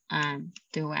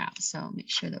throughout. So make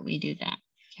sure that we do that,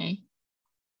 okay?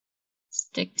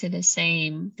 Stick to the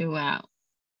same throughout.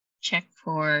 Check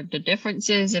for the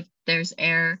differences if there's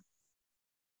error.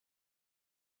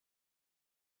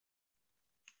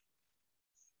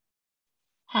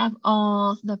 Have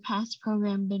all the past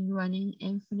program been running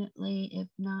infinitely? If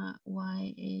not,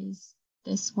 why is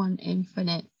this one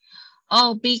infinite?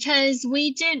 Oh, because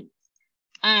we didn't,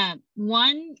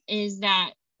 one is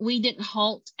that we didn't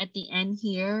halt at the end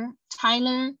here,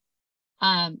 Tyler.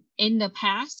 In the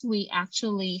past, we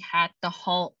actually had the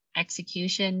halt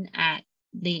execution at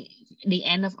the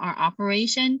end of our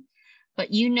operation,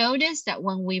 but you notice that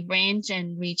when we branch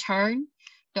and return,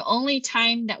 the only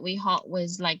time that we halt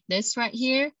was like this right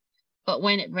here, but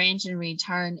when it branched and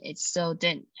returned, it still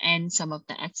didn't end some of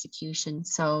the execution.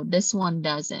 So this one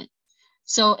doesn't.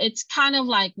 So it's kind of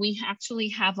like we actually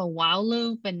have a while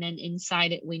loop, and then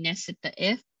inside it we nested the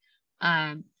if.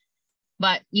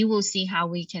 But you will see how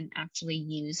we can actually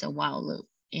use a while loop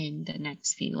in the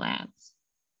next few labs.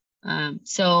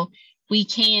 So we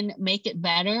can make it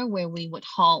better where we would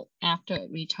halt after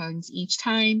it returns each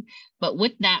time. But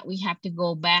with that, we have to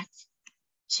go back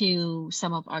to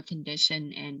some of our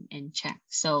condition and check.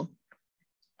 So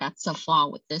that's a flaw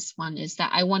with this one, is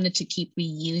that I wanted to keep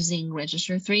reusing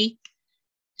register 3.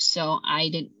 So I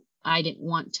didn't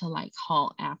want to like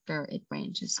halt after it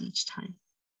branches each time,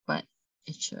 but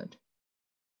it should.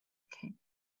 Okay.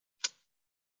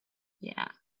 Yeah.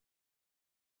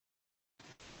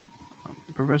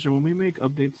 Professor, when we make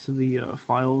updates to the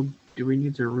file, do we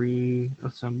need to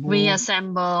reassemble?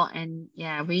 Reassemble and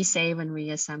yeah, resave and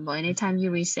reassemble. Anytime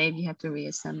you resave, you have to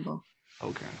reassemble.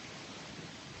 Okay.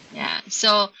 Yeah.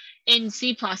 So in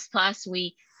C++,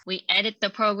 we edit the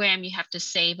program, you have to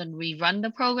save and rerun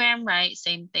the program, right?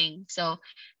 Same thing. So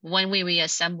when we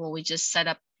reassemble, we just set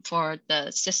up for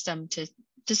the system to,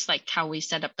 just like how we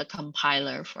set up the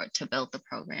compiler for it to build the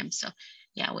program. So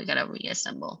yeah, we gotta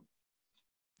reassemble.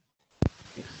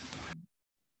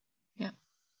 Yep.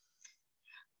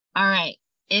 All right.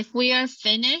 If we are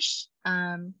finished,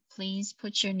 please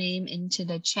put your name into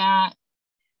the chat.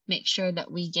 Make sure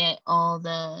that we get all the,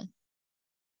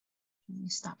 let me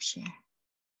stop share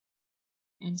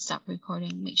and stop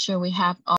recording. Make sure we have all